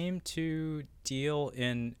 They seem to deal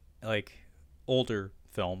in like older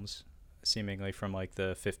films, seemingly from like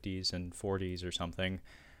the 50s and 40s or something.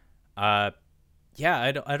 Yeah,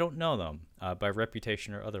 I don't know them by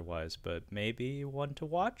reputation or otherwise, but maybe one to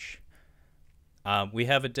watch. We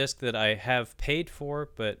have a disc that I have paid for,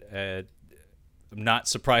 but I'm not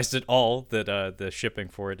surprised at all that the shipping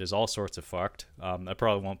for it is all sorts of fucked. I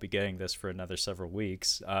probably won't be getting this for another several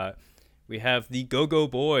weeks. We have The Go-Go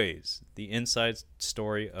Boys, the inside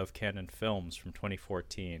story of Canon Films from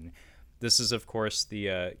 2014. this is of course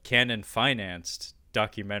the Canon financed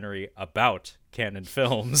documentary about Canon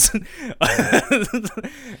Films.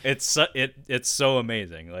 It's so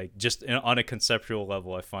amazing. Like just on a conceptual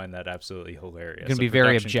level, I find that absolutely hilarious. Going to be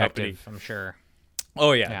very objective, I'm sure.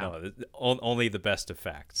 Oh yeah, no, only the best of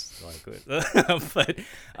facts. But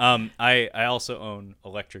I also own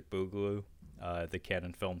Electric Boogaloo, the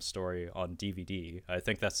Canon Film story on DVD. I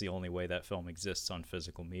think that's the only way that film exists on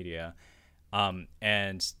physical media. And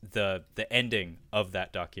the ending of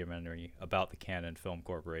that documentary about the Canon Film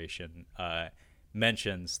Corporation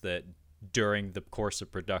mentions that during the course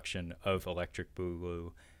of production of Electric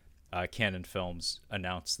Boogaloo, Canon Films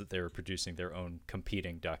announced that they were producing their own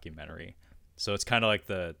competing documentary. So it's kind of like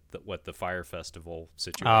the Fire Festival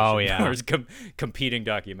situation. Oh yeah, there's competing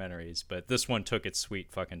documentaries, but this one took its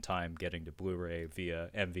sweet fucking time getting to Blu-ray via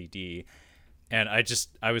MVD. And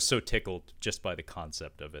I was so tickled just by the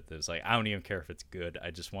concept of it. That it's like, I don't even care if it's good.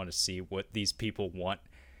 I just want to see what these people want,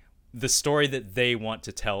 the story that they want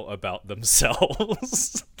to tell about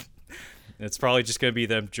themselves. It's probably just going to be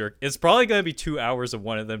them It's probably going to be 2 hours of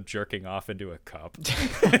one of them jerking off into a cup.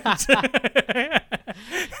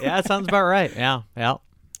 Yeah, that sounds about right. Yeah.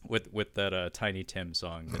 With that Tiny Tim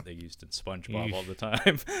song that they used in SpongeBob all the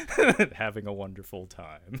time. Having a wonderful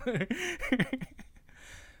time.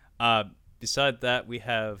 Beside that, we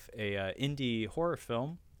have a indie horror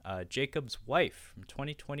film, Jacob's Wife from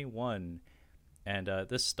 2021. And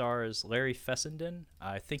this stars Larry Fessenden.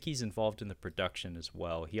 I think he's involved in the production as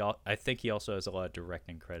well. I think he also has a lot of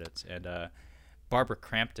directing credits. And Barbara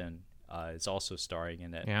Crampton is also starring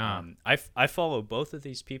in it. Yeah. I follow both of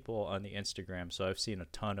these people on the Instagram, so I've seen a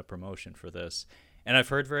ton of promotion for this. And I've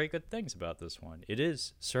heard very good things about this one. It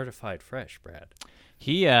is certified fresh, Brad.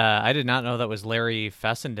 I did not know that was Larry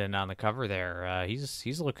Fessenden on the cover there.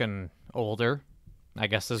 He's looking older, I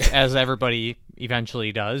guess, as everybody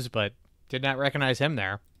eventually does, but did not recognize him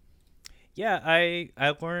there. Yeah,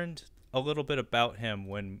 I learned a little bit about him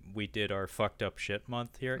when we did our fucked up shit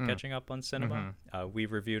month here at Catching Up on Cinema. Mm-hmm. We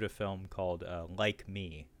reviewed a film called Like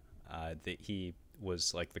Me that he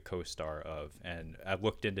was like the co-star of, and I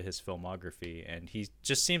looked into his filmography, and he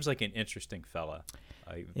just seems like an interesting fella.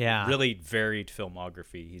 Really varied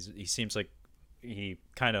filmography. He seems like he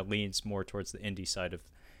kind of leans more towards the indie side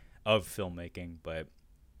of filmmaking, but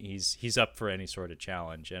he's up for any sort of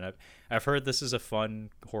challenge. And I've heard this is a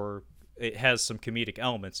fun horror. It has some comedic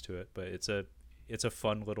elements to it, but it's a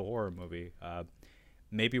fun little horror movie.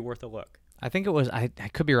 Maybe worth a look. I think it was, I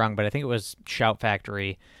could be wrong, but I think it was Shout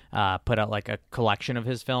Factory put out like a collection of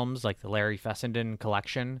his films, like the Larry Fessenden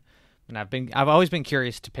collection. And I've always been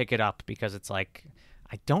curious to pick it up because it's like,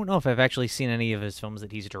 I don't know if I've actually seen any of his films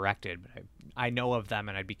that he's directed, but I know of them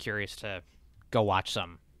and I'd be curious to go watch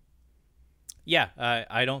some. Yeah,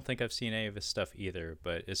 I don't think I've seen any of his stuff either,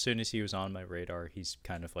 but as soon as he was on my radar, he's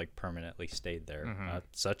kind of like permanently stayed there,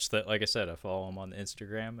 such that, like I said, I follow him on the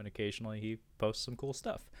Instagram and occasionally he posts some cool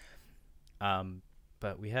stuff.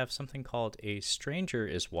 But we have something called A Stranger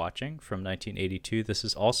is Watching from 1982. This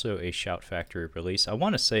is also a Shout Factory release. I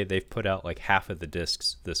want to say they've put out like half of the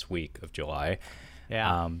discs this week of July.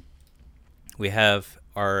 Yeah. We have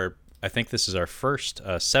I think this is our first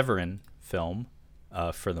Severin film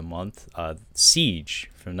for the month, Siege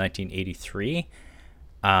from 1983.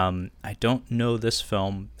 I don't know this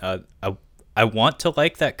film. I want to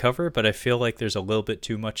like that cover, but I feel like there's a little bit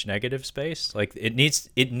too much negative space. Like it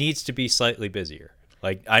needs to be slightly busier.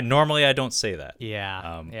 Like I don't say that.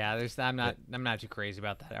 Yeah. I'm not too crazy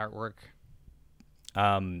about that artwork.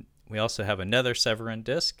 We also have another Severin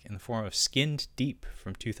disc in the form of Skinned Deep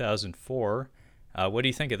from 2004. What do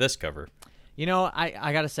you think of this cover? You know,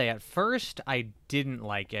 I gotta say, at first I didn't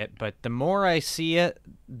like it, but the more I see it,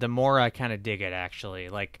 the more I kind of dig it. Actually,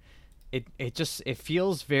 like it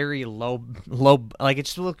feels very low. Like it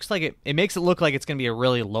just looks like it makes it look like it's gonna be a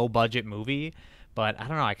really low budget movie. But I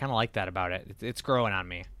don't know. I kind of like that about it. It's growing on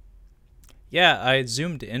me. Yeah, I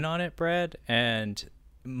zoomed in on it, Brad, and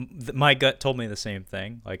my gut told me the same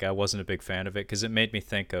thing. Like I wasn't a big fan of it because it made me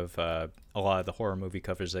think of a lot of the horror movie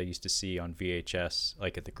covers I used to see on VHS,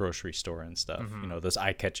 like at the grocery store and stuff. You know, those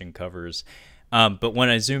eye-catching covers. But when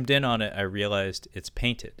I zoomed in on it, I realized it's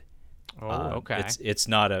painted. Oh, okay. It's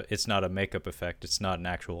not a makeup effect. It's not an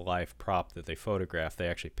actual live prop that they photographed. They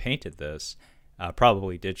actually painted this,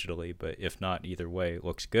 probably digitally, but if not, either way, it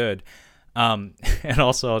looks good. And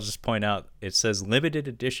also, I'll just point out, it says limited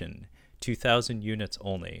edition. 2,000 units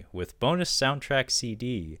only, with bonus soundtrack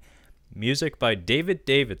CD, music by David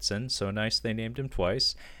Davidson, so nice they named him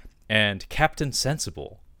twice, and Captain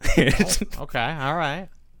Sensible. Okay, all right.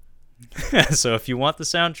 So if you want the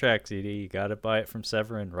soundtrack CD, you gotta buy it from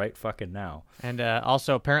Severin right fucking now. And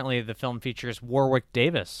also, apparently, the film features Warwick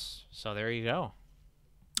Davis. So there you go.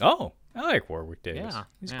 Oh, I like Warwick Davis. Yeah,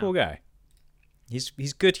 He's a yeah. cool guy.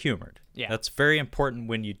 He's good humored. Yeah. That's very important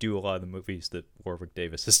when you do a lot of the movies that Warwick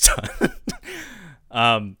Davis has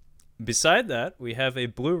done. Beside that, we have a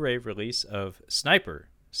Blu-ray release of Sniper,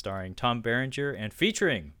 starring Tom Berenger and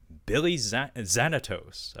featuring Billy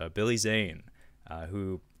Zanatos, Billy Zane,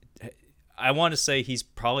 who I want to say he's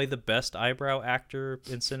probably the best eyebrow actor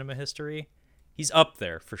in cinema history. He's up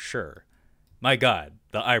there for sure. My God,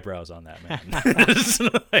 the eyebrows on that man.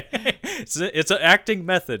 It's an acting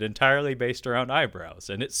method entirely based around eyebrows,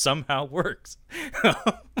 and it somehow works.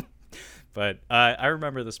 But I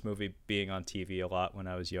remember this movie being on TV a lot when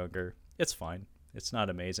I was younger. It's fine. It's not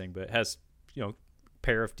amazing, but it has, a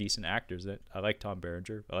pair of decent actors in it. I like Tom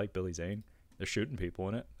Berenger. I like Billy Zane. They're shooting people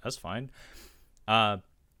in it. That's fine.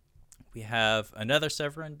 We have another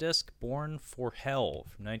Severin disc, Born for Hell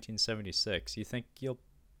from 1976. You think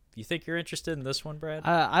you're interested in this one, Brad?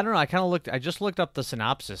 I don't know. I just looked up the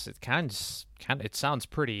synopsis. It it sounds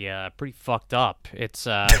pretty fucked up. It's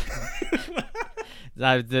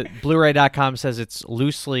the Blu-ray.com says it's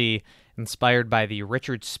loosely inspired by the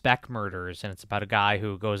Richard Speck murders, and it's about a guy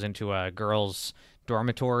who goes into a girl's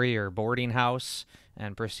dormitory or boarding house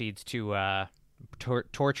and proceeds to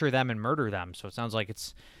torture them and murder them. So it sounds like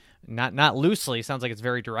it's not loosely. It sounds like it's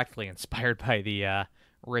very directly inspired by the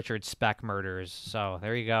Richard Speck murders. So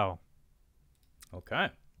there you go. Okay.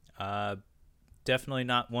 Definitely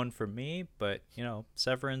not one for me, but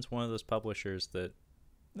Severin's one of those publishers that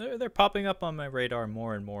they're popping up on my radar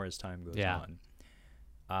more and more as time goes on.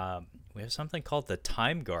 We have something called The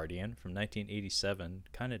Time Guardian from 1987.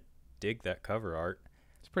 Kind of dig that cover art.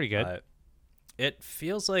 It's pretty good. It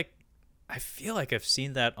feels like I feel like I've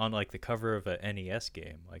seen that on like the cover of a NES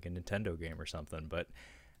game, like a Nintendo game or something, but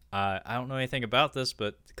I don't know anything about this,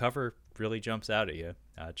 but the cover really jumps out at you.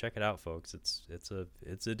 Check it out, folks. It's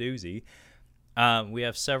a doozy. We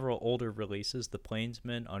have several older releases: The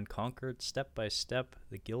Plainsman, Unconquered, Step by Step,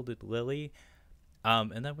 The Gilded Lily,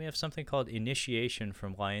 and then we have something called Initiation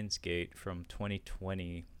from Lionsgate from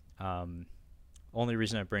 2020. Only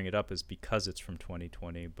reason I bring it up is because it's from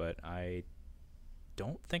 2020, but I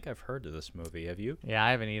don't think I've heard of this movie. Have you? Yeah,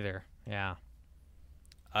 I haven't either. Yeah.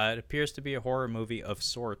 It appears to be a horror movie of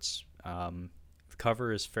sorts. The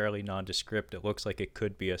cover is fairly nondescript. It looks like it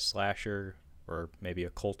could be a slasher or maybe a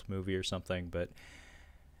cult movie or something, but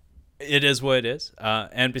it is what it is.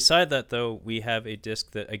 And beside that, though, we have a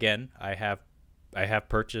disc that, again, I have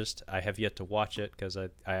purchased. I have yet to watch it because I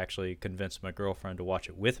actually convinced my girlfriend to watch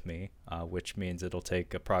it with me, which means it'll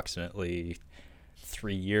take approximately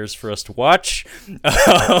 3 years for us to watch.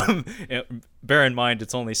 Bear in mind,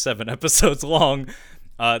 it's only 7 episodes long.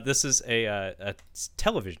 This is a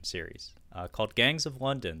television series called Gangs of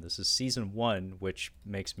London. This is season 1, which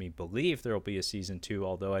makes me believe there will be a season 2,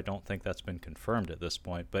 although I don't think that's been confirmed at this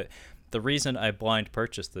point. But the reason I blind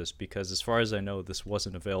purchased this, because as far as I know, this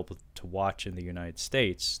wasn't available to watch in the United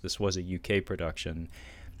States. This was a UK production.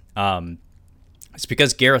 It's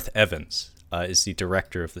because Gareth Evans is the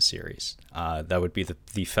director of the series. That would be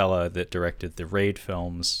the fella that directed the Raid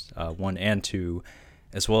films, 1 and 2,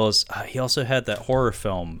 as well as he also had that horror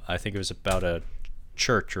film. I think it was about a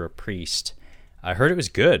church or a priest. I heard it was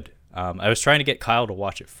good. I was trying to get Kyle to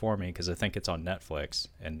watch it for me because I think it's on Netflix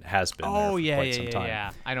and has been there for quite some time.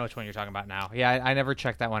 Yeah. I know which one you're talking about now. Yeah, I never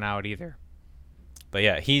checked that one out either. But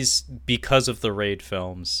yeah, he's, because of the Raid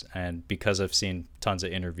films and because I've seen tons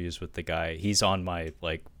of interviews with the guy, he's on my,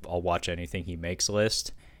 I'll watch anything he makes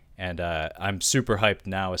list. And I'm super hyped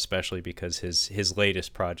now, especially because his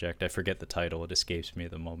latest project, I forget the title, it escapes me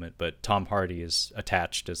at the moment, but Tom Hardy is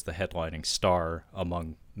attached as the headlining star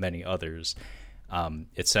among many others. I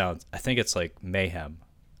think it's like Mayhem.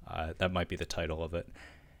 That might be the title of it.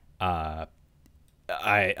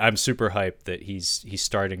 I'm super hyped that he's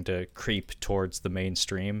starting to creep towards the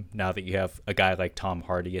mainstream now that you have a guy like Tom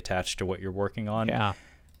Hardy attached to what you're working on. Yeah.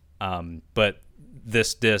 But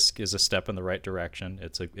this disc is a step in the right direction.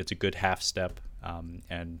 It's a good half step,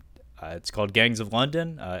 and it's called Gangs of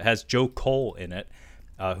London. It has Joe Cole in it,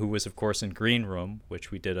 who was, of course, in Green Room,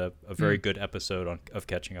 which we did a very good episode of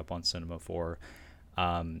Catching Up on Cinema for.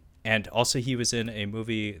 And also he was in a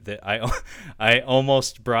movie that I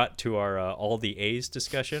almost brought to our All the A's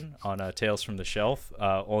discussion on Tales from the Shelf.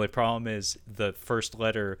 Only problem is the first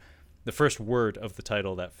word of the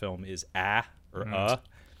title of that film is "ah" or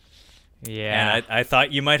Yeah. And I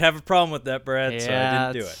thought you might have a problem with that, Brad, so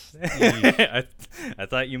I didn't do it. I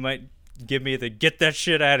thought you might give me the get that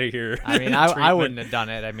shit out of here. I mean, I wouldn't have done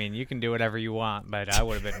it. I mean, you can do whatever you want, but I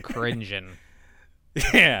would have been cringing.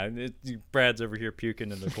 Yeah, Brad's over here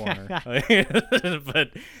puking in the corner.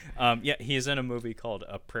 But yeah, he's in a movie called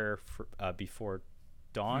A Prayer Before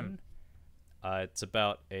Dawn. It's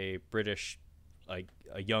about a British, like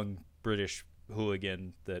a young British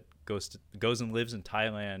hooligan that goes and lives in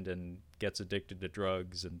Thailand and gets addicted to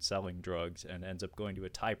drugs and selling drugs and ends up going to a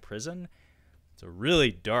Thai prison. It's a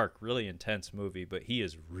really dark, really intense movie, but he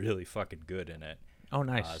is really fucking good in it. Oh,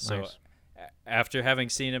 nice. Nice. After having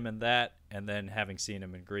seen him in that and then having seen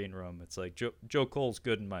him in Green Room, it's like Joe Cole's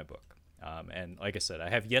good in my book. And like I said, I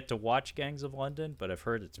have yet to watch Gangs of London, but I've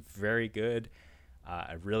heard it's very good.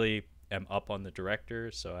 I really am up on the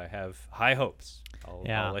director, so I have high hopes.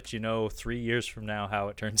 I'll let you know 3 years from now how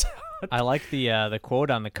it turns out. I like the quote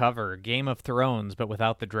on the cover: "Game of Thrones, but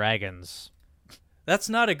without the dragons." That's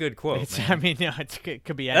not a good quote, man. I mean, it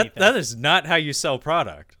could be anything. That is not how you sell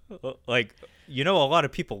product. Like, a lot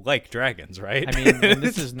of people like dragons, right? I mean, and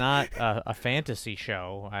this is not a fantasy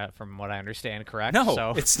show, from what I understand, correct?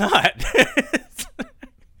 No, it's not.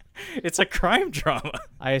 It's a crime drama.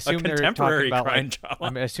 I assume a contemporary they're talking about crime drama.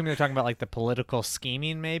 I'm assuming they're talking about like the political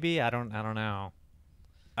scheming. Maybe I don't know.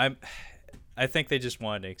 I think they just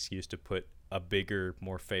wanted an excuse to put a bigger,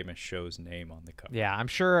 more famous show's name on the cover. Yeah, I'm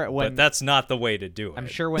sure but that's not the way to do it. I'm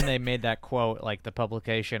sure when they made that quote, like the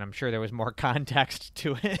publication, I'm sure there was more context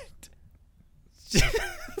to it.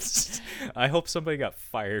 I hope somebody got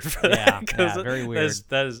fired for that. Yeah, very weird.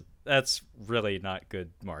 That's really not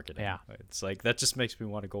good marketing. Yeah, it's like that just makes me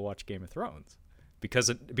want to go watch Game of Thrones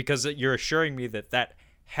because you're assuring me that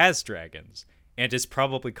has dragons and is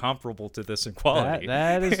probably comparable to this in quality.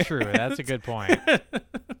 That is true. That's a good point.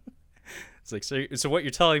 It's like so what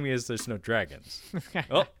you're telling me is there's no dragons.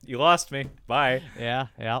 Oh, you lost me. Bye. Yeah.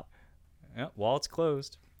 Yeah. Wallet's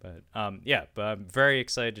closed. But but I'm very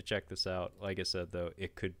excited to check this out. Like I said, though,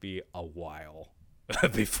 it could be a while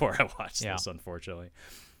before I watch this, unfortunately.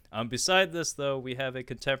 Beside this, though, we have a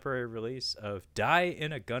contemporary release of Die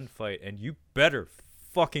in a Gunfight, and you better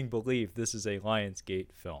fucking believe this is a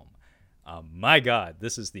Lionsgate film. My God,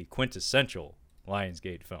 this is the quintessential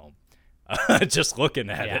Lionsgate film. Just looking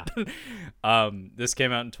at it. This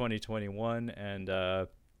came out in 2021, and I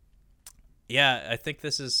think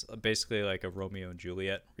this is basically like a Romeo and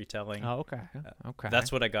Juliet retelling. Oh, okay. Okay.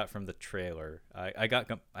 That's what I got from the trailer. I got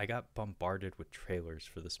bombarded with trailers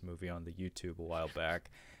for this movie on the YouTube a while back.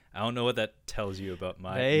 I don't know what that tells you about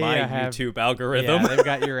my YouTube algorithm. Yeah, they've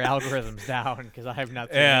got your algorithms down because I have not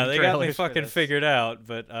seen they got me fucking figured out.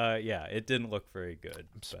 But it didn't look very good.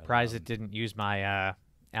 I'm surprised it didn't use my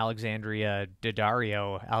Alexandria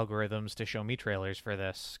Daddario algorithms to show me trailers for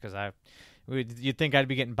this because you'd think I'd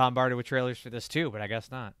be getting bombarded with trailers for this too, but I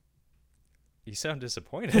guess not. You sound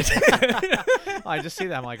disappointed. I just see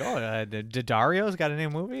that. I'm like, Daddario's got a new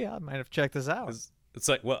movie? I might have checked this out. It's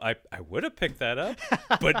like, well, I would have picked that up,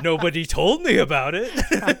 but nobody told me about it.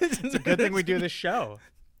 It's a good thing we do this show.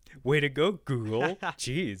 Way to go, Google.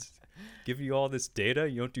 Jeez. Give you all this data,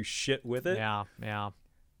 you don't do shit with it? Yeah.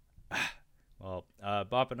 Well,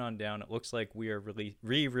 bopping on down, it looks like we are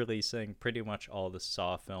re-releasing pretty much all the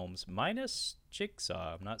Saw films, minus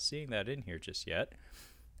Jigsaw. I'm not seeing that in here just yet.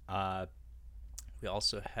 We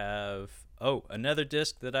also have, another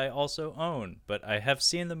disc that I also own, but I have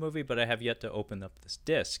seen the movie, but I have yet to open up this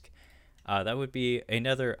disc. That would be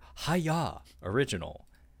another Hi-Ya original,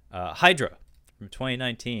 Hydra from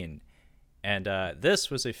 2019. And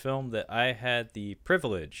this was a film that I had the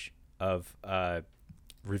privilege of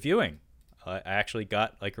reviewing. I actually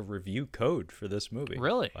got like a review code for this movie.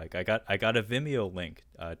 Really? Like I got a Vimeo link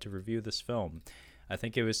to review this film. I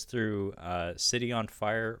think it was through City on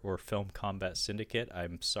Fire or Film Combat Syndicate.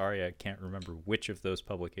 I'm sorry, I can't remember which of those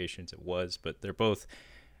publications it was, but they're both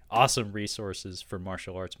awesome resources for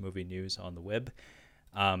martial arts movie news on the web.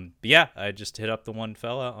 I just hit up the one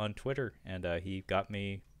fella on Twitter, and he got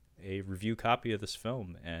me a review copy of this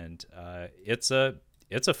film, and it's a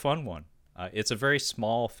fun one. It's a very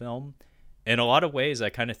small film. In a lot of ways, I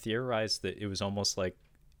kind of theorized that it was almost like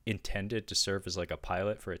intended to serve as like a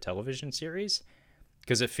pilot for a television series,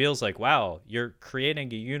 because it feels like, wow, you're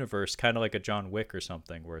creating a universe kind of like a John Wick or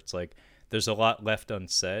something, where it's like there's a lot left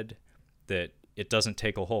unsaid that it doesn't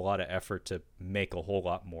take a whole lot of effort to make a whole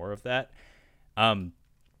lot more of that.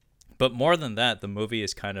 But more than that, the movie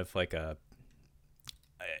is kind of like a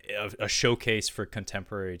showcase for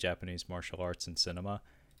contemporary Japanese martial arts and cinema,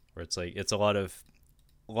 where it's like it's a lot of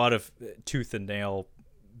tooth and nail,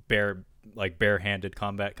 barehanded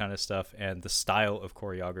combat kind of stuff, and the style of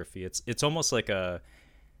choreography. It's almost like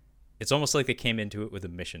they came into it with a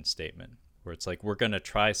mission statement. where it's like we're gonna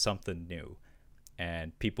try something new,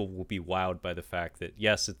 and people will be wowed by the fact that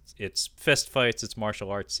yes, it's fist fights, it's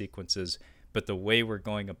martial arts sequences, but the way we're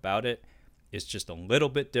going about it is just a little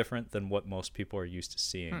bit different than what most people are used to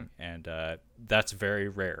seeing, and that's very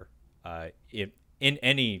rare in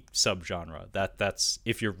any subgenre. That's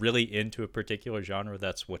if you're really into a particular genre,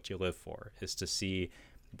 that's what you live for, is to see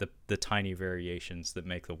the tiny variations that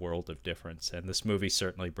make the world of difference, and this movie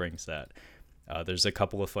certainly brings that. There's a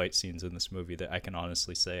couple of fight scenes in this movie that I can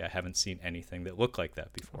honestly say I haven't seen anything that looked like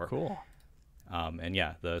that before. Cool. And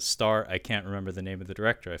yeah, the star, I can't remember the name of the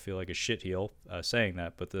director. I feel like a shitheel saying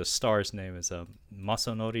that, but the star's name is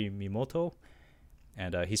Masanori Mimoto.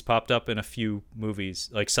 And he's popped up in a few movies,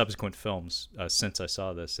 like subsequent films, since I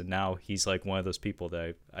saw this. And now he's like one of those people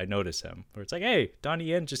that I notice him, where it's like, hey, Donnie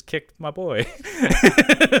Yen just kicked my boy.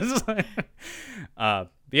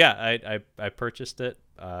 Yeah, I purchased it.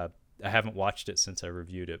 I haven't watched it since I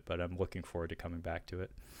reviewed it, but I'm looking forward to coming back to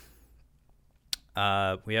it.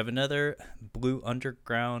 We have another Blue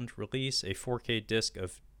Underground release, a 4K disc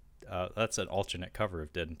of, that's an alternate cover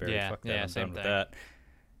of Dead and Buried. Fuck that, I'm done with that.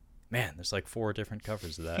 Man, there's like 4 different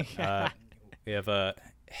covers of that. We have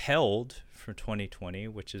Held from 2020,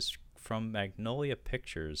 which is from Magnolia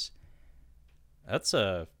Pictures. That's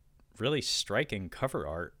a really striking cover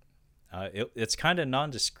art. It's kind of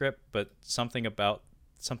nondescript, but something about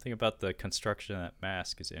the construction of that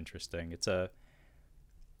mask is interesting. It's a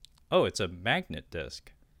magnet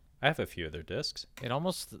disc. I have a few of their discs. It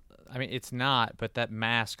almost, I mean, it's not, but that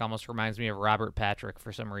mask almost reminds me of Robert Patrick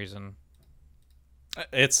for some reason.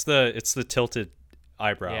 It's the tilted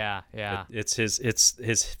eyebrow. Yeah. It's his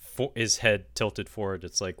head tilted forward.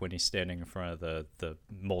 It's like when he's standing in front of the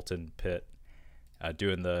molten pit,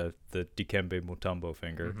 doing the Dikembe Mutombo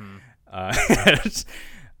finger. Mm-hmm.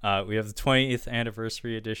 We have the 20th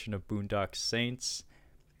anniversary edition of Boondock Saints.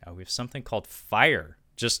 We have something called Fire,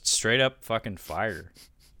 just straight up fucking Fire,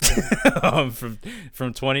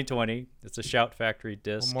 from 2020. It's a Shout Factory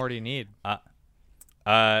disc. What more do you need?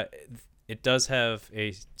 It does have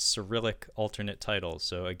a Cyrillic alternate title,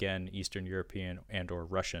 so again, Eastern European and or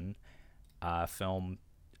Russian film.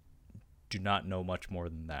 Do not know much more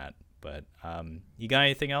than that, but you got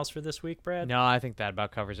anything else for this week, Brad? No, I think that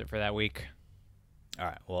about covers it for that week. All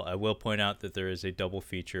right, well, I will point out that there is a double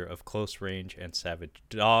feature of Close Range and Savage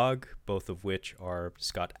Dog, both of which are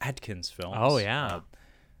Scott Adkins films. Oh, yeah.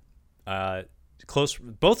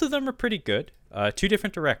 Both of them are pretty good. 2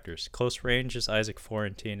 different directors. Close Range is Isaac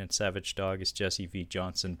Florentine, and Savage Dog is Jesse V.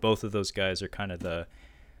 Johnson. Both of those guys are kind of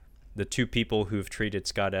the 2 people who've treated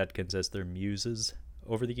Scott Adkins as their muses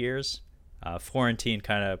over the years. Florentine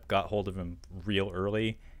kind of got hold of him real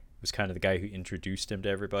early. Was kind of the guy who introduced him to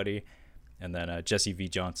everybody. And then Jesse V.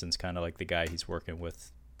 Johnson's kind of like the guy he's working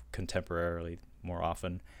with contemporarily more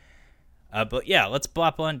often. But yeah, let's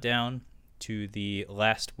bop on down to the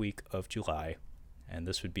last week of July. And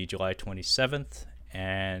this would be July 27th.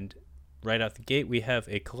 And right out the gate, we have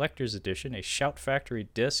a collector's edition, a Shout Factory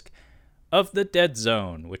disc of The Dead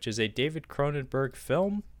Zone, which is a David Cronenberg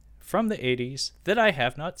film from the 80s that I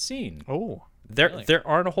have not seen. Oh, there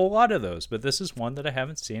aren't a whole lot of those, but this is one that I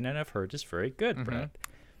haven't seen and I've heard is very good, mm-hmm. Brad.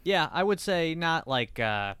 Yeah, I would say not like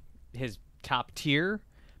his top tier,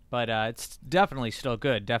 but it's definitely still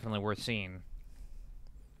good, definitely worth seeing.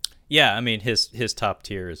 Yeah, I mean, his top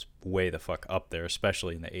tier is way the fuck up there,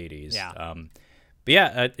 especially in the 80s. Yeah. But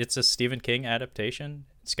yeah, it's a Stephen King adaptation.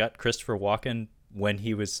 It's got Christopher Walken when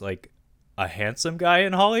he was like a handsome guy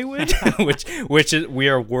in Hollywood, which is, we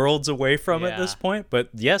are worlds away from at this point. But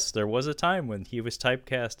yes, there was a time when he was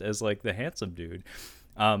typecast as like the handsome dude.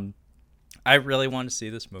 I really want to see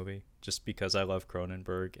this movie just because I love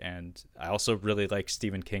Cronenberg, and I also really like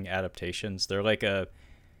Stephen King adaptations. They're like a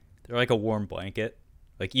warm blanket.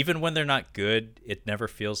 Like, even when they're not good, it never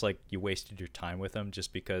feels like you wasted your time with them,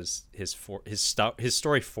 just because his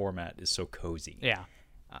story format is so cozy. Yeah.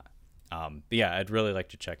 But yeah, I'd really like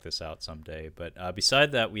to check this out someday. But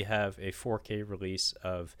beside that, we have a 4K release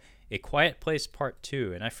of A Quiet Place Part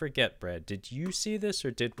 2. And I forget, Brad, did you see this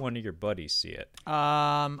or did one of your buddies see it?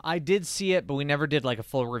 I did see it, but we never did like a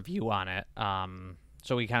full review on it.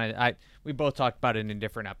 So we both talked about it in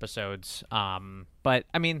different episodes. But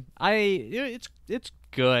I mean, it's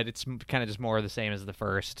good. It's kind of just more of the same as the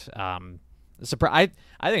first. I think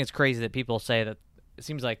it's crazy that people say that. It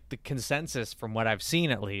seems like the consensus, from what I've seen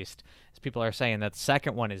at least, is people are saying that the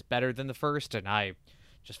second one is better than the first, and I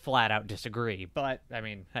just flat out disagree. But I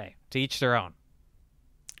mean, hey, to each their own.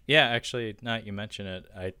 Yeah, actually, now that you mention it,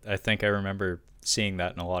 I think I remember seeing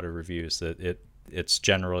that in a lot of reviews, that it's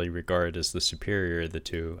generally regarded as the superior of the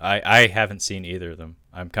two. I haven't seen either of them.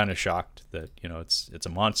 I'm kind of shocked that, it's a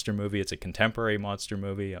monster movie. It's a contemporary monster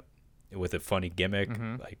movie with a funny gimmick.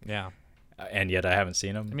 Like, Yeah. and yet I haven't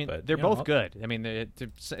seen them. I mean, but, they're both good. I mean,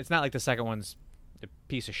 it's not like the second one's a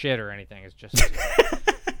piece of shit or anything. It's just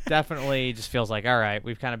definitely just feels like, all right,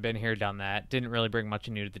 we've kind of been here, done that. Didn't really bring much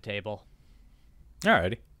new to the table.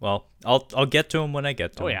 Alrighty. Well, I'll get to them when I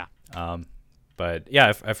get to them. Yeah. But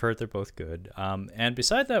yeah, I've heard they're both good. And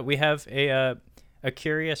beside that, we have a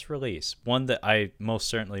curious release, one that I most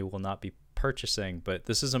certainly will not be purchasing, but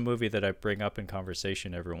this is a movie that I bring up in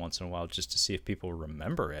conversation every once in a while just to see if people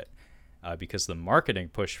remember it, because the marketing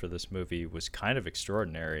push for this movie was kind of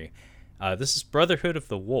extraordinary. This is Brotherhood of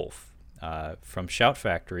the Wolf from Shout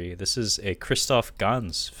Factory. This is a Christoph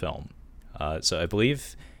Gans film. So I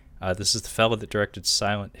believe this is the fellow that directed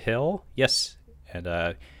Silent Hill. Yes.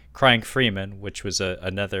 And Crying Freeman, which was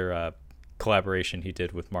another collaboration he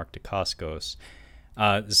did with Mark Dacascos.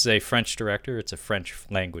 This is a French director. It's a French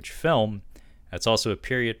language film. It's also a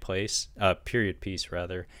period piece,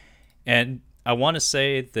 rather. And I want to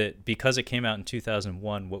say that because it came out in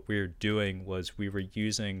 2001, what we were doing was we were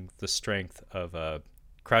using the strength of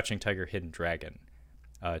Crouching Tiger, Hidden Dragon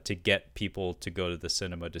to get people to go to the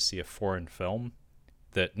cinema to see a foreign film.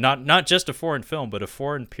 That not just a foreign film, but a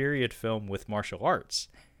foreign period film with martial arts,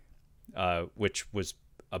 which was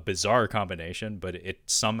a bizarre combination, but it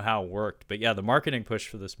somehow worked. But yeah, the marketing push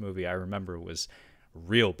for this movie, I remember, was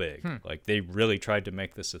real big. Like, they really tried to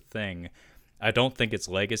make this a thing. I don't think its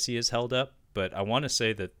legacy is held up, but I want to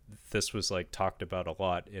say that this was like talked about a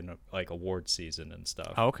lot in like award season and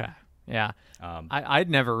stuff. Okay. Yeah. I'd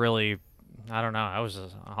never really, I don't know. I was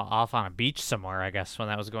off on a beach somewhere, I guess, when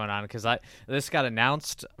that was going on, because this got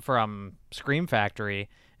announced from Scream Factory,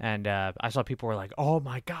 and I saw people were like, "Oh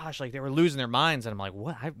my gosh!" Like, they were losing their minds, and I'm like,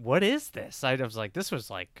 What is this?" I was like, "This was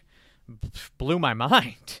like blew my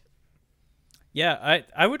mind." Yeah,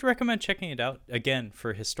 I would recommend checking it out again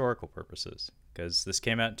for historical purposes, because this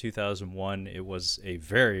came out in 2001. It was a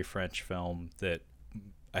very French film that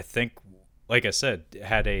I think, like I said,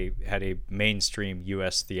 had a mainstream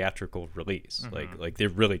U.S. theatrical release. Like they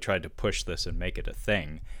really tried to push this and make it a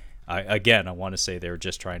thing. I want to say they were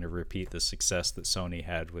just trying to repeat the success that Sony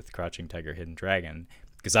had with Crouching Tiger, Hidden Dragon,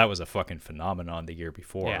 because that was a fucking phenomenon the year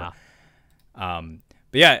before. Yeah.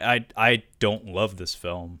 But yeah, I don't love this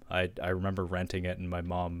film. I remember renting it and my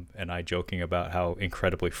mom and I joking about how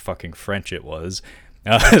incredibly fucking French it was,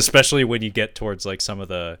 especially when you get towards like some of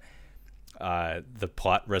the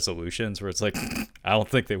plot resolutions where it's like, I don't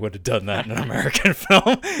think they would have done that in an American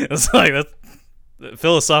film. It's like,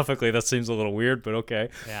 philosophically that seems a little weird, but okay.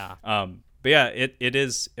 Yeah. But yeah, it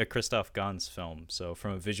is a Christoph Gans film, so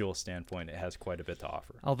from a visual standpoint, it has quite a bit to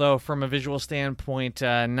offer. Although from a visual standpoint,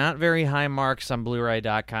 not very high marks on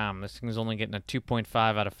Blu-ray.com. This thing's only getting a 2.5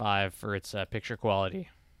 out of 5 for its picture quality.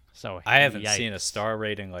 So I haven't yikes. seen a star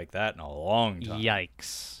rating like that in a long time.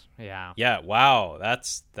 Yikes. Yeah. Yeah. Wow.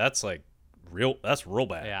 That's like real. That's real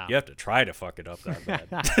bad. Yeah. You have to try to fuck it up that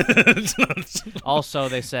bad. Also,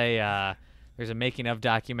 they say there's a making of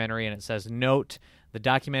documentary, and it says, "Note: the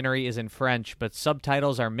documentary is in French, but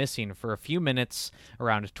subtitles are missing for a few minutes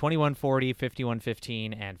around 21:40,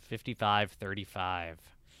 51:15, and 55:35."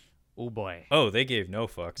 Oh boy. Oh, they gave no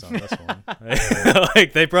fucks on this one.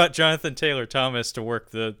 Like, they brought Jonathan Taylor Thomas to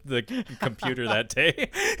work the computer that day.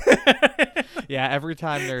 Yeah, every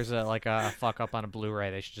time there's a fuck up on a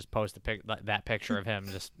Blu-ray, they should just post that picture of him.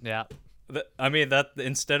 Just yeah. I mean, that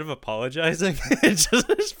instead of apologizing,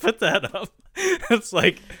 just put that up. It's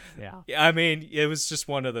like, yeah. I mean, it was just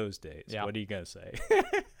one of those days. Yeah. What are you gonna say?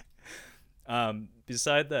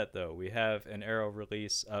 Beside that, though, we have an Arrow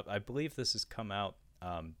release. I believe this has come out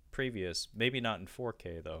previous, maybe not in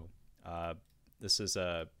 4K though. This is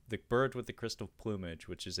The Bird with the Crystal Plumage,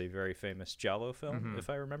 which is a very famous Giallo film, if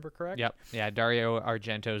I remember correct. Yep. Yeah, Dario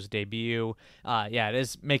Argento's debut. Yeah, it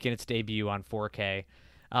is making its debut on 4K.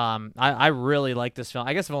 I really like this film.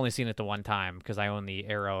 I guess I've only seen it the one time because I own the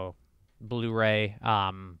Arrow Blu-ray,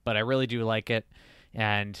 but I really do like it.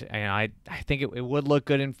 And I think it would look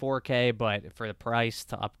good in 4K, but for the price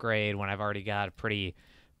to upgrade when I've already got a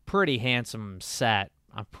pretty handsome set,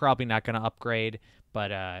 I'm probably not going to upgrade.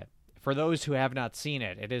 But for those who have not seen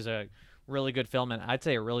it, it is a really good film, and I'd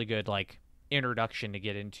say a really good like introduction to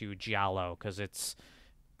get into Giallo, because it's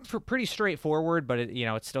pretty straightforward, but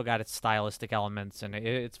it's still got its stylistic elements, and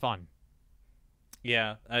it's fun.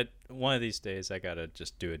 Yeah, one of these days I gotta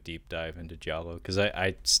just do a deep dive into Giallo, because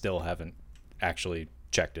I still haven't actually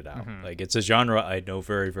checked it out. Like, it's a genre I know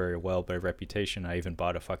very, very well by reputation. I even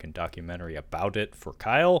bought a fucking documentary about it for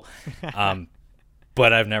Kyle,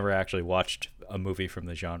 but I've never actually watched a movie from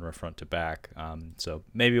the genre front to back. So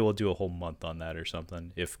maybe we'll do a whole month on that or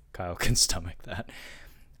something if Kyle can stomach that.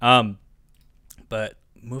 But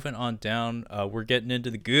moving on down, we're getting into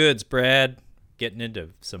the goods, Brad. Getting into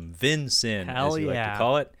some Vin-Sin, as you like to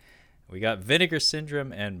call it. We got Vinegar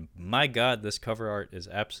Syndrome, and my God, this cover art is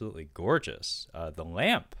absolutely gorgeous. The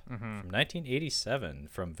Lamp from 1987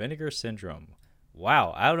 from Vinegar Syndrome.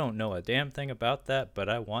 Wow, I don't know a damn thing about that, but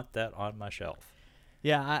I want that on my shelf.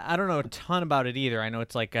 Yeah, I don't know a ton about it either. I know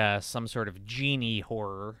it's like some sort of genie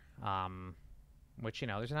horror, which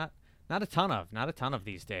there's not a ton of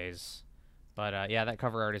these days. But yeah, that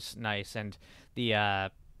cover art is nice, and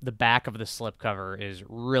the back of the slipcover is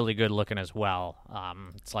really good looking as well.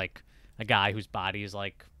 It's like a guy whose body is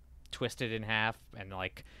like twisted in half, and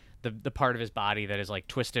like the part of his body that is like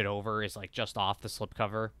twisted over is like just off the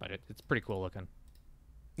slipcover, but it's pretty cool looking.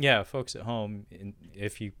 Yeah, folks at home,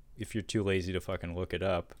 if you're too lazy to fucking look it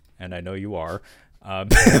up, and I know you are,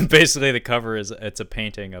 basically the cover it's a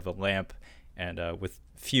painting of a lamp, and with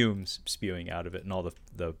fumes spewing out of it, and all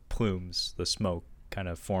the plumes, the smoke kind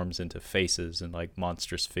of forms into faces and like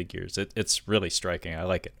monstrous figures. It's really striking. I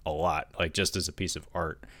like it a lot, like just as a piece of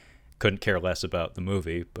art. Couldn't care less about the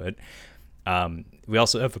movie, but we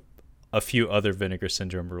also have a few other Vinegar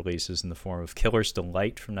Syndrome releases in the form of Killer's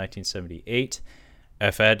Delight from 1978.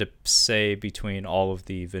 If I had to say between all of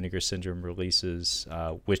the Vinegar Syndrome releases,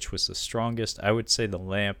 which was the strongest, I would say The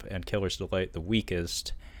Lamp and Killer's Delight the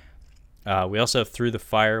weakest. We also have Through the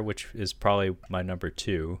Fire, which is probably my number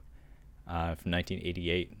 2. From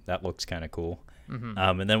 1988. That looks kind of cool. Mm-hmm.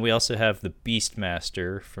 And then we also have The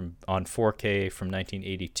Beastmaster on 4K from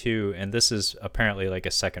 1982, and this is apparently like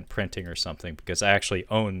a second printing or something, because I actually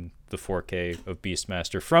own the 4K of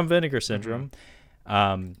Beastmaster from Vinegar Syndrome,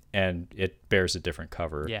 and it bears a different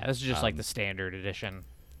cover. Yeah, this is just like the standard edition.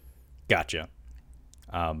 Gotcha.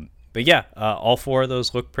 But yeah, all 4 of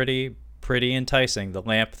those look pretty enticing. The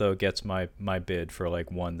Lamp, though, gets my bid for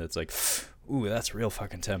like one that's like, ooh, that's real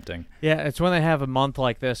fucking tempting. Yeah, it's when they have a month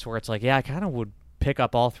like this where it's like, yeah, I kind of would pick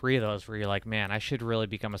up all 3 of those where you're like, man, I should really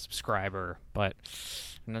become a subscriber, but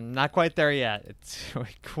not quite there yet.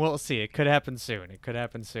 We'll see. It could happen soon.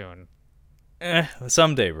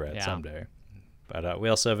 Someday, Brett, yeah. Someday. But we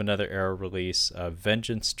also have another Arrow release,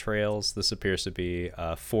 Vengeance Trails. This appears to be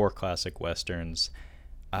 4 classic westerns.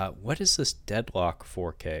 What is this Deadlock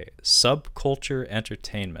 4K? Subculture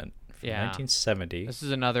Entertainment. 1970. This is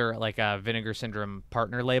another like Vinegar Syndrome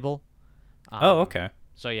partner label. Oh, okay.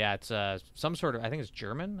 So yeah, it's some sort of, I think it's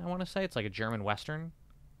German. I want to say it's like a German western.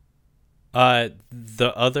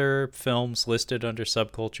 The other films listed under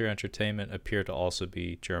Subculture Entertainment appear to also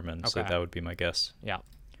be German, so that would be my guess. Yeah.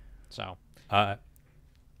 So.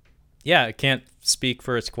 Yeah, I can't speak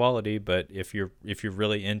for its quality, but if you're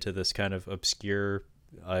really into this kind of obscure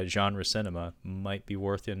genre cinema, might be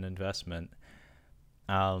worth an investment.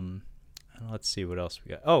 Let's see what else we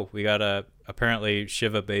got. Oh, we got apparently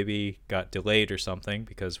Shiva Baby got delayed or something,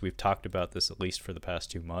 because we've talked about this at least for the past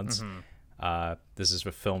 2 months. Mm-hmm. This is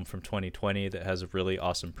a film from 2020 that has a really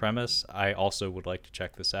awesome premise. I also would like to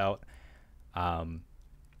check this out.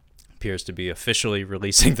 Appears to be officially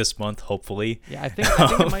releasing this month, hopefully. Yeah, I think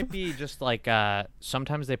it might be just like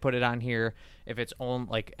sometimes they put it on here if it's on,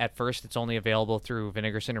 like at first it's only available through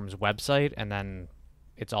Vinegar Syndrome's website, and then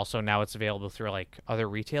it's available through like other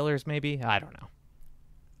retailers, maybe. I don't know.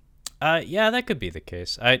 Yeah, that could be the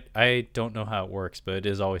case. I don't know how it works, but it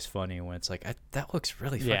is always funny when it's like, that looks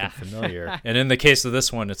really fucking familiar. And in the case of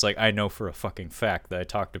this one, it's like, I know for a fucking fact that I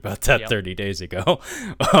talked about that 30 days ago.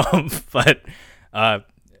 But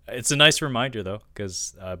it's a nice reminder, though,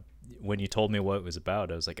 because when you told me what it was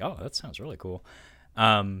about, I was like, oh, that sounds really cool.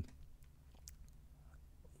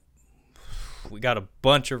 We got a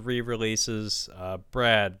bunch of re-releases.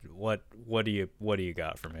 Brad, what do you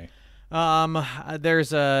got for me?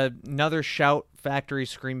 There's another Shout Factory,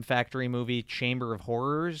 Scream Factory movie, Chamber of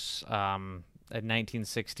Horrors, a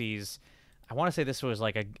 1960s. I want to say this was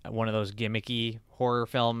like one of those gimmicky horror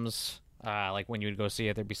films. Like when you would go see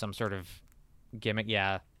it, there'd be some sort of gimmick.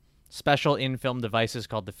 Yeah. Special in-film devices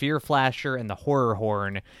called the Fear Flasher and the Horror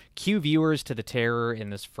Horn cue viewers to the terror in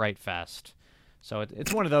this fright fest. So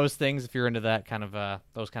it's one of those things. If you're into that kind of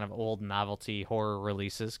those kind of old novelty horror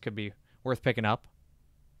releases, could be worth picking up.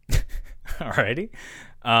 Alrighty.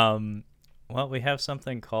 Well, we have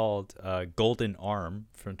something called Golden Arm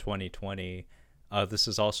from 2020. This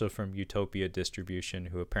is also from Utopia Distribution,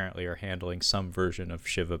 who apparently are handling some version of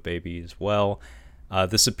Shiva Baby as well.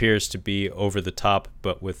 This appears to be over the top,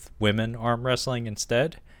 but with women arm wrestling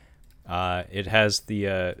instead. It has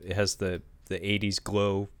the 80s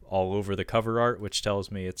glow all over the cover art, which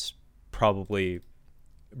tells me it's probably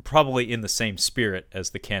probably in the same spirit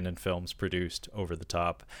as the Cannon films produced Over the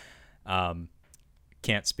Top.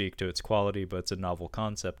 Can't speak to its quality, but it's a novel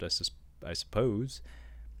concept, I suppose.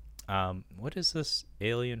 What is this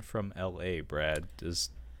Alien from L.A., Brad? Is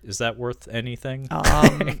that worth anything?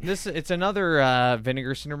 It's another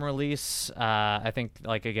Vinegar Syndrome release. I think,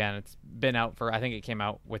 like, again, it's been out for, I think it came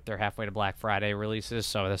out with their halfway to Black Friday releases,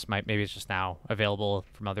 so maybe it's just now available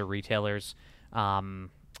from other retailers. I'm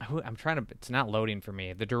trying to, it's not loading for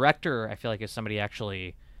me. The director, I feel like, is somebody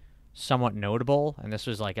actually somewhat notable, and this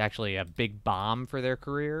was like actually a big bomb for their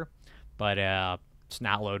career, but it's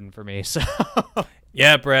not loading for me. So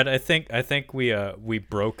yeah, Brad, I think we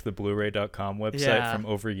broke the Blu-ray.com website from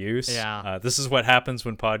overuse. Yeah. This is what happens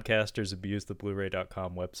when podcasters abuse the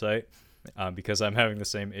Blu-ray.com website, because I'm having the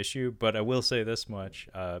same issue. But I will say this much: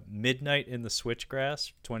 Midnight in the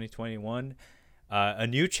Switchgrass, 2021. A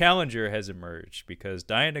new challenger has emerged because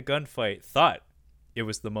Die in a Gunfight thought it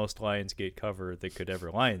was the most Lionsgate cover that could ever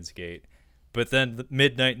Lionsgate. But then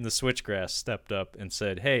Midnight in the Switchgrass stepped up and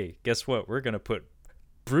said, hey, guess what? We're going to put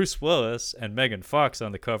Bruce Willis and Megan Fox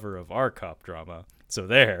on the cover of our cop drama. So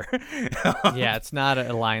there. Yeah, it's not a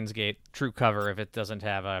Lionsgate true cover if it doesn't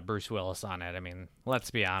have Bruce Willis on it. I mean,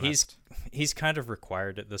 let's be honest. He's kind of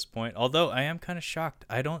required at this point. Although I am kind of shocked.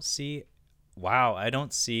 I don't see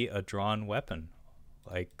a drawn weapon.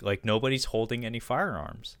 Like nobody's holding any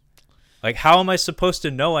firearms. Like, how am I supposed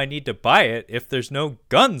to know I need to buy it if there's no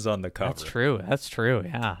guns on the cover? That's true,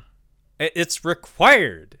 yeah. It's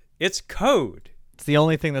required. It's code. It's the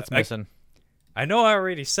only thing that's missing. I know I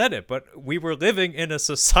already said it, but we were living in a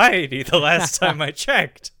society the last time I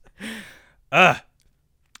checked. Yeah,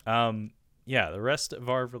 the rest of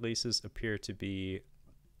our releases appear to be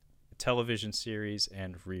television series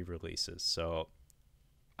and re-releases. So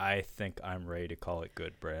I think I'm ready to call it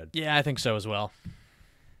good, Brad. Yeah, I think so as well.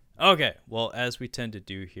 Okay, well, as we tend to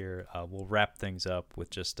do here, we'll wrap things up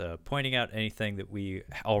with just pointing out anything that we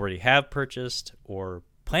already have purchased or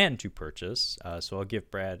plan to purchase. So I'll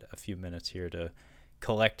give Brad a few minutes here to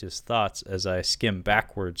collect his thoughts as I skim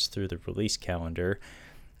backwards through the release calendar.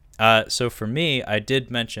 So for me, I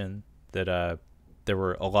did mention that there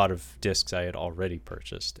were a lot of discs I had already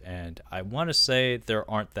purchased, and I want to say there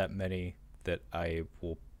aren't that many that I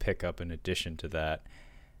will pick up in addition to that.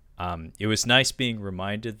 It was nice being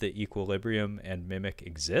reminded that Equilibrium and Mimic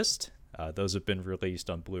exist. Those have been released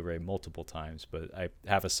on Blu-ray multiple times, but I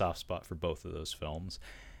have a soft spot for both of those films.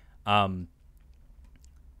 I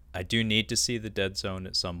do need to see The Dead Zone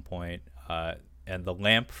at some point, and The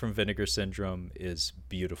Lamp from Vinegar Syndrome is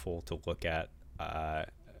beautiful to look at. I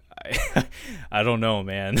don't know,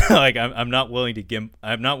 man. Like I'm not willing to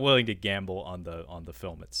gamble on the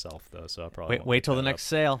film itself, though. So I probably wait till the next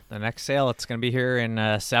sale. The next sale, it's going to be here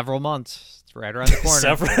in several months. It's right around the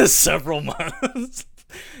corner. several months.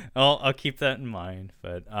 I'll keep that in mind.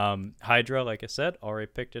 But Hydra, like I said, already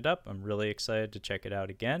picked it up. I'm really excited to check it out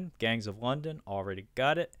again. Gangs of London, already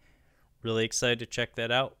got it. Really excited to check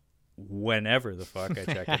that out whenever the fuck I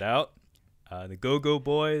check it out. The Go-Go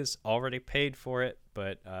Boys already paid for it,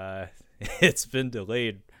 but it's been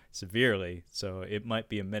delayed severely, so it might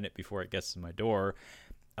be a minute before it gets to my door.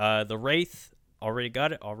 The Wraith, already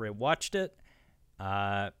got it, already watched it.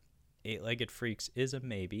 Eight-Legged Freaks is a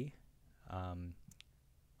maybe,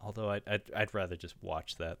 although I'd rather just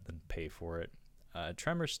watch that than pay for it.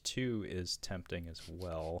 Tremors 2 is tempting as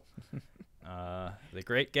well. The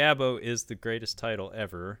Great Gabbo is the greatest title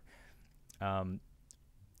ever.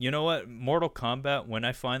 You know what? Mortal Kombat, when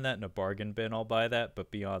I find that in a bargain bin, I'll buy that. But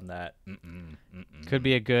beyond that, Could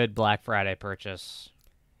be a good Black Friday purchase.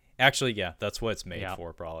 Actually, yeah, that's what it's made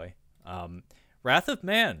for, probably. Wrath of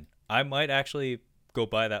Man, I might actually go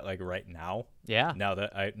buy that like right now. Yeah. Now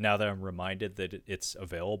that I'm reminded that it's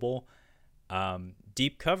available.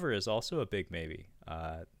 Deep Cover is also a big maybe.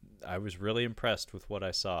 I was really impressed with what I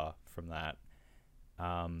saw from that.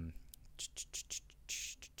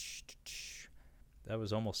 That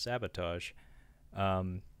was almost Sabotage.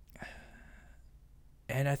 And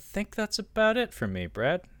I think that's about it for me,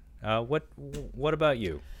 Brad. What about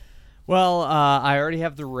you? Well, I already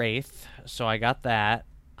have The Wraith, so I got that.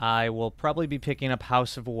 I will probably be picking up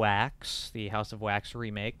House of Wax, the House of Wax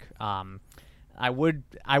remake. I would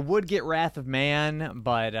get Wrath of Man,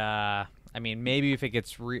 but I mean, maybe if it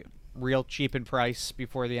gets real cheap in price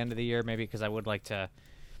before the end of the year, maybe, because I would like to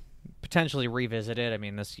potentially revisit it. I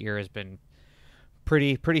mean, this year has been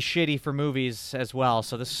pretty shitty for movies as well.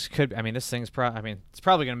 So this thing's it's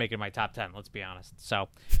probably going to make it in my top 10, let's be honest. So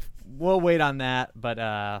we'll wait on that,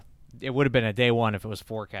 but it would have been a day one if it was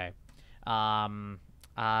 4K.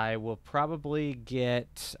 I will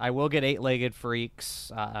get Eight-Legged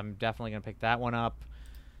Freaks. I'm definitely going to pick that one up.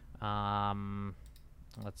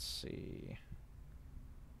 Let's see.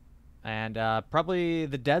 And probably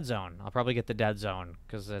the Dead Zone. I'll probably get the Dead Zone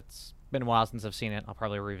because it's been a while since I've seen it. I'll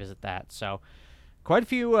probably revisit that. So quite a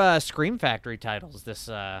few Scream Factory titles this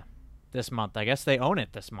month. I guess they own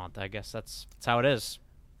it this month. I guess that's how it is.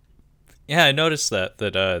 Yeah, I noticed that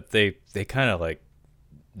they kind of like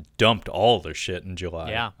dumped all their shit in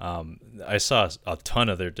July. Yeah. I saw a ton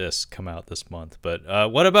of their discs come out this month.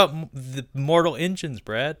 But what about the Mortal Engines,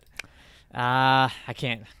 Brad? I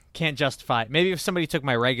can't justify it. Maybe if somebody took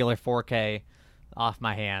my regular 4K off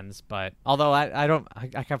my hands, but although I've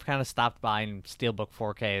kind of stopped buying Steelbook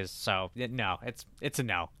 4Ks, so no, it's a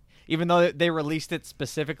no. Even though they released it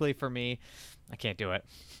specifically for me, I can't do it.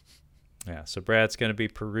 Yeah, so Brad's going to be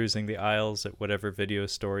perusing the aisles at whatever video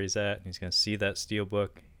store he's at, and he's going to see that Steelbook.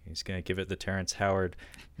 He's going to give it the Terrence Howard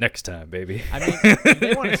next time, baby. I mean, if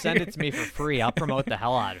they want to send it to me for free, I'll promote the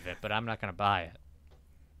hell out of it, but I'm not going to buy it.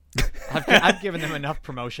 I've given them enough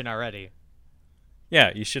promotion already.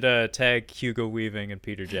 Yeah, you should tag Hugo Weaving and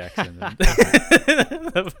Peter Jackson.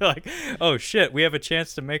 They'll be like, oh shit, we have a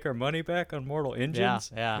chance to make our money back on Mortal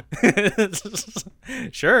Engines? Yeah.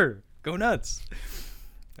 Sure, go nuts.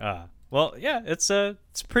 Well, yeah, it's a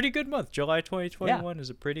pretty good month. July 2021 is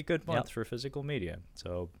a pretty good month for physical media.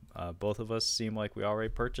 So both of us seem like we already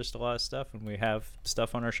purchased a lot of stuff, and we have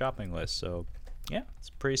stuff on our shopping list. So yeah, it's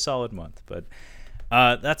a pretty solid month. But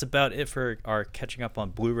that's about it for our catching up on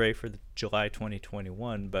Blu-ray for the July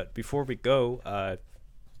 2021. But before we go,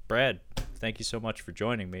 Brad, thank you so much for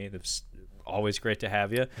joining me. It's always great to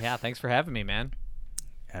have you. Yeah, thanks for having me, man.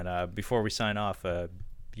 And before we sign off,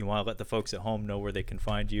 you want to let the folks at home know where they can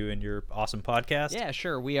find you and your awesome podcast? Yeah,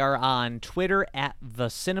 sure. We are on Twitter at The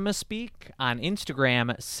Cinema Speak, on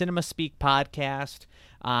Instagram, Cinema Speak Podcast,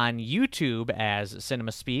 on YouTube as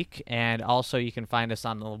Cinema Speak, and also you can find us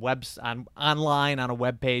on the online on a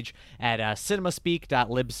webpage at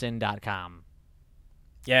cinemaspeak.libsyn.com.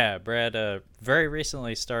 Yeah, Brad very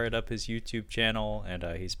recently started up his YouTube channel, and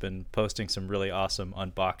he's been posting some really awesome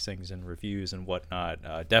unboxings and reviews and whatnot.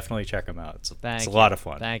 Definitely check him out. It's a lot of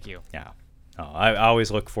fun. Thank you. Yeah. I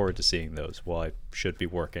always look forward to seeing those while I should be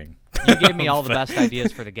working. You gave me all the best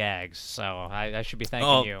ideas for the gags, so I should be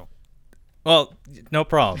thanking you. Well, no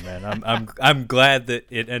problem, man. I'm glad that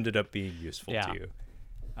it ended up being useful to you.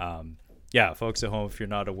 Yeah, folks at home, if you're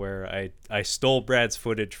not aware, I stole Brad's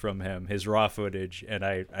footage from him, his raw footage, and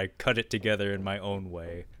I cut it together in my own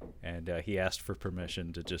way. And he asked for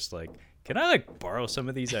permission to just can I borrow some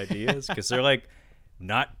of these ideas? Because they're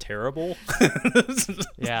not terrible.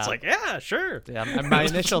 Yeah. It's yeah, sure. Yeah, my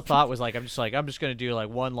initial thought was I'm just going to do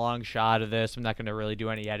one long shot of this. I'm not going to really do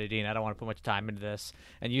any editing. I don't want to put much time into this.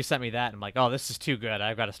 And you sent me that, and I'm like, oh, this is too good.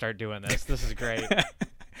 I've got to start doing this. This is great.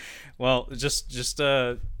 Well, just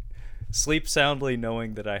sleep soundly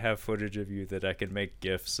knowing that I have footage of you that I can make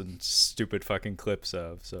GIFs and stupid fucking clips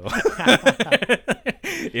of. So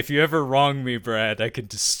if you ever wrong me, Brad, I can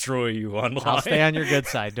destroy you online. I'll stay on your good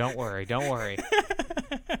side. Don't worry.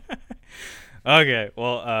 Okay,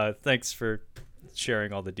 well, thanks for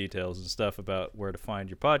sharing all the details and stuff about where to find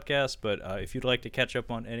your podcast. But if you'd like to catch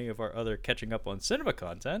up on any of our other Catching Up on Cinema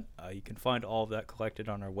content, you can find all of that collected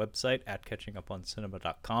on our website at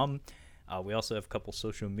catchinguponcinema.com. We also have a couple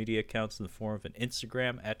social media accounts in the form of an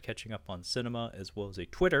Instagram at Catching Up on Cinema, as well as a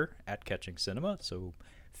Twitter at Catching Cinema. So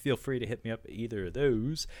feel free to hit me up at either of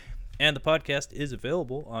those. And the podcast is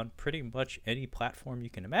available on pretty much any platform you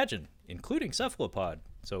can imagine, including Cephalopod.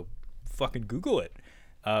 So fucking Google it.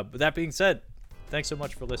 But that being said, thanks so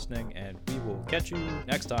much for listening, and we will catch you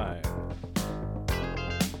next time.